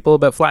want to leave people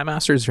about Fly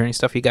Masters or any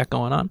stuff you got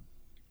going on?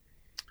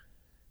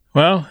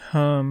 Well,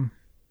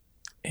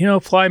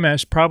 fly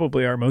mass,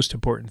 probably our most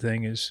important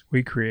thing is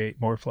we create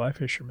more fly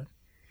fishermen.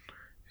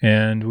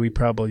 And we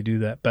probably do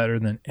that better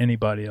than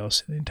anybody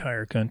else in the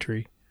entire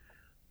country.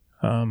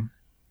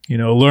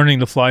 Learning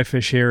to fly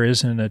fish here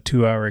isn't a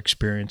 2-hour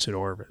experience at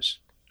Orvis.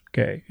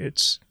 Okay,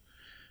 it's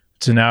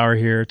an hour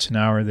here, it's an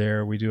hour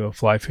there. We do a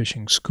fly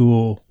fishing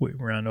school. We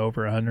run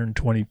over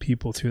 120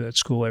 people through that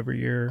school every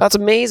year. That's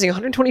amazing.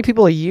 120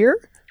 people a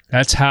year?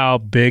 That's how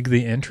big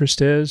the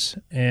interest is.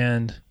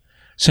 And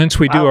since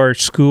we do Wow. our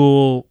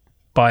school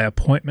by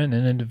appointment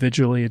and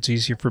individually, it's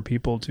easier for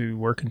people to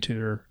work into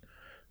their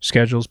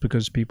schedules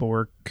because people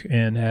work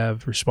and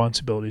have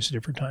responsibilities at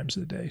different times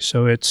of the day.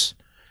 So it's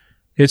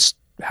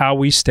how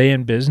we stay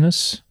in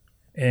business,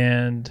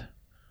 and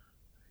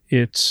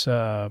it's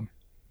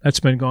that's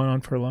been going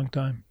on for a long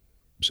time.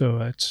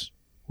 So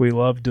we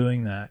love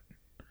doing that.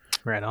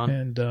 Right on.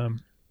 And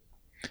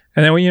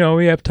then we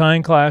have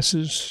tying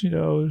classes,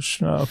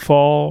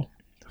 fall,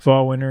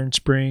 winter, and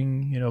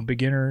spring.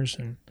 Beginners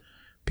and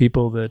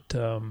people that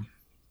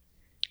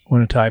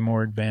want to tie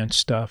more advanced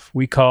stuff.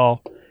 We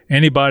call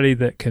anybody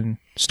that can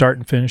start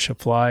and finish a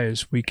fly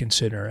as we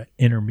consider an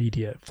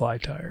intermediate fly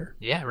tyer.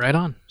 Yeah, right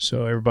on.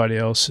 So everybody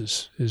else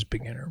is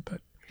beginner.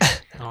 But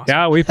Awesome.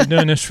 yeah, we've been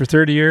doing this for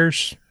 30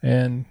 years,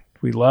 and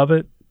we love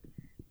it.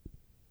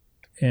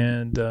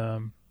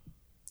 And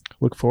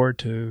look forward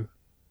to.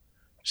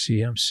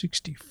 See, I'm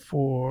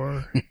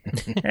 64.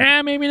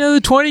 Maybe another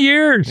 20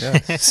 years.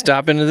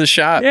 Stop into the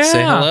shop. Yeah.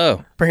 Say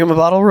hello. Bring them a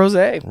bottle of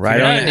rosé. Right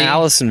Yeah. on in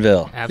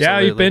Allisonville. Absolutely. Yeah,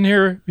 you've been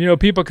here.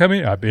 People come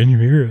in. I've been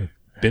here.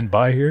 Been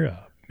by here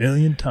a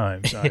million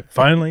times. I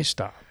finally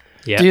stopped.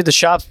 Yeah. Dude, the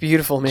shop's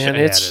beautiful, man.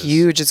 Yeah, It's it is.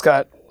 huge. It's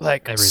got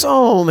like Everything.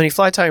 so many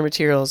fly tying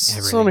materials, so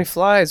Everything. many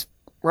flies,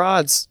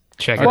 rods.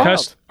 Check Our, it out.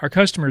 Wild. our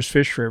customers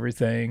fish for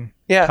everything,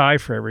 Yeah, tie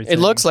for everything. it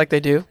looks like they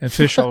do. and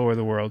fish all over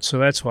the world. So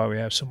that's why we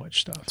have so much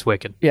stuff. It's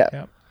wicked. Yeah.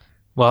 Yeah.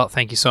 Well,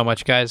 thank you so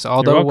much, guys.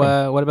 Although,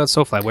 welcome. what about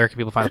SoFly? Where can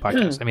people find the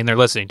podcast? I mean, they're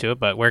listening to it,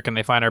 but where can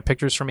they find our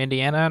pictures from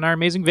Indiana and our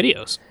amazing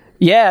videos?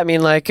 Yeah, I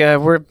mean,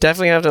 we're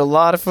definitely gonna have a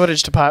lot of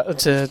footage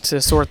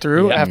to sort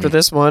through Yeah. after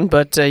this one,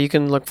 but you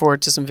can look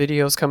forward to some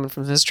videos coming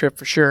from this trip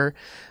for sure.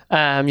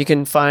 You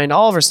can find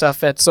all of our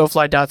stuff at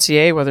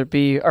sofly.ca, whether it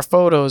be our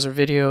photos or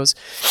videos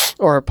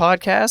or our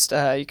podcast.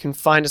 You can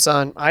find us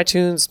on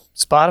iTunes,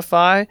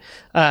 Spotify,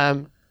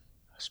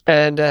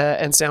 and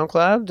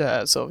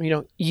SoundCloud.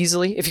 So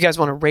easily, if you guys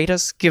want to rate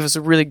us, give us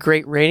a really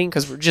great rating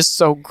because we're just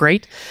so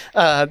great.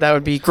 That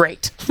would be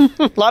great.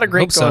 A lot of Hope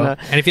great so. going on.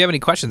 And if you have any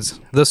questions,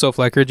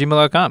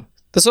 thesoflycrew@gmail.com.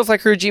 The SoFly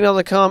Crew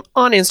gmail.com.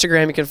 On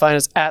Instagram, you can find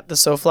us at the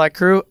SoFly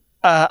Crew.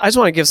 I just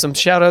want to give some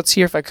shout outs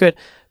here, if I could,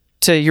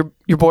 to your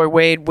boy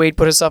Wade. Wade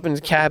put us up in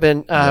the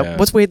cabin. Yeah.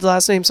 What's Wade's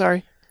last name?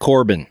 Sorry.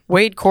 Corbin.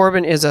 Wade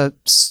Corbin is a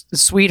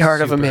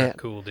sweetheart of a Super man.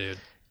 Cool, dude.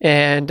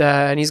 And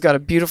he's got a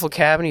beautiful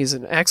cabin. He's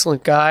an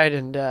excellent guide,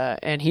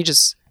 and he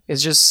just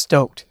is just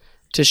stoked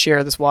to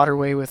share this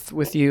waterway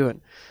with you.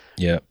 And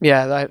Yeah.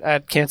 yeah, I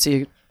can't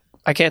see.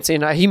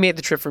 Enough. He made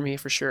the trip for me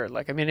for sure.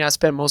 I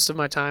spent most of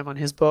my time on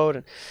his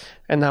boat,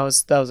 and that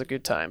was a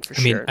good time for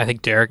I mean, sure. I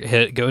think Derek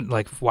hit go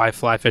like why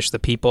fly fish the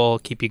people,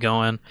 keep you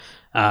going.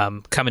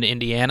 Coming to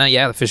Indiana,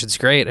 yeah, the fishing's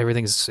great.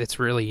 It's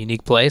a really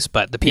unique place,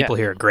 but the people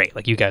here are great.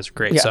 Like you guys are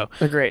great. Yeah, So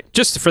they're great.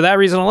 just for that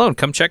reason alone,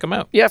 come check them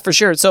out. Yeah, for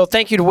sure. So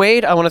thank you to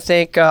Wade. I want to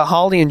thank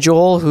Holly and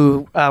Joel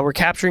who were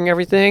capturing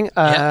everything.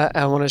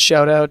 I want to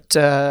shout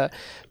out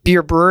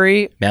Beer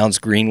Brewery. Mounds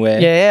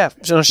Greenway. Yeah.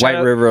 So shout White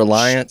out River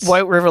Alliance.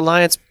 White River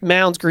Alliance,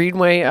 Mounds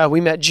Greenway. We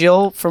met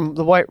Jill from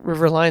the White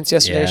River Alliance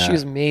yesterday. Yeah. She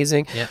was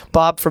amazing. Yeah.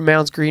 Bob from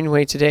Mounds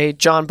Greenway today.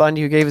 John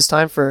Bundy, who gave his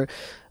time for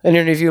an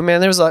interview. Man,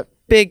 there was a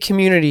big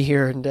community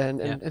here, and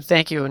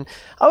thank you. And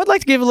I would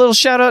like to give a little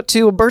shout out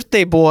to a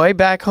birthday boy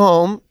back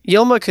home.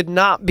 Yilma could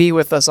not be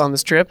with us on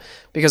this trip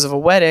because of a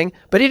wedding,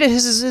 but it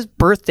is his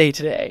birthday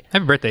today.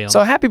 Happy birthday, Elon.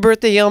 So happy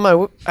birthday,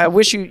 Yilma. I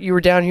wish you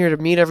were down here to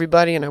meet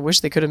everybody, and I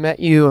wish they could have met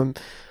you.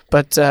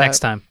 But Next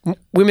time.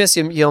 we miss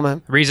you,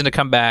 Yilma. Reason to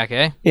come back,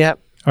 eh? Yeah.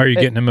 Are you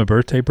getting him a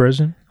birthday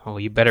present? Oh,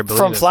 you better believe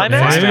From it. Fly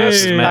Masters?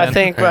 Masters, man. I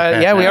think, we We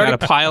got already a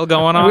pile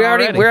going on. we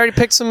already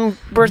picked some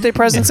birthday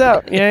presents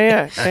out.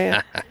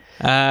 Yeah.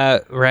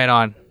 Right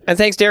on. And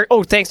thanks, Derek.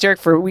 Oh, thanks,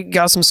 Derek, we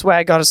got some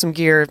swag, got us some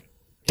gear.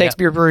 Thanks, Yep.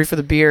 Beer Brewery, for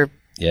the beer.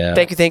 Yeah.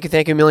 Thank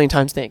you a million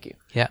times. Thank you.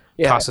 Yeah.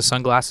 Yeah. Costa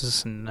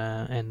sunglasses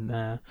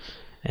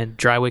and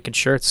dry wick and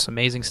shirts.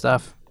 Amazing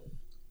stuff.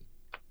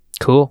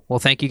 Cool. Well,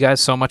 thank you guys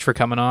so much for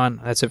coming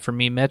on. That's it for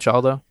me, Mitch,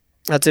 Aldo,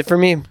 That's it for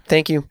me.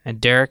 Thank you. and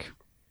Derek,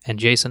 and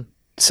Jason.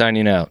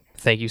 Signing out.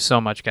 Thank you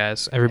so much,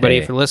 guys. Everybody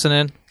Hey. for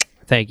listening.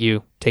 Thank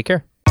you. Take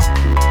care.